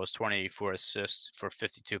 28 goals, 24 assists for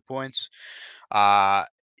 52 points.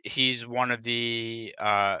 He's one of the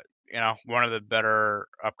one of the better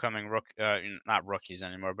upcoming not rookies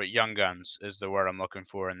anymore, but young guns is the word I'm looking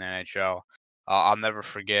for in the NHL. I'll never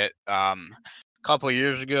forget. A couple of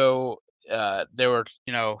years ago, they were,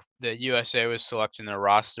 the USA was selecting their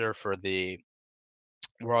roster for the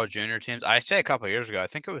World Junior teams. I say a couple of years ago. I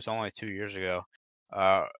think it was only 2 years ago.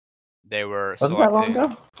 They were Wasn't that long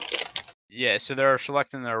ago? Yeah, so they were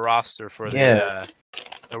selecting their roster for the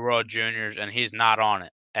World Juniors, and he's not on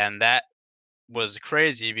it. And that was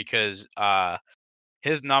crazy because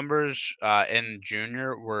his numbers in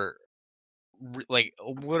junior were like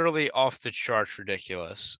literally off the charts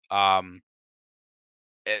ridiculous.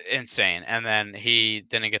 Insane. And then he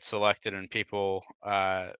didn't get selected, and people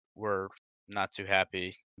were not too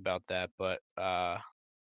happy about that. But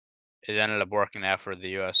it ended up working out for the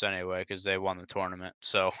U.S. anyway because they won the tournament.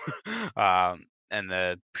 So, and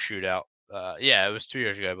the shootout. Yeah, it was 2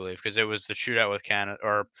 years ago, I believe, because it was the shootout with Canada.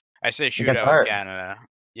 Or I say shootout with Canada.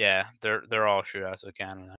 Yeah, they're all shootouts with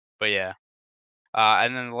Canada. But yeah.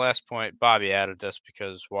 And then the last point, Bobby added this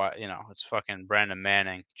because why? It's fucking Brandon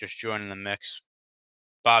Manning just joining the mix.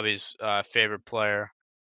 Bobby's favorite player.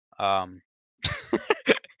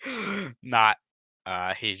 Not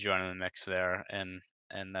he's joining the mix there, and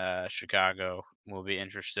Chicago will be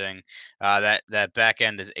interesting. That back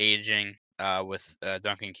end is aging with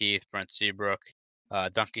Duncan Keith, Brent Seabrook,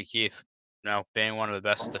 Duncan Keith, being one of the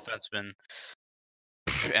best defensemen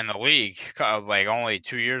in the league. Like only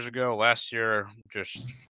 2 years ago, last year, just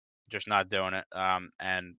not doing it.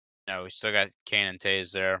 And we still got Kane and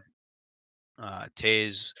Taves there.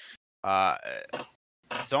 Taves,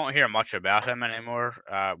 don't hear much about him anymore.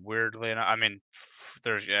 Weirdly enough, I mean,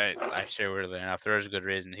 I say weirdly enough, there is a good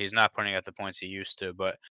reason. He's not putting out the points he used to,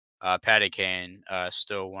 but Patty Kane,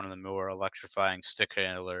 still one of the more electrifying stick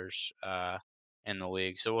handlers in the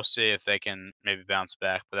league. So we'll see if they can maybe bounce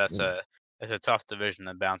back. But it's a tough division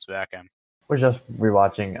to bounce back in. We're just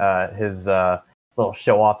rewatching his little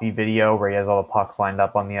show-offy video where he has all the pucks lined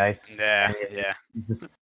up on the ice. Yeah.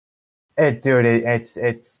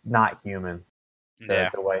 It's not human.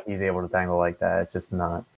 The way he's able to tangle like that, it's just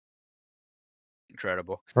not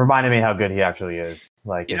incredible. Reminded me how good he actually is.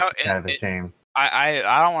 Like, it's kind of a shame. I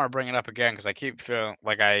don't want to bring it up again because I keep feeling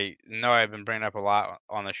like I know I've been bringing it up a lot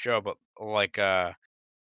on the show, but like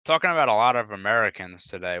talking about a lot of Americans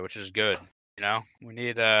today, which is good. We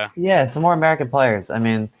need some more American players. I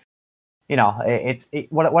mean,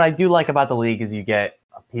 what I do like about the league is you get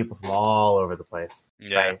people from all over the place.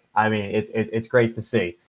 Yeah. Right? I mean, it's great to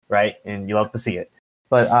see, right? And you love to see it.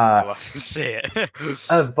 But I love to see it.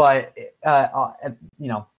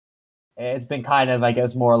 It's been kind of, I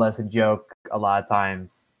guess, more or less a joke a lot of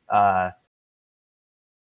times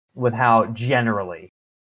with how generally,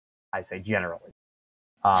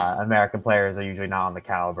 American players are usually not on the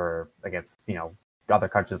caliber against, other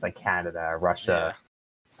countries like Canada, Russia,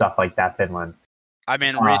 stuff like that, Finland. I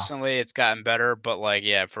mean, recently it's gotten better, but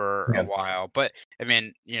for a while. But I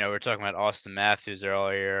mean, we're talking about Austin Matthews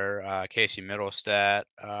earlier, Casey Middlestat,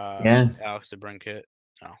 Alex DeBrincat.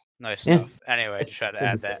 Oh, nice stuff. Anyway, just had to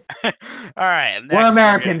add that. All right, we're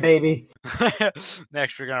American, baby.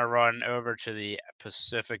 Next, we're gonna run over to the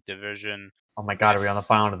Pacific Division. Oh my God, are we on the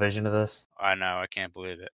final division of this? I know, I can't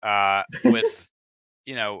believe it. With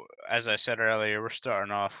as I said earlier, we're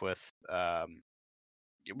starting off with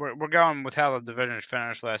we're going with how the divisions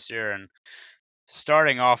finished last year, and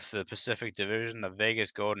starting off the Pacific Division, the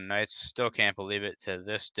Vegas Golden Knights. Still can't believe it to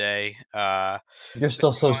this day. You're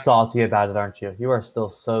still so salty about it, aren't you? You are still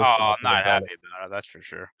so salty. I'm not happy about it, that's for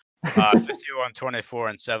sure.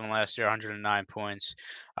 51-24-7 last year, 109 points.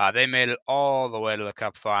 They made it all the way to the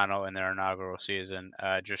Cup final in their inaugural season.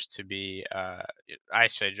 I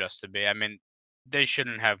mean, they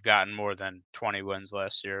shouldn't have gotten more than 20 wins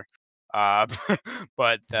last year.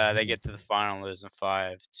 But they get to the final, losing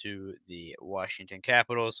 5 to the Washington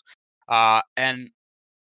Capitals. And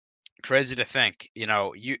crazy to think,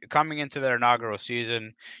 you coming into their inaugural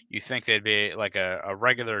season, you think they'd be like a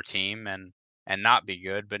regular team and not be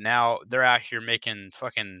good, but now they're out here making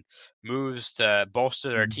fucking moves to bolster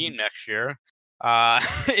their team next year.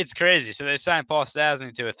 It's crazy. So they signed Paul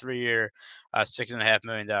Stastny to a 3-year, $6.5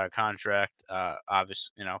 million contract.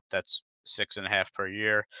 Obviously, that's 6.5 per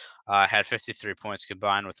year. Had 53 points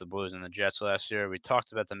combined with the Blues and the Jets last year. We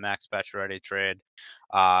talked about the Max Pacioretty trade.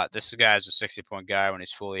 This guy is a 60-point guy when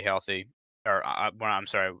he's fully healthy. Or when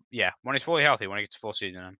he's fully healthy, when he gets a full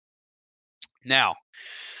season in. Now,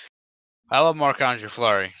 I love Marc-Andre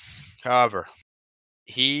Fleury. However,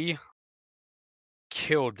 he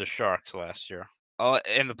killed the Sharks last year.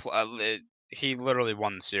 He literally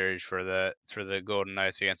won the series for the Golden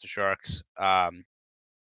Knights against the Sharks. I'm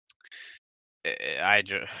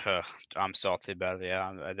salty about it.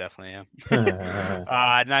 Yeah, I definitely am.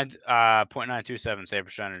 9.927 save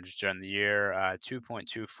percentage during the year.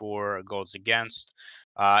 2.24 goals against.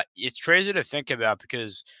 It's crazy to think about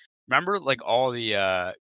because remember, like all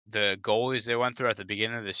the goalies they went through at the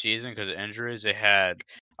beginning of the season because of injuries. They had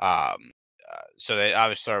so they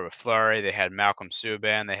obviously started with Fleury. They had Malcolm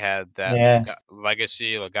Subban. They had that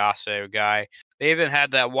Legacy Lagasse guy. They even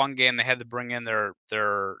had that one game they had to bring in their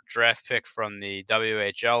draft pick from the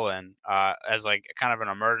WHL in as like kind of an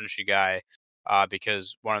emergency guy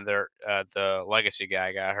because one of their the Legacy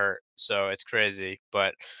guy got hurt. So it's crazy.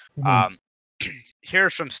 But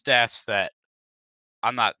here's some stats that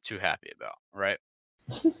I'm not too happy about, right?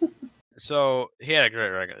 So he had a great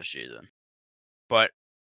regular season, but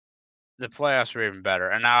the playoffs were even better.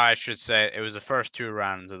 And now I should say it was the first 2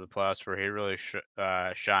 rounds of the playoffs where he really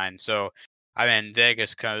shined. So, I mean,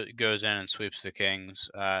 Vegas goes in and sweeps the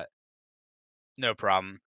Kings. No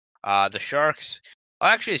problem. The Sharks,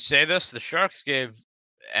 I'll actually say this. The Sharks gave,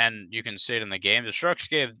 and you can see it in the game, the Sharks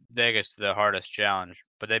gave Vegas the hardest challenge,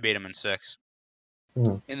 but they beat them in 6.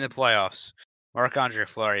 In the playoffs, Marc-Andre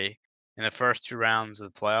Fleury, in the first 2 rounds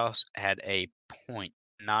of the playoffs, had a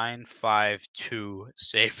 .952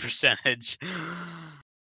 save percentage.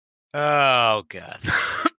 Oh god.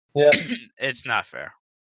 Yeah. It's not fair.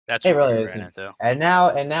 That's it what really we isn't. ran into. And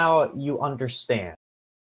now you understand.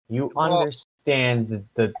 You understand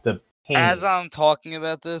the pain. As I'm talking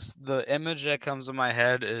about this, the image that comes to my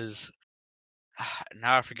head is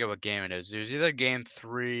now I forget what game it is. It was either game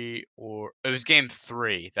 3 or it was game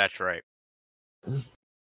 3. That's right.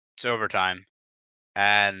 It's overtime.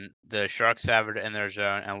 And the Sharks have it in their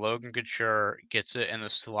zone, and Logan Couture gets it in the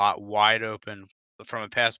slot wide open from a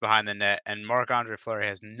pass behind the net, and Marc-Andre Fleury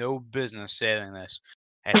has no business saving this.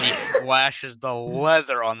 And he flashes the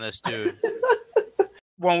leather on this dude.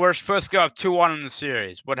 When we're supposed to go up 2-1 in the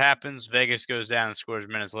series, what happens? Vegas goes down and scores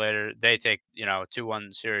minutes later. They take,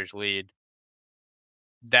 2-1 series lead.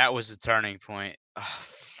 That was the turning point. Oh,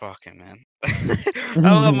 fucking man. I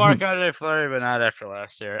love Marc-Andre Fleury, but not after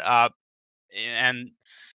last year. And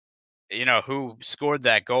who scored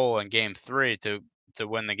that goal in Game 3 to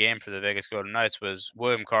win the game for the Vegas Golden Knights was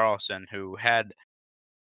William Karlsson, who had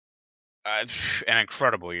an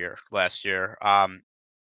incredible year last year.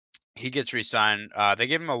 He gets re-signed. They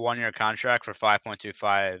give him a 1-year contract for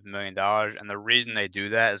 $5.25 million, and the reason they do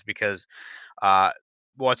that is because,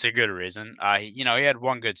 it's a good reason. He had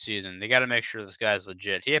one good season. They got to make sure this guy's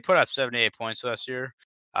legit. He had put up 78 points last year,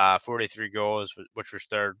 43 goals, which was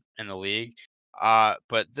 3rd in the league.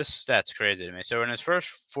 But this stat's crazy to me. So in his first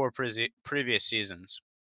 4 previous seasons,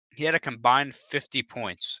 he had a combined 50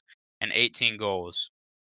 points and 18 goals.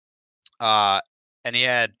 And he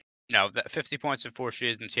had 50 points in 4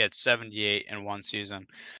 seasons. He had 78 in 1 season.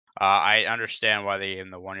 I understand why they gave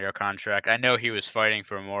him the 1-year contract. I know he was fighting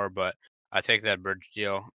for more, but I take that bridge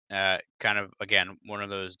deal. Kind of, again, one of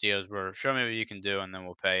those deals where show me what you can do and then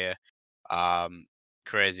we'll pay you.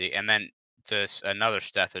 Crazy. And then another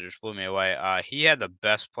stat that just blew me away. He had the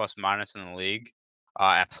best plus minus in the league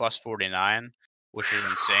at plus 49, which is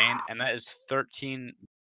insane. And that is 13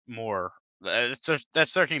 more.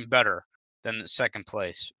 That's 13 better than the second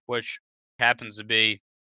place, which happens to be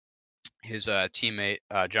his teammate,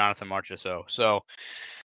 Jonathan Marchessault. So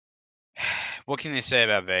what can you say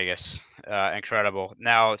about Vegas? Incredible.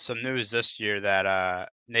 Now, some news this year that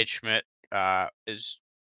Nate Schmidt is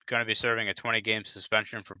going to be serving a 20-game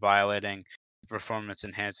suspension for violating the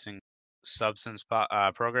performance-enhancing substance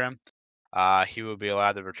program. He will be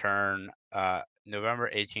allowed to return November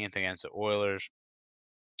 18th against the Oilers,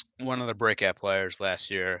 one of the breakout players last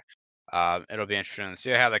year. It'll be interesting to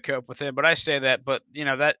see how they cope with it. But I say that, but we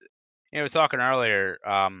were talking earlier.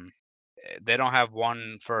 They don't have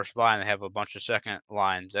one first line; they have a bunch of second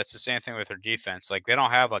lines. That's the same thing with their defense. Like they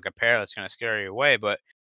don't have like a pair that's going to scare you away, but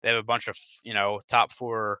they have a bunch of top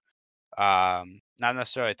 4, not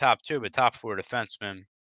necessarily top 2, but top 4 defensemen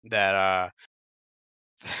that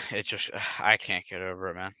it's just I can't get over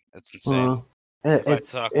it, man. It's insane.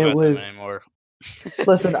 It was anymore.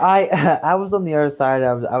 Listen, I was on the other side.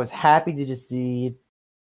 I was happy to just see.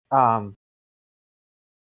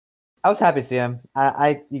 I was happy to see him.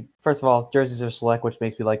 I first of all, jerseys are slick, which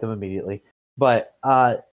makes me like them immediately. But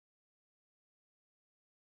man,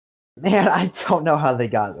 I don't know how they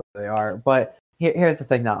got where they are. But here's the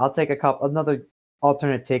thing. Now, I'll take another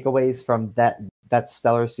alternate takeaways from that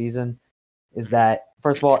stellar season. Is that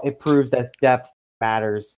first of all, it proves that depth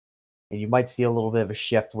matters, and you might see a little bit of a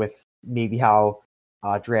shift with maybe how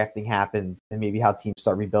drafting happens and maybe how teams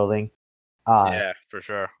start rebuilding. Yeah, for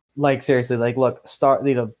sure. Like seriously, like look,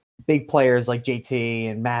 big players like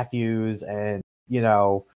JT and Matthews and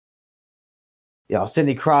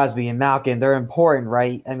Sidney Crosby and Malkin, they're important,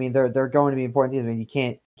 right? I mean, they're going to be important teams. I mean, you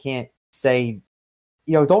can't say,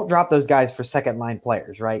 don't drop those guys for second line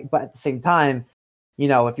players, right? But at the same time,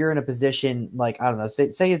 if you're in a position like, I don't know,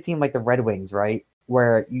 say a team like the Red Wings, right,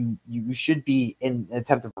 where you should be in an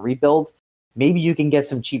attempt of a rebuild, maybe you can get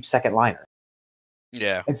some cheap second liner.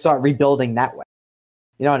 Yeah. And start rebuilding that way.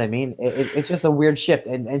 You know what I mean? It's just a weird shift.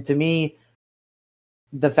 And to me,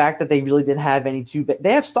 the fact that they really didn't have any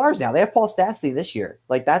they have stars now. They have Paul Stastny this year.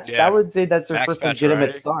 Like I would say that's their Max first Pacioretty.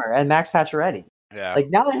 legitimate star. And Max Pacioretty. Yeah. Like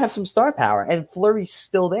now they have some star power and Fleury's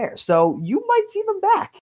still there. So you might see them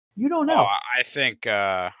back. You don't know. I think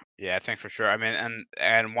I think for sure. I mean,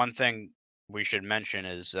 and one thing we should mention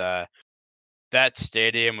is that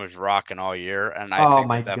stadium was rocking all year, and I think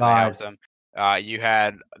that definitely helped them. You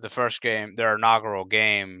had the first game, their inaugural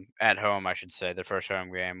game at home, I should say. The first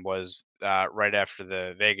home game was right after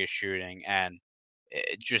the Vegas shooting, and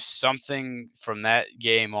just something from that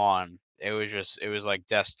game on, it was like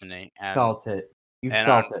destiny. And felt it.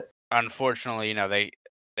 Felt it. Unfortunately,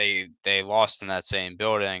 they lost in that same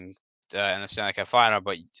building in the Stanley Cup final,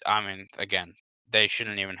 but I mean, again, they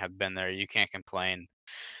shouldn't even have been there. You can't complain.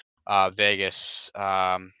 Vegas,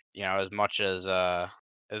 as much as I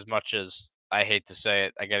hate to say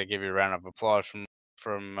it, I got to give you a round of applause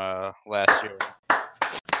from last year.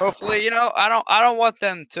 Hopefully, I don't want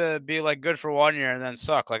them to be like good for 1 year and then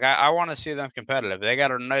suck. Like I want to see them competitive. They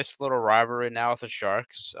got a nice little rivalry now with the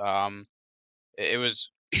Sharks. It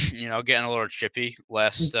was getting a little chippy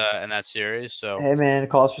last in that series. So hey man, it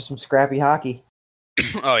calls for some scrappy hockey.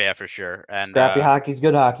 Oh yeah, for sure. And scrappy hockey's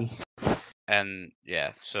good hockey. And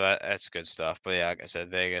yeah, so that's good stuff. But yeah, like I said,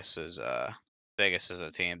 Vegas is a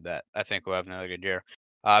team that I think will have another good year.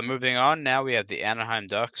 Moving on, now we have the Anaheim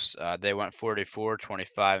Ducks. They went 44,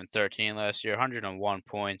 25, and 13 last year, 101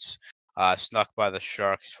 points. Snuck by the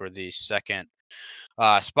Sharks for the second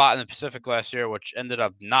spot in the Pacific last year, which ended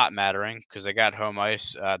up not mattering because they got home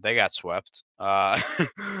ice. They got swept.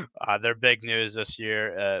 Their big news this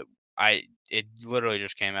year, it literally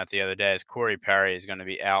just came out the other day, is Corey Perry is going to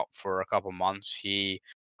be out for a couple months. He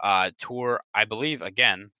tore his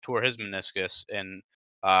meniscus in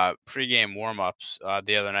pregame warmups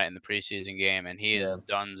the other night in the preseason game, and he is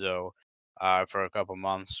donezo for a couple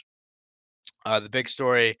months. The big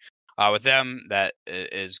story with them that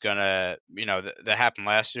is gonna, that happened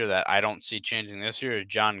last year that I don't see changing this year is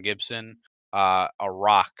John Gibson, a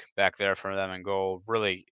rock back there for them in goal,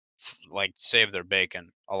 really like saved their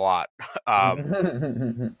bacon a lot.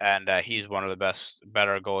 And he's one of the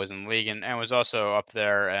better goalies in the league, and was also up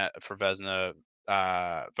there for Vezina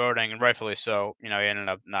voting, and rightfully so. He ended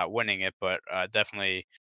up not winning it, but definitely.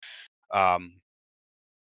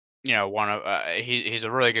 He's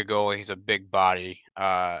a really good goalie. He's a big body,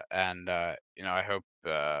 and I hope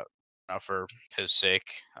for his sake.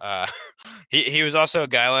 He was also a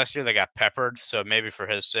guy last year that got peppered, so maybe for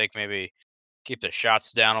his sake, maybe keep the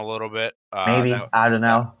shots down a little bit. Maybe I don't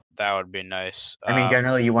know. That would be nice. I mean,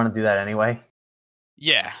 generally, you want to do that anyway.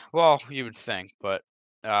 Yeah, well, you would think, but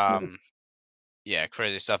yeah,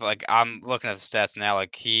 crazy stuff. Like I'm looking at the stats now.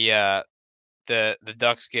 Like he. The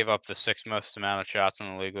Ducks gave up the sixth most amount of shots in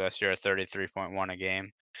the league last year at 33.1 a game.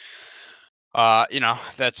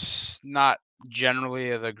 That's not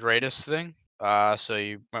generally the greatest thing. So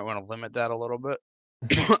you might want to limit that a little bit.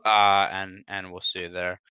 And we'll see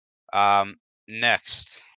there.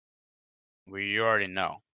 Next, you already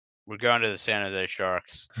know. We're going to the San Jose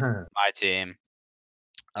Sharks, my team.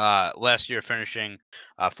 Last year finishing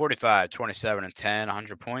 45, 27, and 10,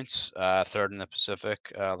 100 points, third in the Pacific.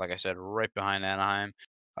 Like I said, right behind Anaheim.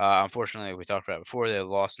 Unfortunately, we talked about it before, they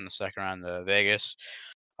lost in the second round to Vegas.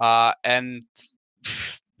 And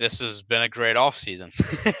this has been a great offseason.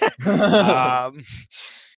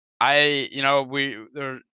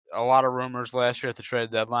 There were a lot of rumors last year at the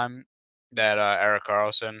trade deadline that Erik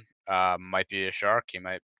Karlsson might be a Shark. He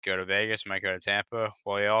might go to Vegas, might go to Tampa.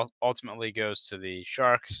 Well, he ultimately goes to the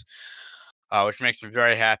Sharks, which makes me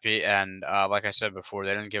very happy. And like I said before,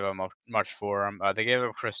 they didn't give up much for him. They gave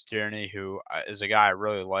up Chris Tierney, who is a guy I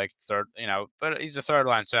really liked. But he's a third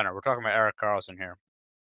line center. We're talking about Erik Karlsson here.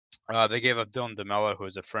 They gave up Dylan DeMello, who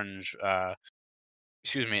is a fringe,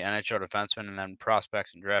 NHL defenseman, and then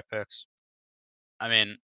prospects and draft picks. I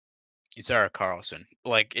mean, it's Erik Karlsson.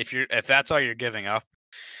 Like if that's all you're giving up,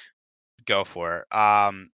 go for it.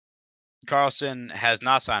 Karlsson has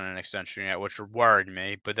not signed an extension yet, which worried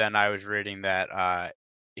me. But then I was reading that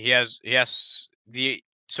he's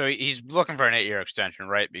looking for an 8-year extension,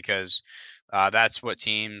 right? Because that's what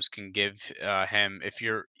teams can give him. If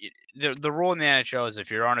you're the rule in the NHL is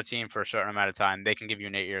if you're on a team for a certain amount of time, they can give you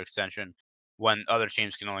an 8-year extension when other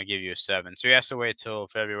teams can only give you a 7. So he has to wait till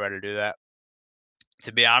February to do that.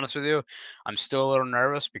 To be honest with you, I'm still a little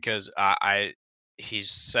nervous because he's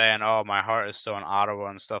saying, "Oh, my heart is still in Ottawa"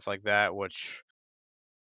 and stuff like that, which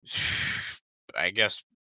I guess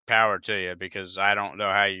power to you, because I don't know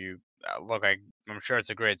how you look, I'm sure it's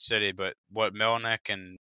a great city, but what Melnick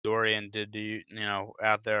and Dorian did to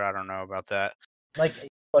out there, I don't know about that. Like,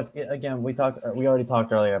 look, again, we already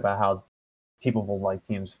talked earlier about how people will like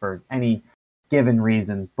teams for any given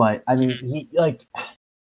reason, but I mean, he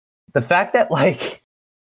the fact that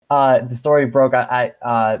the story broke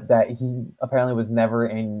that he apparently was never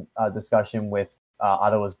in discussion with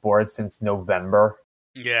Ottawa's board since November.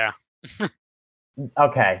 Yeah.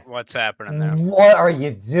 Okay. What's happening there? What are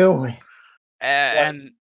you doing?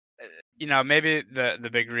 And maybe the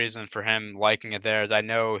big reason for him liking it there is I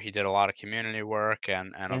know he did a lot of community work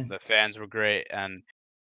and the fans were great and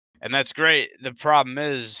that's great. The problem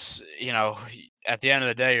is, at the end of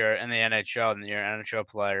the day, you're in the NHL and you're an NHL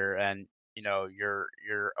player, and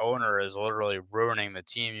your owner is literally ruining the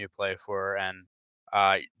team you play for, and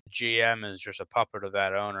GM is just a puppet of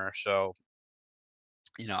that owner. So,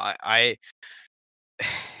 I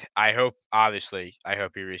hope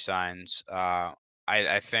he resigns.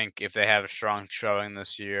 I think if they have a strong showing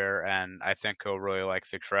this year, and I think he'll really like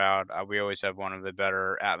the crowd. We always have one of the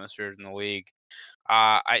better atmospheres in the league.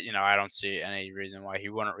 I don't see any reason why he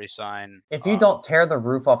wouldn't resign. If you don't tear the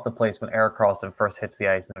roof off the place when Erik Karlsson first hits the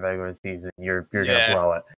ice in the regular season, you're gonna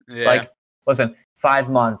blow it. Yeah. Listen, 5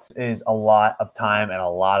 months is a lot of time and a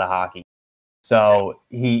lot of hockey. So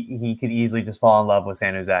he could easily just fall in love with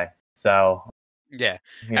San Jose. So yeah,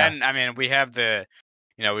 and I mean we have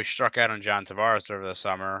we struck out on John Tavares over the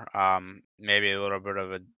summer. Maybe a little bit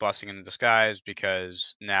of a blessing in disguise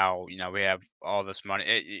because now we have all this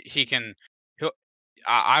money.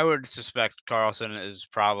 I would suspect Karlsson is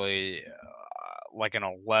probably like an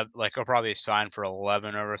 11. Like he'll probably sign for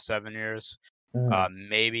 11 over 7 years,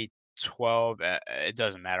 maybe 12. It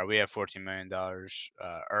doesn't matter. We have $14 million,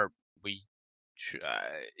 or we.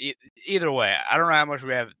 Either way, I don't know how much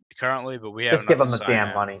we have currently, but we have just give him the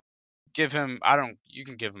damn money. Give him. You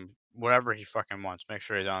can give him whatever he fucking wants. Make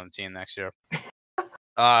sure he's on the team next year.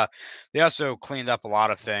 They also cleaned up a lot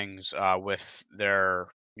of things with their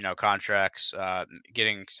contracts,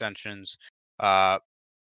 getting extensions.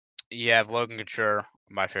 You have Logan Couture,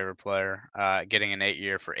 my favorite player, getting an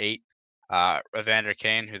 8-year for 8. Evander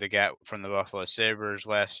Kane, who they got from the Buffalo Sabres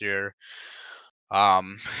last year,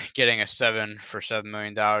 getting a 7 for $7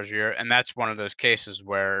 million a year. And that's one of those cases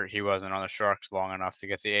where he wasn't on the Sharks long enough to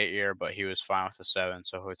get the 8-year, but he was fine with the 7,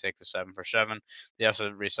 so he'll take the 7 for 7. They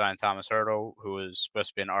also re-signed Thomas Hertl, who was supposed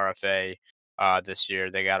to be an RFA this year.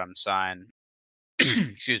 They got him signed,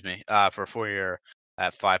 excuse me, for a 4-year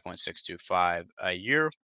at $5.625 a year.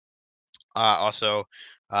 Also,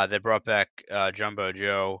 they brought back Jumbo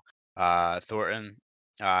Joe Thornton.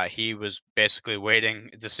 He was basically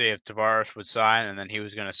waiting to see if Tavares would sign, and then he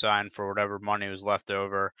was going to sign for whatever money was left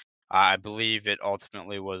over. I believe it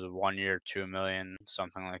ultimately was a 1 year, $2 million,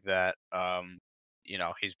 something like that.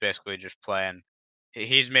 He's basically just playing.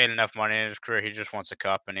 He's made enough money in his career. He just wants a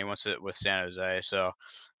cup, and he wants it with San Jose. So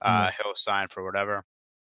he'll sign for whatever.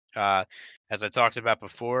 As I talked about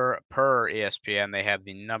before, per ESPN, they have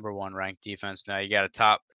the number 1 ranked defense. Now you got a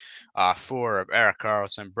top 4 of Erik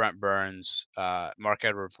Karlsson, Brent Burns,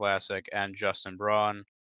 Marc-Edouard Vlasic, and Justin Braun.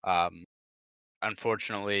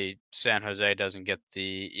 Unfortunately, San Jose doesn't get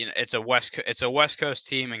the. It's a West Coast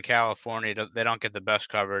team in California. They don't get the best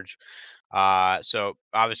coverage. So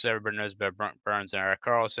obviously everybody knows about Brent Burns and Erik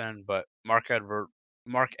Karlsson, but Marc-Edouard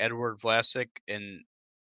Vlasic in.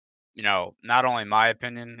 Not only my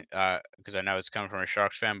opinion, because I know it's coming from a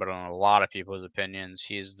Sharks fan, but on a lot of people's opinions,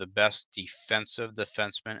 he is the best defensive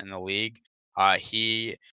defenseman in the league.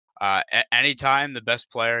 Anytime the best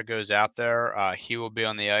player goes out there, he will be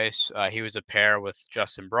on the ice. He was a pair with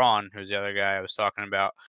Justin Braun, who's the other guy I was talking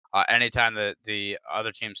about. Anytime the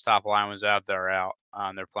other team's top line was out, they're out.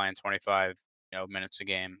 They're playing 25 minutes a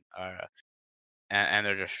game, and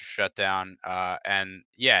they're just shut down. And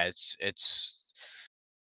yeah,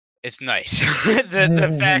 it's nice.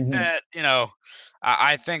 the fact that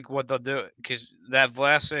I think what they'll do, because that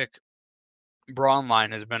Vlasic Braun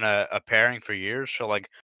line has been a pairing for years. So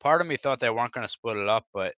part of me thought they weren't going to split it up,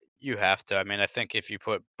 but you have to. I mean, I think if you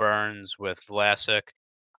put Burns with Vlasic,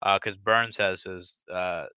 because Burns has his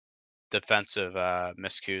defensive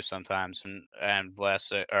miscues sometimes, and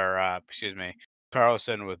Vlasic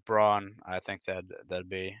Karlsson with Braun, I think that'd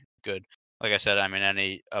be good. Like I said, I mean,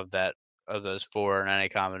 any of those 4 in any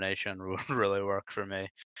combination would really work for me.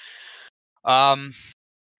 And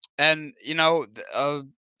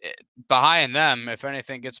behind them, if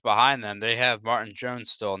anything gets behind them, they have Martin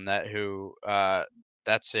Jones still in net, who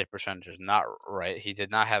that save percentage is not right. He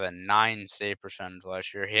did not have a 9 save percentage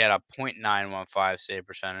last year. He had a .915 save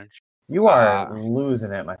percentage. You are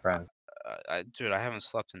losing it, my friend. dude, I haven't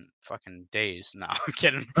slept in fucking days. No, I'm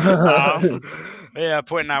kidding. Yeah,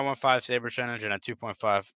 .915 save percentage and a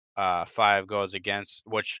 2.5 goals against,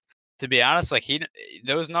 which, to be honest, like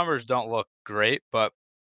those numbers don't look great, but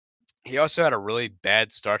he also had a really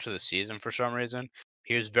bad start to the season for some reason.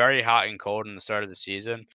 He was very hot and cold in the start of the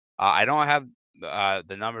season. I don't have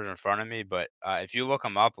the numbers in front of me, but if you look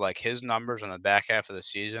him up, like his numbers on the back half of the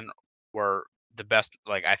season were the best.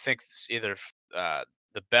 Like I think it's either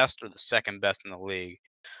the best or the second best in the league.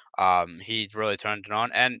 He really turned it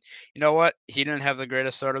on, and you know what? He didn't have the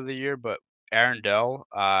greatest start of the year, but Aaron Dell,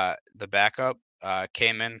 the backup,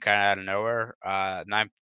 came in kind of out of nowhere. I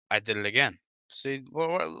did it again. See,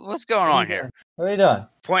 what's going on here? What are you doing?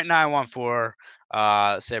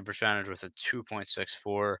 .914 save percentage with a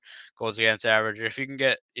 2.64 goals against average. If you can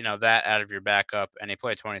get that out of your backup, and he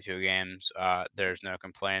played 22 games, there's no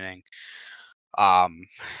complaining.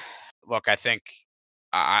 Look, I think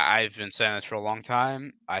I've been saying this for a long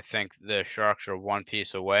time. I think the Sharks are one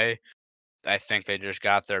piece away. I think they just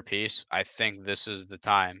got their piece. I think this is the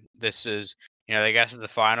time. This is, they got to the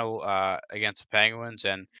final against the Penguins,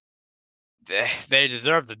 and they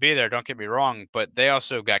deserve to be there. Don't get me wrong, but they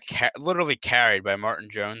also got literally carried by Martin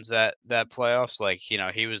Jones that playoffs. Like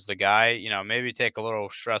he was the guy. Maybe take a little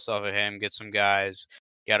stress off of him. Get some guys.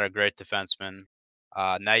 Got a great defenseman.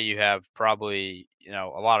 Now you have probably a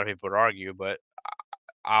lot of people would argue, but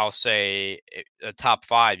I'll say the top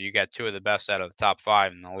five. You got two of the best out of the top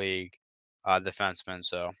five in the league, defensemen.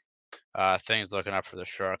 So things looking up for the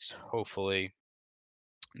Sharks. Hopefully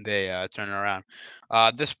they turn it around.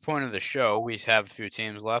 At this point of the show, we have a few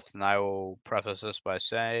teams left, and I will preface this by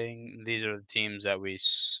saying these are the teams that we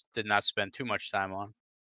did not spend too much time on.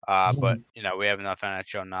 But we have enough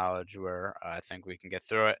NHL knowledge where I think we can get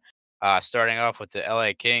through it. Starting off with the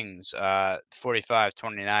LA Kings, 45,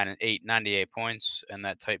 29, and 8, 98 points in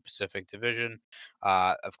that tight Pacific Division.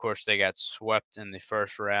 Of course, they got swept in the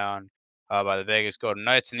first round by the Vegas Golden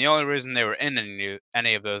Knights, and the only reason they were in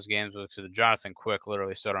any of those games was because Jonathan Quick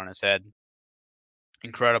literally stood on his head.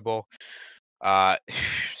 Incredible.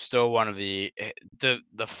 Still one of the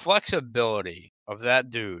flexibility of that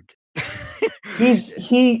dude.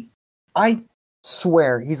 I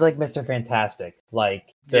swear he's like Mr. Fantastic.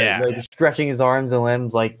 Like the stretching his arms and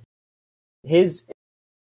limbs, like he'll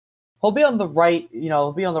be on the right,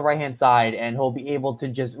 he'll be on the right hand side, and he'll be able to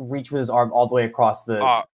just reach with his arm all the way across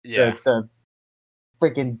the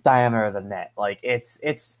freaking diameter of the net. Like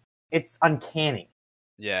it's uncanny.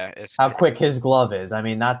 Yeah, it's how quick his glove is. I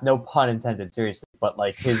mean, no pun intended, seriously, but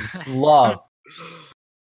like his glove,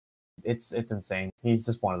 it's insane. He's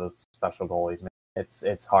just one of those special goalies, man.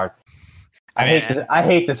 It's hard. I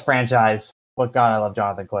hate this franchise, but God, I love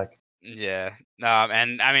Jonathan Quick. Yeah,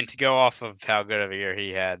 and I mean, to go off of how good of a year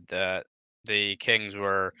he had, the Kings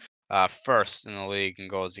were first in the league in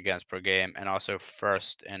goals against per game, and also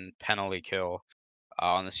first in penalty kill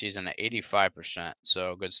on the season at 85%.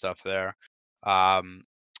 So good stuff there.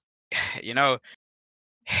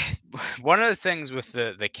 One of the things with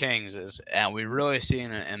the Kings is, and we really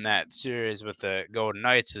seen it in that series with the Golden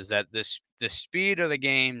Knights, is that the speed of the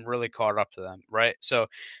game really caught up to them, right? So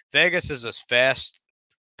Vegas is this fast-paced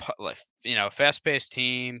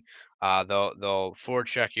team. They'll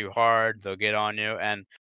forecheck you hard. They'll get on you, and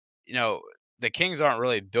the Kings aren't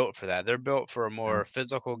really built for that. They're built for a more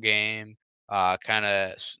physical game, kind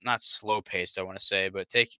of not slow-paced, I want to say, but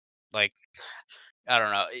I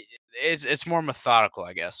don't know. It's more methodical,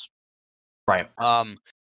 I guess. Right. The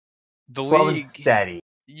slow league, and steady.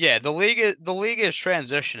 Yeah, the league is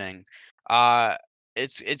transitioning.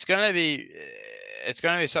 It's gonna be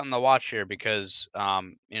something to watch here because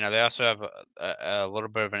they also have a little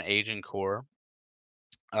bit of an aging core.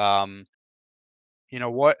 What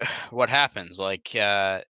happens? Like,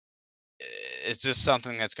 is this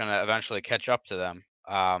something that's gonna eventually catch up to them?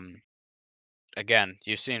 Again,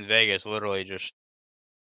 you've seen Vegas literally just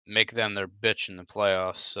make them their bitch in the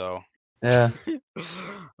playoffs. So yeah,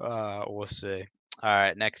 we'll see. All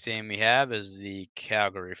right, next team we have is the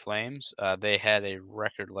Calgary Flames. They had a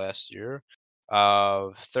record last year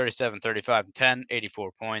of 37, 35, and 10,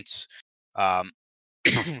 84 points.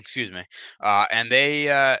 Excuse me. And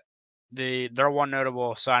their one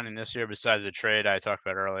notable signing this year, besides the trade I talked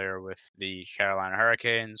about earlier with the Carolina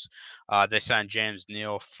Hurricanes, they signed James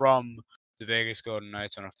Neal from the Vegas Golden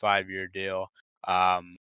Knights on a 5-year deal.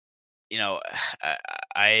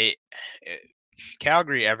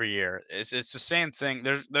 Calgary every year it's the same thing.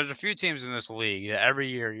 There's a few teams in this league that every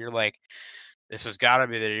year you're like, this has got to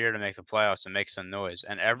be their year to make the playoffs and make some noise,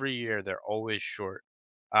 and every year they're always short.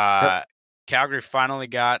 Calgary finally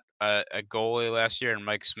got a goalie last year in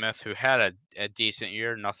Mike Smith, who had a decent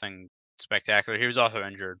year, nothing spectacular. He was also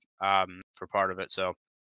injured for part of it, so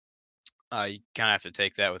you kind of have to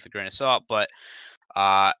take that with a grain of salt. But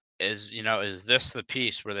is this the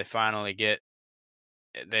piece where they finally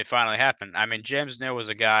happen? I mean, James Neal was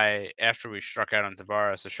a guy after we struck out on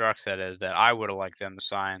Tavares. The Sharks said is that I would have liked them to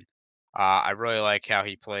sign. I really like how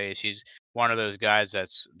he plays. He's one of those guys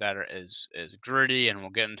is gritty and will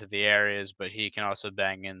get into the areas, but he can also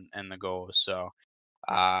bang in the goals. So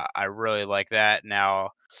I really like that. Now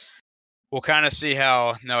we'll kind of see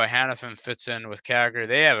how Noah Hannafin fits in with Calgary.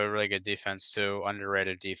 They have a really good defense too,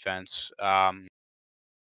 underrated defense.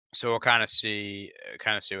 So we'll kind of see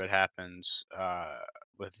what happens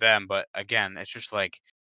with them. But again, it's just like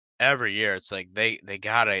every year, it's like they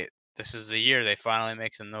gotta. This is the year they finally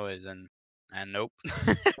make some noise, and nope,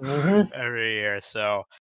 every year. So,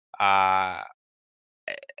 I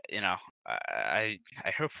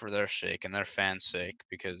hope for their sake and their fans' sake,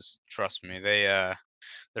 because trust me, their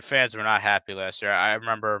fans were not happy last year. I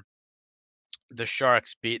remember the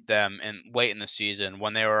Sharks beat them late in the season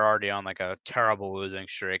when they were already on like a terrible losing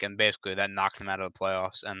streak, and basically that knocked them out of the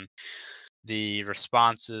playoffs. And the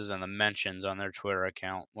responses and the mentions on their Twitter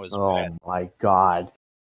account was bad. My God.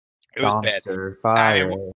 It was Dumpster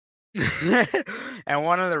fire. And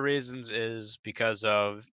one of the reasons is because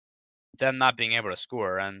of them not being able to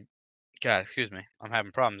score. And God, excuse me, I'm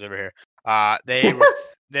having problems over here. They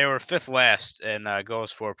were fifth last in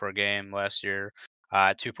goals for per game last year,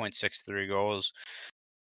 2.63 goals.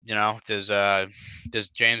 Does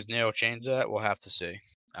James Neal change that? We'll have to see.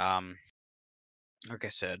 Like I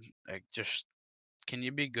said, can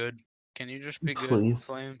you be good? Can you just be good, please,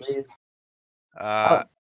 Flames? Please.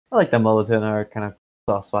 I like the Mulliton are kind of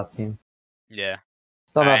soft spot team. Yeah.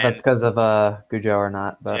 Don't know if that's because of Gujo or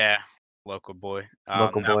not, but yeah, local boy.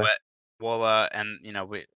 Local boy. But we'll and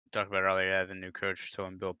we talked about earlier, the new coach,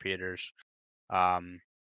 so Bill Peters. A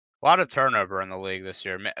lot of turnover in the league this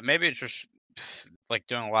year. Maybe it's just like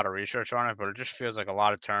doing a lot of research on it, but it just feels like a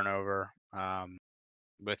lot of turnover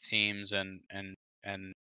with teams and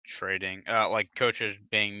trading, like coaches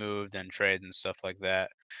being moved and trades and stuff like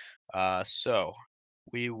that. So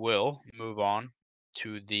we will move on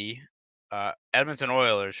to the Edmonton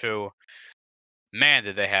Oilers, who, man,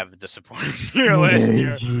 did they have a disappointing year last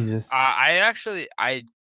year. Jesus. I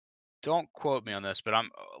don't quote me on this, but I'm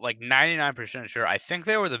like 99% sure. I think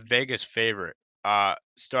they were the Vegas favorite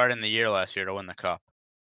starting the year last year to win the Cup.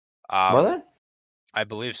 Were they? I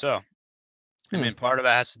believe so. I mean, part of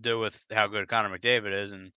that has to do with how good Connor McDavid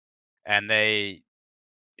is, and they,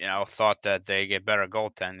 thought that they get better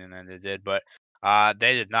goaltending than they did, but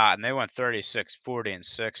they did not, and they went 36, 40, and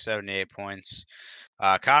 6, 78 points.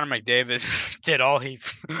 Connor McDavid did all he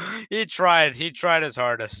tried. He tried his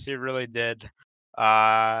hardest. He really did.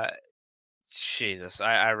 Jesus,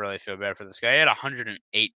 I really feel bad for this guy. He had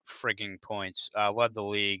 108 frigging points. Led the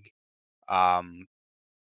league.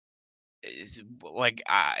 He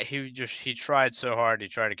tried so hard. He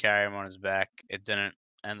tried to carry him on his back. It didn't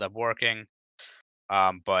end up working.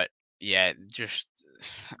 But yeah, just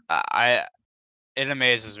it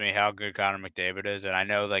amazes me how good Connor McDavid is, and I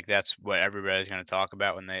know like that's what everybody's going to talk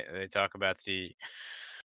about when they talk about the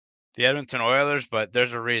Edmonton Oilers. But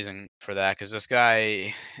there's a reason for that, because this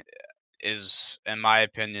guy is, in my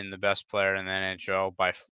opinion, the best player in the NHL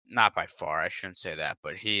not by far. I shouldn't say that,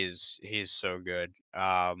 but he's so good.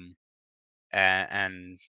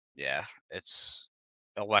 And yeah, it's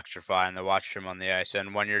electrifying to watch him on the ice.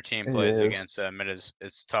 And when your team plays against him,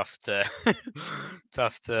 it's tough to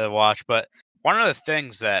tough to watch. But one of the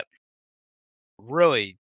things that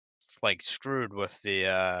really like screwed with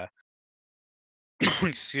the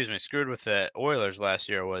screwed with the Oilers last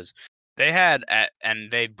year was they had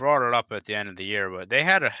and they brought it up at the end of the year, but they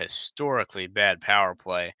had a historically bad power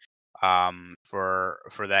play for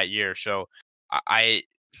that year. So I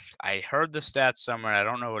heard the stats somewhere. I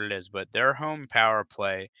don't know what it is, but their home power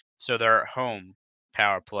play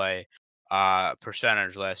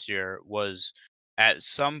percentage last year was at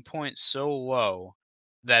some point so low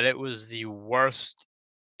that it was the worst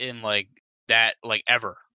in like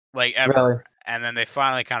ever. Really? And then they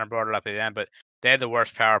finally kind of brought it up at the end, but they had the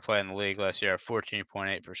worst power play in the league last year,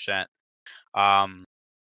 14.8%.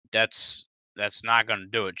 That's not going to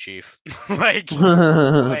do it, Chief. And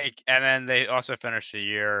then they also finished the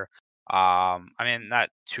year. I mean, not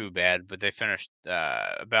too bad, but they finished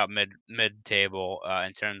about mid table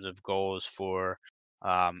in terms of goals for.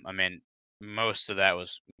 I mean, most of that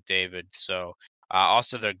was David. So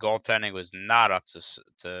also their goaltending was not up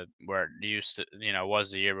to where it used to,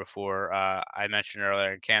 was the year before. I mentioned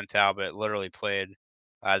earlier, Cam Talbot literally played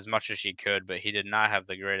as much as he could, but he did not have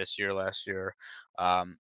the greatest year last year.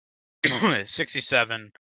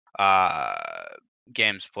 67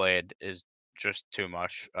 games played is just too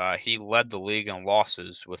much. He led the league in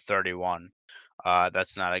losses with 31.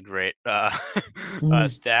 That's not a great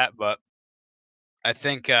stat, but I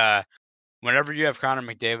think whenever you have Connor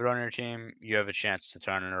McDavid on your team, you have a chance to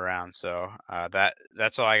turn it around. So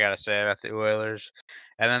that's all I got to say about the Oilers.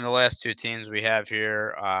 And then the last two teams we have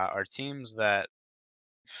here are teams that,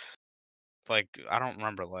 like, I don't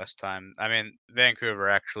remember last time. I mean, Vancouver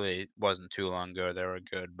actually wasn't too long ago. They were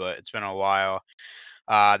good, but it's been a while.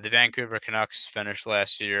 The Vancouver Canucks finished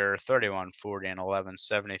last year 31, 40, and 11,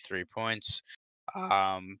 73 points.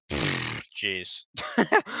 Jeez.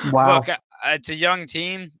 Wow. Look, it's a young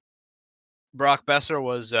team. Brock Besser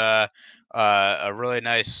was a really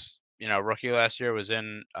nice, rookie last year. Was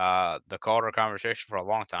in the Calder conversation for a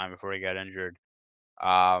long time before he got injured.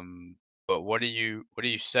 But what do you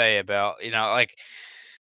say about like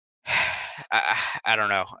I don't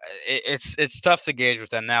know. It's tough to gauge with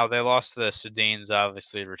them now. They lost the Sedins,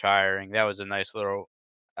 obviously retiring. That was a nice little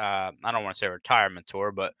I don't want to say retirement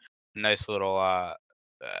tour, but a nice little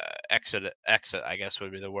exit I guess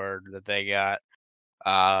would be the word that they got.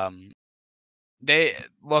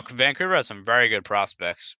 Vancouver has some very good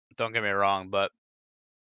prospects. Don't get me wrong, but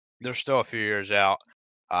they're still a few years out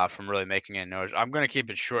from really making any noise. I'm going to keep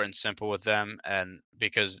it short and simple with them, and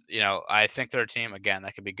because I think they're a team again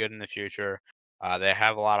that could be good in the future. They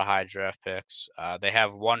have a lot of high draft picks. They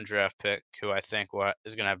have one draft pick who I think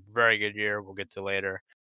is going to have a very good year. We'll get to later,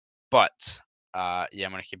 but I'm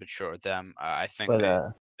going to keep it short with them. I think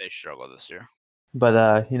they struggle this year.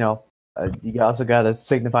 But you also got to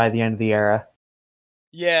signify the end of the era.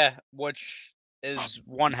 Yeah, which is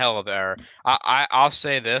one hell of an error. I'll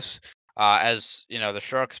say this, as the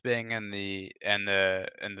Sharks being in the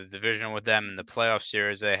division with them in the playoff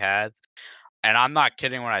series they had, and I'm not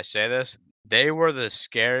kidding when I say this, they were the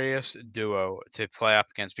scariest duo to play up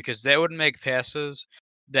against because they would make passes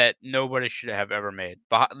that nobody should have ever made,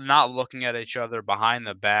 not looking at each other behind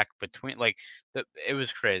the back between it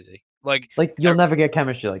was crazy. Like you'll never get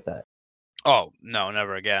chemistry like that. Oh no,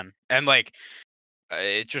 never again. And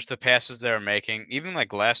it's just the passes they were making. Even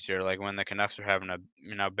like last year, like when the Canucks were having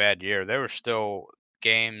a bad year, there were still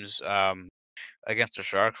games against the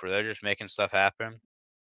Sharks where they're just making stuff happen.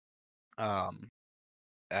 And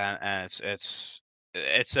it's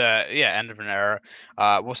end of an era.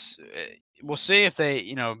 We'll see if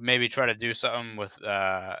they maybe try to do something with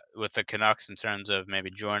the Canucks in terms of maybe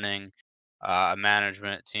joining a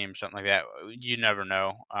management team, something like that. You never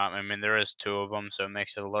know. I mean, there is two of them, so it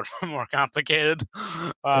makes it a little bit more complicated.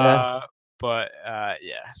 Yeah. But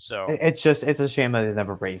so it's a shame that they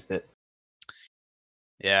never raised it.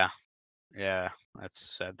 Yeah, that's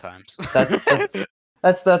sad times.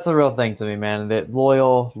 That's the real thing to me, man. That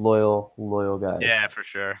loyal guys. Yeah, for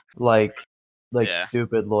sure.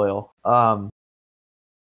 Stupid loyal.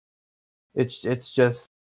 It's just.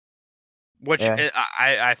 Which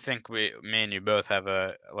I think me and you both have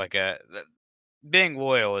being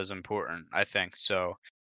loyal is important. I think so.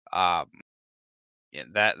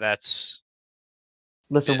 That's.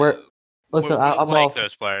 Listen, I'm like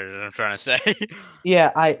those players. I'm trying to say.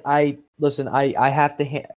 Yeah, I listen. I have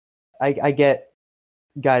to. I get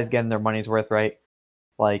guys getting their money's worth, right?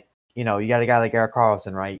 Like you got a guy like Erik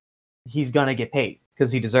Karlsson, right? He's gonna get paid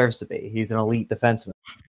because he deserves to be. He's an elite defenseman.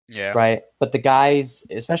 Yeah. Right. But the guys,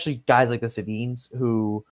 especially guys like the Sedins,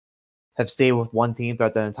 who have stayed with one team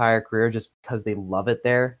throughout their entire career just because they love it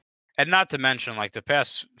there. And not to mention, the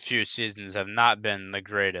past few seasons have not been the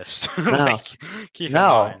greatest. No. Keep in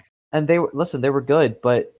mind. And they were good,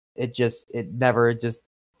 but it never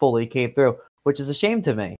fully came through, which is a shame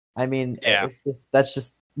to me. I mean, that's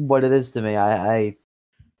just what it is to me. I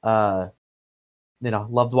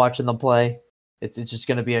loved watching them play. It's just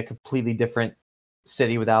going to be a completely different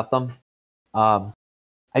city without them. I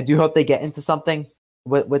do hope they get into something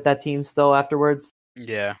with that team still afterwards.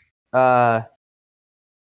 Yeah.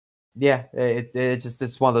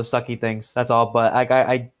 It's one of those sucky things. That's all. But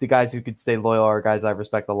the guys who could stay loyal are guys I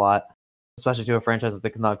respect a lot, especially to a franchise like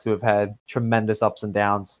the Canucks who have had tremendous ups and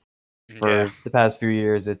downs for the past few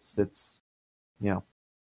years. It's yeah.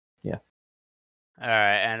 All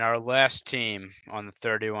right, and our last team on the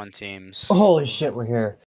 31 teams. Holy shit, we're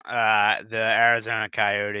here. The Arizona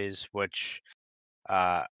Coyotes, which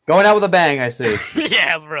going out with a bang, I see.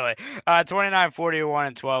 Yeah, really. 29, 41,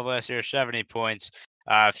 and 12 last year, 70 points.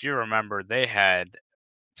 If you remember, they had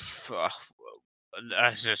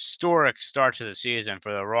a historic start to the season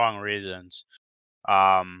for the wrong reasons.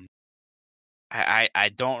 I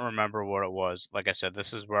don't remember what it was. Like I said,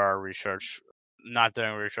 this is where our research not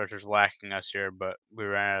doing research is lacking us here, but we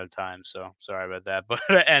ran out of time, so sorry about that. But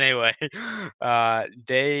anyway,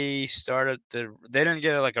 they didn't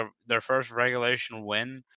get their first regulation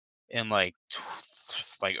win in like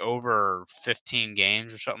over 15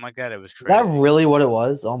 games or something like that. It was crazy. Is that really what it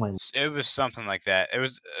was? Oh my! It was something like that. It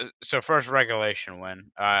was so first regulation win,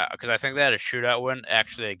 because I think they had a shootout win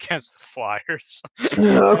actually against the Flyers.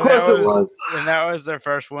 Of course it was. And that was their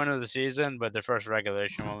first win of the season, but their first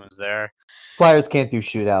regulation win was there. Flyers can't do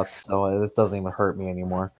shootouts, so this doesn't even hurt me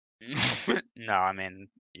anymore. No, I mean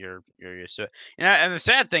you're used to it. And the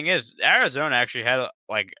sad thing is, Arizona actually had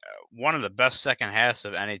one of the best second halves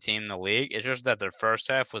of any team in the league. It's just that their first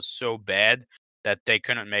half was so bad that they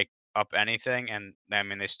couldn't make up anything, and I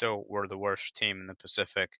mean they still were the worst team in the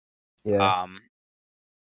Pacific. Yeah.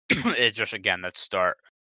 It just again that start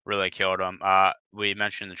really killed them. We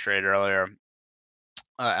mentioned the trade earlier.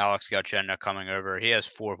 Alex Galchenyuk coming over. He has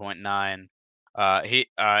 4.9. He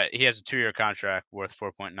has a 2-year contract worth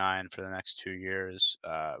 4.9 for the next 2 years.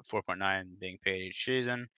 4.9 being paid each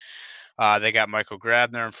season. They got Michael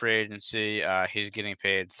Grabner in free agency. He's getting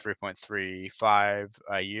paid 3.35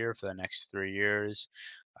 a year for the next 3 years.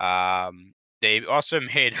 They also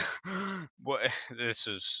made this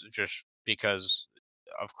was just because,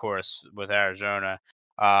 of course, with Arizona,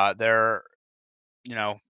 they're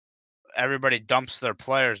everybody dumps their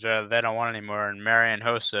players that they don't want anymore. And Marian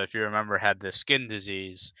Hossa, if you remember, had the skin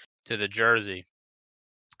disease to the jersey.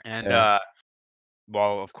 And,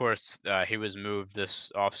 well, of course, he was moved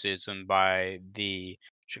this offseason by the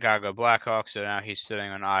Chicago Blackhawks, so now he's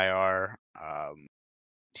sitting on IR.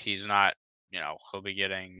 He's not, he'll be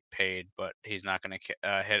getting paid, but he's not going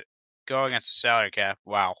to go against the salary cap.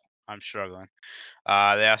 Wow, I'm struggling.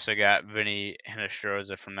 They also got Vinny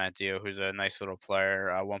Hinostroza from that deal, who's a nice little player,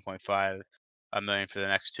 1.5 million for the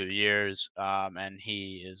next 2 years, and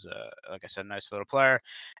he is like I said, nice little player.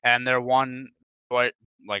 And their one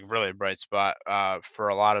really bright spot for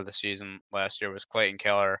a lot of the season last year was Clayton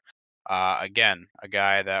Keller. Again, a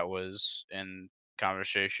guy that was in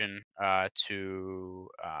conversation to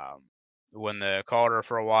win the Calder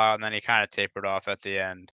for a while, and then he kind of tapered off at the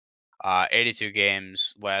end. 82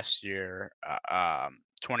 games last year,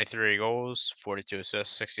 23 goals, 42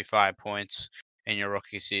 assists, 65 points in your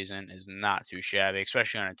rookie season is not too shabby,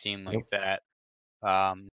 especially on a team like that.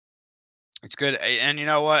 It's good, and you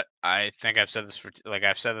know what? I think I've said this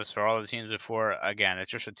for all the teams before. Again, it's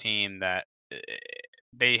just a team that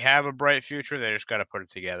they have a bright future. They just got to put it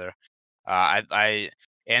together. Antti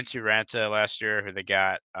Ranta last year, who they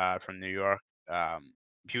got from New York,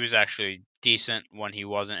 he was actually decent when he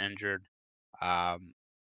wasn't injured.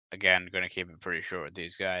 Again, going to keep it pretty short with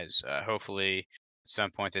these guys. Hopefully, at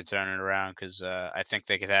some point they turn it around because I think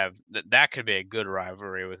they could have that could be a good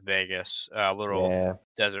rivalry with Vegas, a little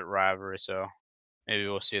desert rivalry. So maybe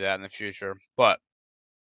we'll see that in the future. But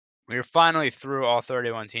we're finally through all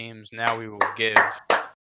 31 teams. Now we will give.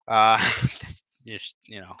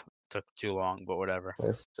 Took too long, but whatever.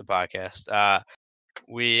 It's a podcast.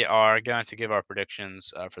 We are going to give our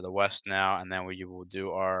predictions for the West now, and then we will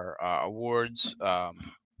do our awards,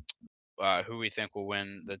 who we think will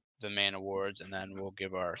win the main awards, and then we'll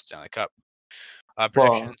give our Stanley Cup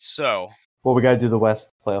predictions. Well, we got to do the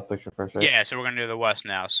West playoff picture first, right? Yeah, so we're going to do the West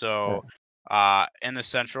now. So in the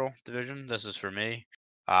Central Division, this is for me.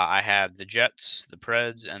 I have the Jets, the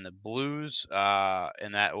Preds, and the Blues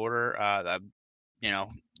in that order.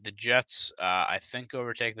 The Jets, I think,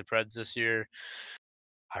 overtake the Preds this year.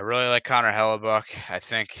 I really like Connor Hellebuck. I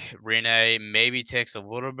think Rene maybe takes a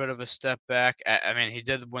little bit of a step back. I mean, he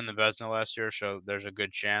did win the Vezina last year, so there's a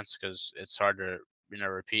good chance because it's hard to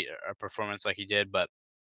repeat a performance like he did. But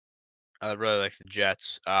I really like the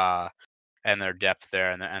Jets and their depth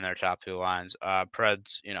there and their top two lines.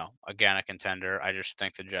 Preds, again a contender. I just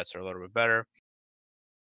think the Jets are a little bit better.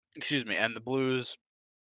 Excuse me, and the Blues.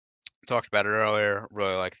 Talked about it earlier.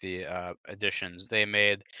 Really like the additions they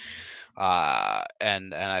made,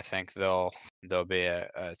 and I think they'll be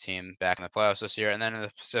a team back in the playoffs this year. And then in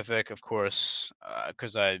the Pacific, of course,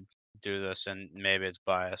 because I do this and maybe it's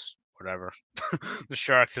biased, whatever. The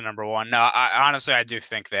Sharks are number one. No, I honestly do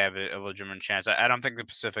think they have a legitimate chance. I don't think the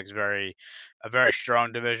Pacific's a very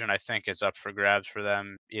strong division. I think it's up for grabs for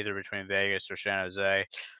them, either between Vegas or San Jose.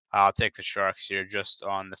 I'll take the Sharks here just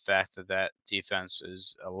on the fact that defense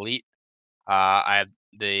is elite. I have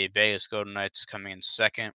the Vegas Golden Knights coming in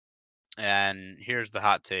second. And here's the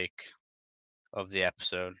hot take of the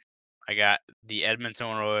episode. I got the Edmonton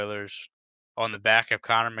Oilers on the back of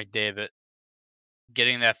Connor McDavid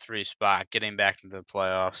getting that 3 spot, getting back into the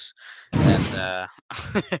playoffs. And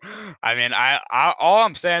I mean, all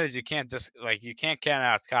I'm saying is you can't count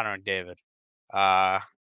out Connor McDavid.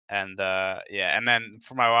 And then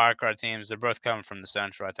for my wild card teams, they're both coming from the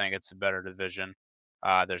Central. I think it's a better division.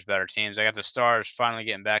 There's better teams. I got the Stars finally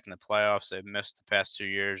getting back in the playoffs. They've missed the past 2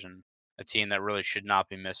 years, and a team that really should not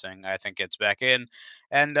be missing, I think, gets back in.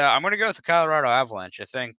 And I'm going to go with the Colorado Avalanche. I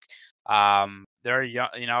think they're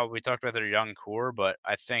young. We talked about their young core, but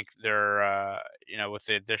I think they're with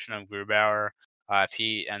the addition of Grubauer, if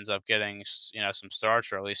he ends up getting some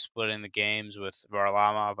starts or at least splitting the games with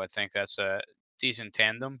Varlamov, I think that's a decent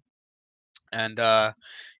tandem. And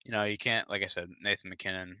you can't, like I said, Nathan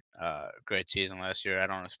McKinnon, great season last year. I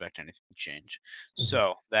don't expect anything to change.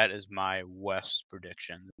 So that is my West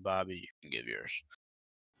prediction. Bobby, you can give yours.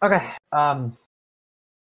 Okay.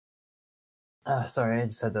 Sorry, I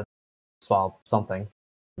just had to swallow something.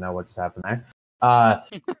 I don't know what just happened there.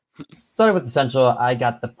 Starting with the Central, I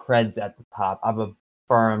got the Preds at the top. I'm a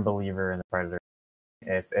firm believer in the Predators.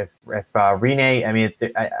 If Rene, I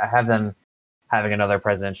have them having another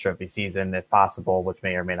President's Trophy season if possible, which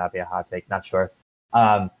may or may not be a hot take, not sure.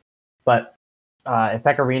 But if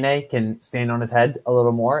Pekka Rinne can stand on his head a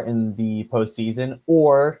little more in the postseason,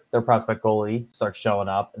 or their prospect goalie starts showing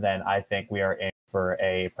up, then I think we are in for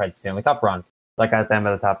a Pred Stanley Cup run. So I got them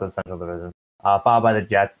at the top of the Central Division. Followed by the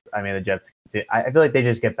Jets. I mean, the Jets, I feel like they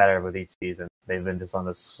just get better with each season. They've been just on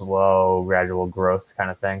this slow, gradual growth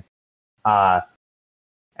kind of thing.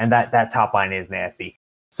 And that top line is nasty.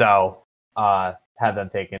 So have them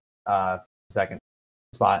taking second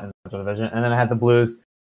spot in the Central Division. And then I had the Blues.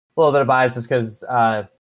 A little bit of bias just because I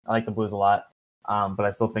like the Blues a lot. But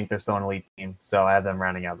I still think they're still an elite team. So I have them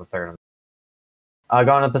rounding out the third.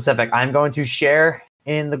 Going to the Pacific, I'm going to share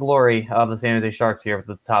in the glory of the San Jose Sharks here with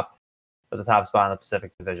the top spot in the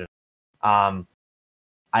Pacific Division.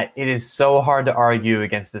 It is so hard to argue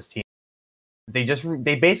against this team. They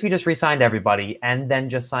basically just re-signed everybody and then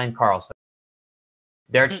just signed Carlson.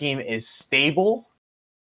 Their team is stable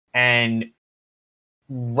and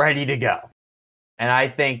ready to go. And I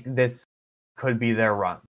think this could be their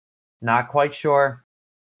run. Not quite sure.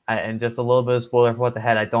 And just a little bit of spoiler for what's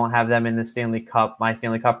ahead. I don't have them in the Stanley Cup, my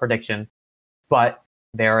Stanley Cup prediction, but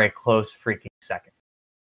they're a close freaking second.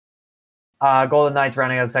 Golden Knights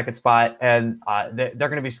rounding out the second spot, and they're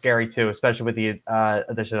going to be scary too, especially with the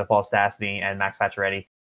addition of Paul Stastny and Max Pacioretty.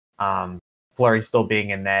 Fleury still being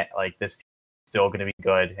in net, like this team is still going to be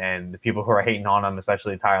good, and the people who are hating on them,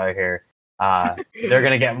 especially Tyler here, they're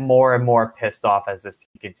going to get more and more pissed off as this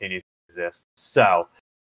team continues to exist. So,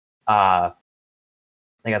 they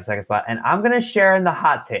got the second spot, and I'm going to share in the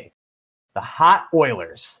hot take, the hot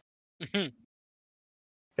Oilers. Go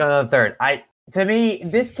to the third. To me,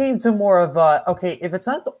 this came to more of okay, if it's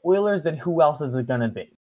not the Oilers, then who else is it going to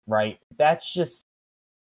be, right? That's just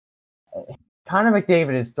Connor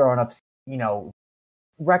McDavid is throwing up,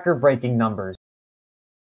 record-breaking numbers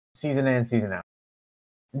season in and season out.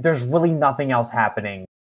 There's really nothing else happening.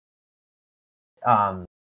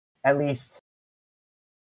 At least,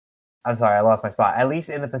 I'm sorry, I lost my spot. At least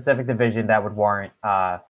in the Pacific Division, that would warrant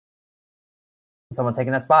someone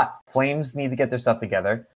taking that spot. Flames need to get their stuff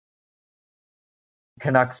together.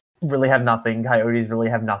 Canucks really have nothing. Coyotes really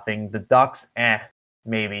have nothing. The Ducks,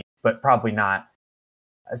 maybe, but probably not.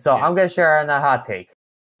 So I'm going to share on that hot take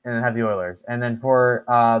and then have the Oilers. And then for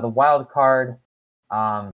the wild card,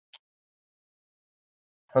 for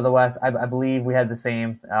the West, I believe we had the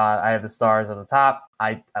same. I have the Stars at the top.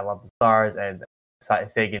 I love the Stars, and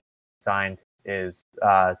Sagan signed is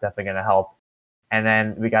definitely going to help. And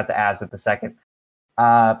then we got the Avs at the second.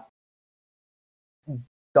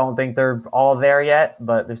 Don't think they're all there yet,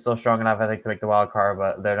 but they're still strong enough, I think, to make the wild card.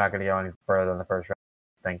 But they're not going to go any further than the first round,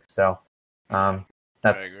 I think. So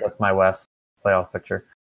that's my West playoff picture.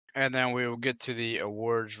 And then we will get to the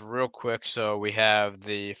awards real quick. So we have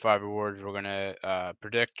the 5 awards we're going to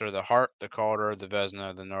predict are the Hart, the Calder, the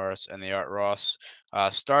Vezina, the Norris, and the Art Ross.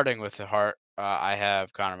 Starting with the Hart, I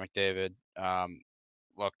have Connor McDavid.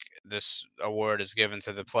 Look, this award is given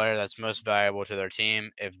to the player that's most valuable to their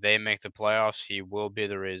team. If they make the playoffs, he will be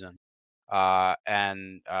the reason. So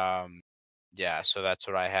that's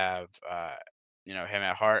what I have, him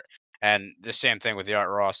at Hart. And the same thing with the Art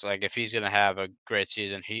Ross. Like, if he's going to have a great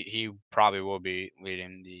season, he probably will be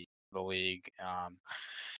leading the league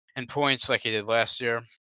in points like he did last year.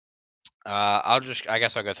 I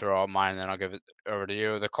guess I'll go through all mine, and then I'll give it over to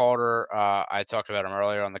you. The Calder, I talked about him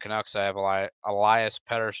earlier on the Canucks. I have Elias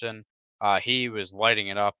Pettersson. He was lighting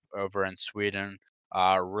it up over in Sweden.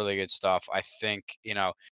 Really good stuff. I think,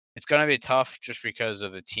 it's going to be tough just because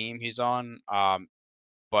of the team he's on.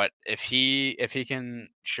 But if he can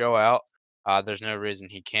show out, there's no reason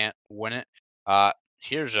he can't win it.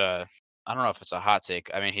 Here's a I don't know if it's a hot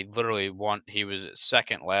take. I mean, he literally won. He was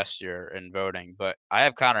second last year in voting, but I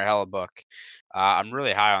have Connor Hellebuck. I'm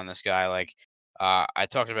really high on this guy. Like, I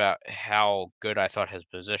talked about how good I thought his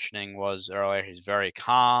positioning was earlier. He's very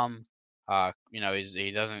calm.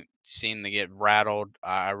 He doesn't seem to get rattled.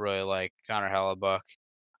 I really like Connor Hellebuck.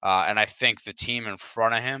 And I think the team in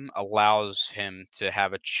front of him allows him to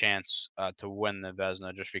have a chance to win the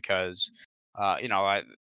Vezina just because,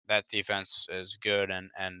 that defense is good and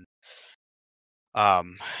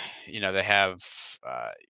they have,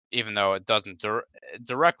 even though it doesn't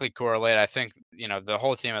directly correlate, I think, the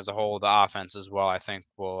whole team as a whole, the offense as well, I think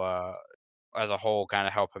will, as a whole, kind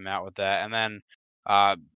of help him out with that. And then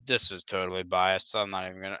this is totally biased, so I'm not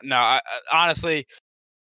even going to. No, honestly,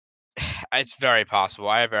 it's very possible.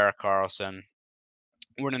 I have Erik Karlsson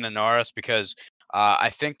winning the Norris because I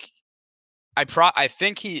think I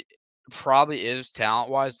think he probably is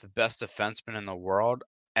talent-wise the best defenseman in the world,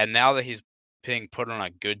 and now that he's being put on a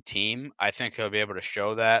good team, I think he'll be able to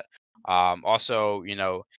show that. Also,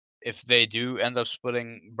 if they do end up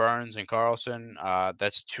splitting Burns and Carlson,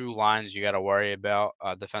 that's two lines you got to worry about,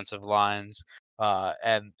 defensive lines,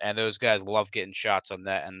 and those guys love getting shots on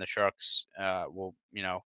that, and the Sharks will,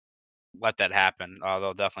 let that happen.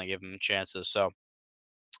 They'll definitely give them chances. So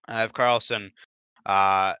I have Carlson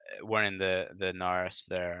winning the Norris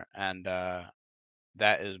there, and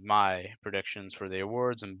that is my predictions for the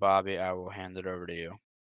awards. And Bobby, I will hand it over to you.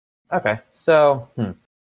 Okay, so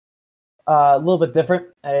a little bit different,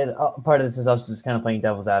 and part of this is us just kind of playing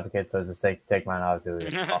devil's advocate. So just take mine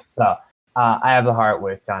obviously. So I have the heart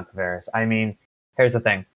with John Tavares. I mean, here's the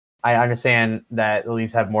thing. I understand that the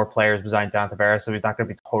Leafs have more players besides John Tavares, so he's not going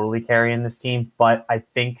to be totally carrying this team. But I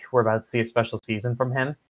think we're about to see a special season from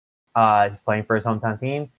him. He's playing for his hometown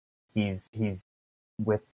team. He's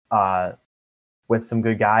with some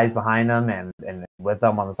good guys behind him and with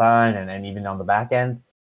them on the side and even on the back end.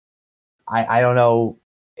 I don't know.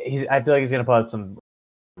 I feel like he's going to put up some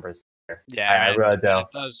numbers there. Yeah, I really do.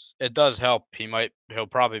 It does help. He'll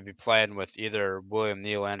probably be playing with either William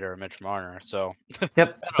Nylander or Mitch Marner. So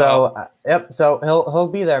yep. So he'll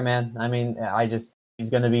be there, man. I mean, he's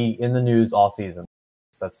going to be in the news all season.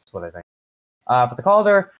 So that's what I think. For the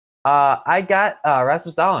Calder, I got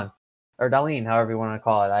Rasmus Dahlin, or Dahlin, however you want to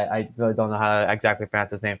call it. I really don't know how to exactly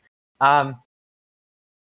pronounce his name.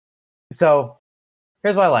 So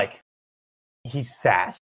here's what I like. He's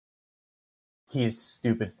fast. He is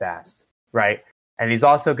stupid fast, right? And he's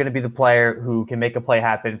also going to be the player who can make a play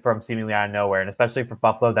happen from seemingly out of nowhere, and especially for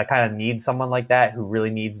Buffalo, that kind of needs someone like that who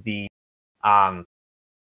really needs the kind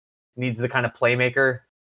of playmaker.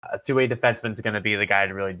 A two-way defenseman is going to be the guy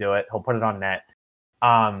to really do it. He'll put it on net.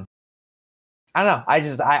 I don't know.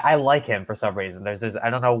 I like him for some reason. There's I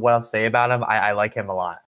don't know what else to say about him. I like him a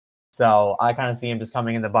lot. So I kind of see him just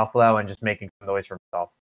coming into Buffalo and just making some noise for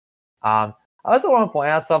himself. I also want to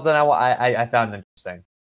point out something I found interesting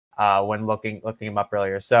when looking him up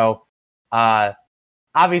earlier. So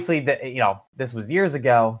obviously this was years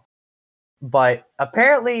ago, but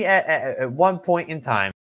apparently at one point in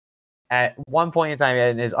time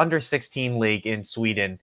in his under 16 league in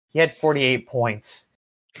Sweden, he had 48 points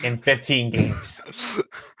in 15 games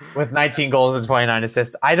with 19 goals and 29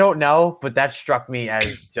 assists. I don't know, but that struck me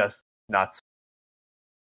as just nuts.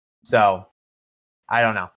 So I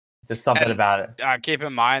don't know. Just something about it. Keep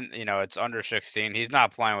in mind, it's under 16. He's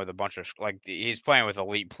not playing with a bunch of he's playing with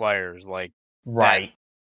elite players, right.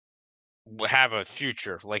 That have a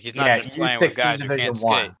future. He's not just playing with guys who can't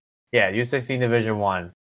skate. Yeah, U16 Division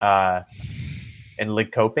 1. In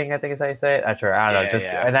Lidköping, I think is how you say it. That's right. I don't know.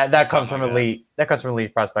 And that comes from elite. That comes from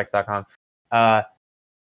EliteProspects.com.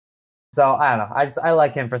 So I don't know. I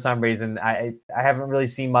like him for some reason. I haven't really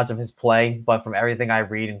seen much of his play, but from everything I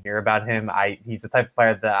read and hear about him, he's the type of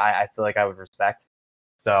player that I feel like I would respect.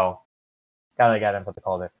 So gotta get him for the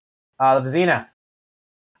Calder. The Vezina,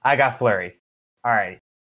 I got Fleury. All right.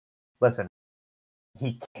 Listen,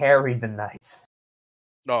 he carried the Knights.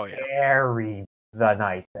 Oh yeah, carried the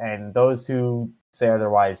Knights, and those who say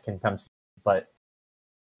otherwise can come see. But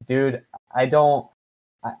dude, he's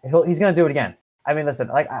gonna do it again. I mean, listen,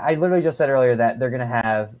 I literally just said earlier that they're going to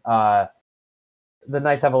have the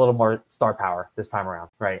Knights have a little more star power this time around,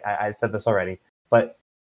 right? I said this already, but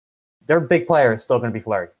their big player is still going to be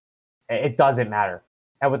Fleury. It doesn't matter.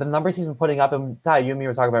 And with the numbers he's been putting up, and Ty, you and me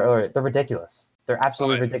were talking about earlier, they're ridiculous. They're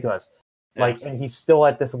absolutely ridiculous. Yeah. And he's still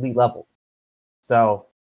at this elite level. So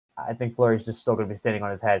I think Fleury's just still going to be standing on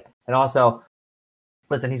his head. And also,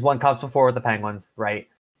 listen, he's won cups before with the Penguins, right?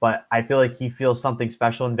 But I feel like he feels something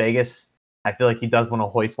special in Vegas. I feel like he does want to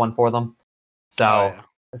hoist one for them. So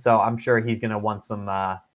I'm sure he's going to want some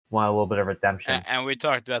want a little bit of redemption. And we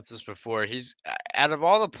talked about this before. He's out of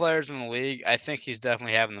all the players in the league, I think he's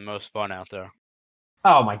definitely having the most fun out there.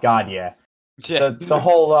 Oh my God, yeah. Yeah. The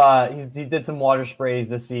whole he did some water sprays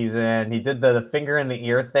this season. He did the finger in the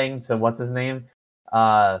ear thing to what's his name?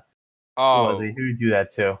 Who did he do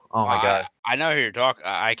that to? Oh my God. I know who you're talking.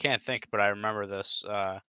 I can't think, but I remember this.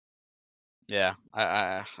 Yeah.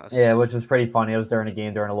 Yeah, which was pretty funny. It was during a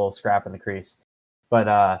game, during a little scrap in the crease. But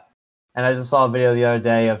and I just saw a video the other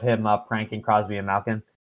day of him pranking Crosby and Malkin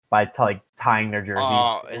by tying their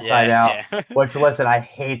jerseys inside out. Yeah. Which, listen, I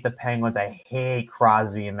hate the Penguins. I hate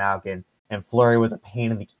Crosby and Malkin. And Fleury was a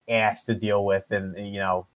pain in the ass to deal with, and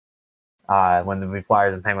when the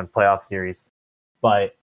Flyers and Penguins playoff series.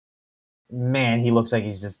 But man, he looks like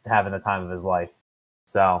he's just having the time of his life.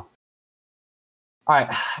 So, all right,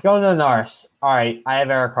 going to the Norris. All right, I have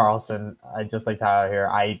Erik Karlsson, just like Tyler here.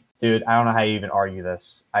 I don't know how you even argue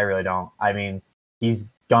this. I really don't. I mean, he's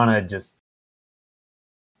gonna just.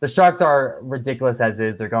 The Sharks are ridiculous as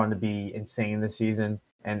is. They're going to be insane this season.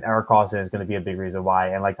 And Erik Karlsson is going to be a big reason why.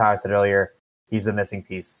 And like Tyler said earlier, he's the missing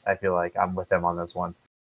piece. I feel like I'm with him on this one.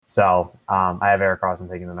 So I have Erik Karlsson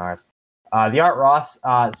taking the Norris. The Art Ross.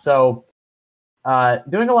 Doing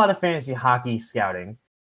a lot of fantasy hockey scouting.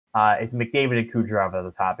 It's McDavid and Kucherov at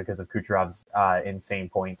the top because of Kucherov's insane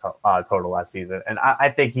point total last season. And I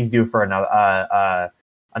think he's due for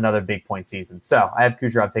another big point season. So I have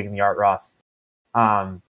Kucherov taking the Art Ross.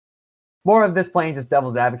 More of this playing just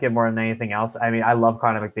devil's advocate more than anything else. I mean, I love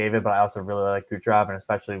Connor McDavid, but I also really like Kucherov, and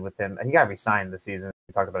especially with him. He got re-signed this season.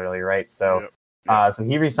 We talked about it earlier, right? So, so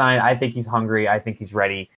he re-signed. I think he's hungry. I think he's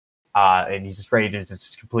ready, and he's just ready to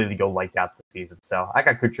just completely go lights out this season. So I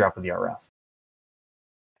got Kucherov for the RS.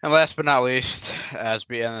 And last but not least, as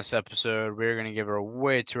we end this episode, we're going to give her a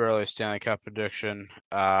way too early Stanley Cup prediction.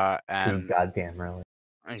 Too goddamn early.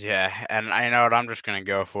 Yeah, and I know what I'm just going to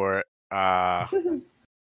go for it.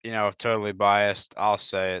 If totally biased, I'll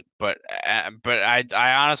say it, but I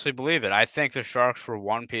honestly believe it. I think the Sharks were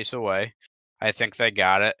one piece away. I think they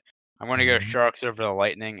got it. I'm going to go Sharks over the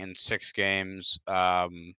Lightning in 6 games. That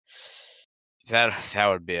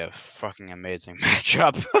would be a fucking amazing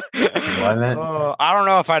matchup. I don't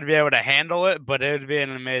know if I'd be able to handle it, but it would be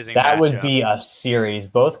an amazing matchup. That would be a series.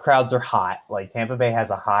 Both crowds are hot. Like Tampa Bay has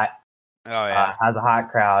a hot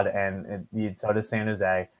crowd, and so does San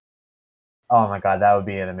Jose. Oh my God, that would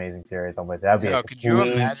be an amazing series. I'm with that. Could you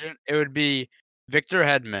imagine? It would be Victor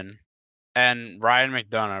Hedman and Ryan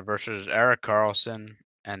McDonough versus Erik Karlsson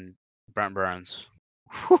and Brent Burns.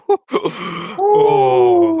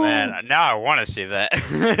 Oh man, now I want to see that.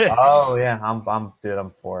 Oh yeah, I'm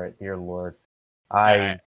for it. Dear Lord,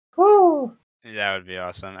 That would be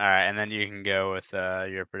awesome. All right, and then you can go with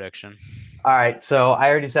your prediction. All right, so I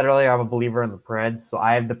already said earlier I'm a believer in the Preds, so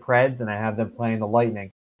I have the Preds and I have them playing the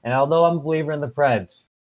Lightning. And although I'm a believer in the Preds,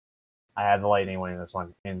 I have the Lightning winning this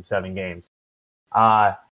one in 7 games.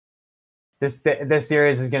 This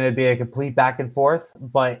series is going to be a complete back and forth,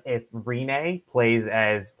 but if Rinne plays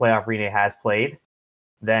as playoff Rinne has played,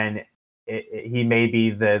 then he may be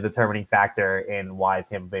the determining factor in why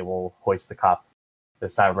Tampa Bay will hoist the cup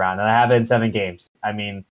this time around. And I have it in 7 games. I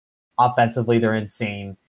mean, offensively, they're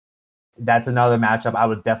insane. That's another matchup I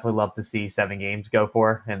would definitely love to see 7 games go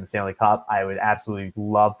for in the Stanley Cup. I would absolutely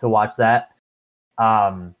love to watch that.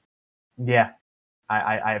 Yeah,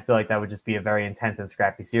 I feel like that would just be a very intense and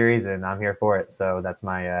scrappy series, and I'm here for it. So that's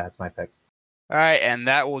my pick. All right, and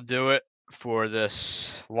that will do it for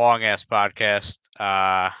this long ass podcast.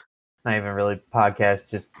 Not even really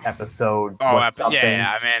podcast, just episode.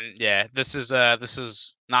 Yeah. I mean, yeah. This is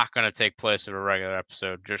not going to take place of a regular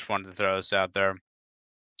episode. Just wanted to throw this out there.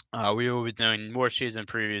 We will be doing more season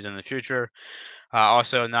previews in the future.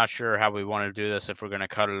 Also, not sure how we want to do this, if we're going to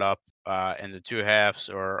cut it up into 2 halves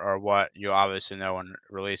or what. You obviously know when it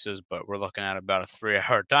releases, but we're looking at about a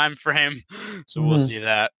 3-hour time frame, so we'll see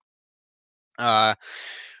that.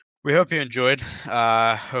 We hope you enjoyed.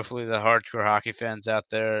 Hopefully the hardcore hockey fans out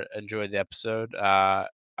there enjoyed the episode.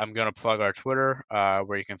 I'm going to plug our Twitter,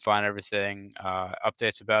 where you can find everything,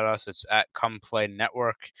 updates about us. It's at Come Play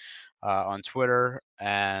Network on Twitter,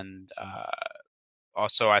 and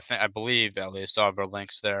also I believe at least all of our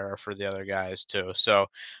links there are for the other guys too. So,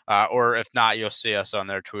 or if not, you'll see us on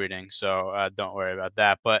there tweeting. So don't worry about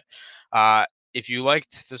that. But if you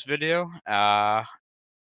liked this video, I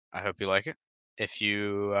hope you like it. If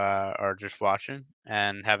you are just watching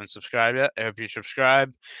and haven't subscribed yet, I hope you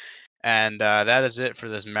subscribe. And that is it for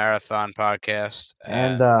this marathon podcast.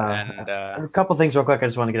 And a couple things real quick. I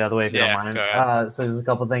just want to get out of the way if you don't mind. Go ahead. So there's a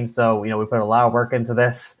couple things. So, we put a lot of work into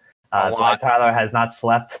this. That's why Tyler has not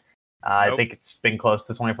slept. Nope. I think it's been close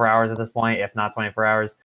to 24 hours at this point, if not 24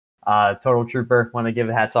 hours. Total trooper. Want to give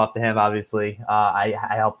hats off to him. Obviously, I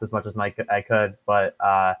helped as much as I could, but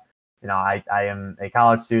I am a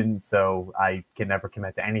college student, so I can never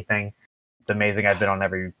commit to anything. It's amazing. I've been on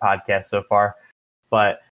every podcast so far,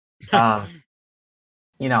 but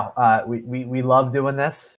we love doing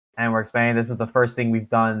this, and we're expanding. This is the first thing we've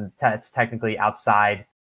done. It's technically outside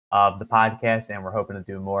of the podcast, and we're hoping to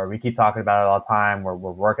do more. We keep talking about it all the time. We're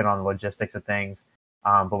working on the logistics of things,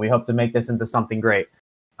 but we hope to make this into something great.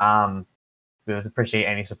 We would appreciate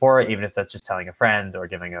any support, even if that's just telling a friend or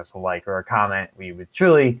giving us a like or a comment. We would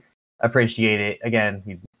truly appreciate it. Again,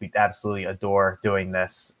 we absolutely adore doing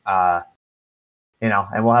this. And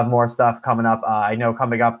we'll have more stuff coming up. I know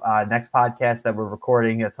coming up next podcast that we're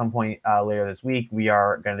recording at some point later this week, we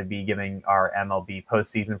are going to be giving our MLB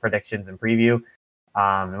postseason predictions and preview.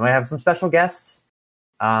 We might have some special guests.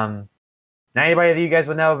 Not anybody that you guys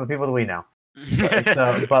would know, but people that we know.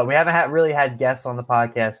 But we haven't really had guests on the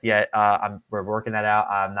podcast yet. We're working that out.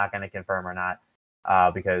 I'm not going to confirm or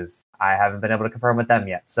not because I haven't been able to confirm with them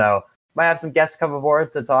yet. So might have some guests come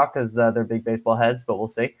aboard to talk because they're big baseball heads, but we'll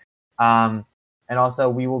see. And also,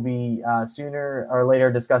 we will be sooner or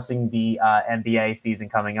later discussing the NBA season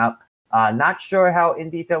coming up. Not sure how in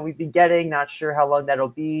detail we'll be getting. Not sure how long that'll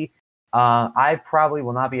be. I probably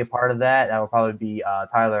will not be a part of that. That will probably be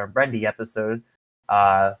Tyler and Brendy episode.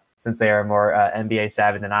 Since they are more NBA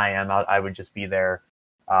savvy than I am, I would just be there,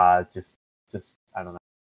 just I don't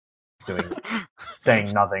know,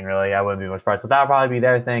 saying nothing really. I wouldn't be much part. So that'll probably be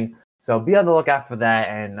their thing. So be on the lookout for that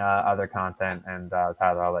and other content. And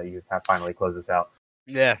Tyler, I'll let you finally close this out.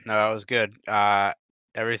 Yeah, no, that was good.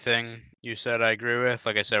 Everything you said, I agree with.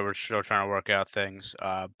 Like I said, we're still trying to work out things,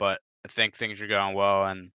 but I think things are going well,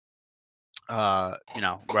 and we're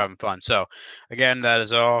having fun. So, again, that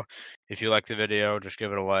is all. If you like the video, just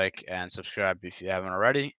give it a like and subscribe if you haven't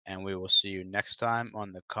already. And we will see you next time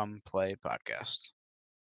on the Come Play podcast.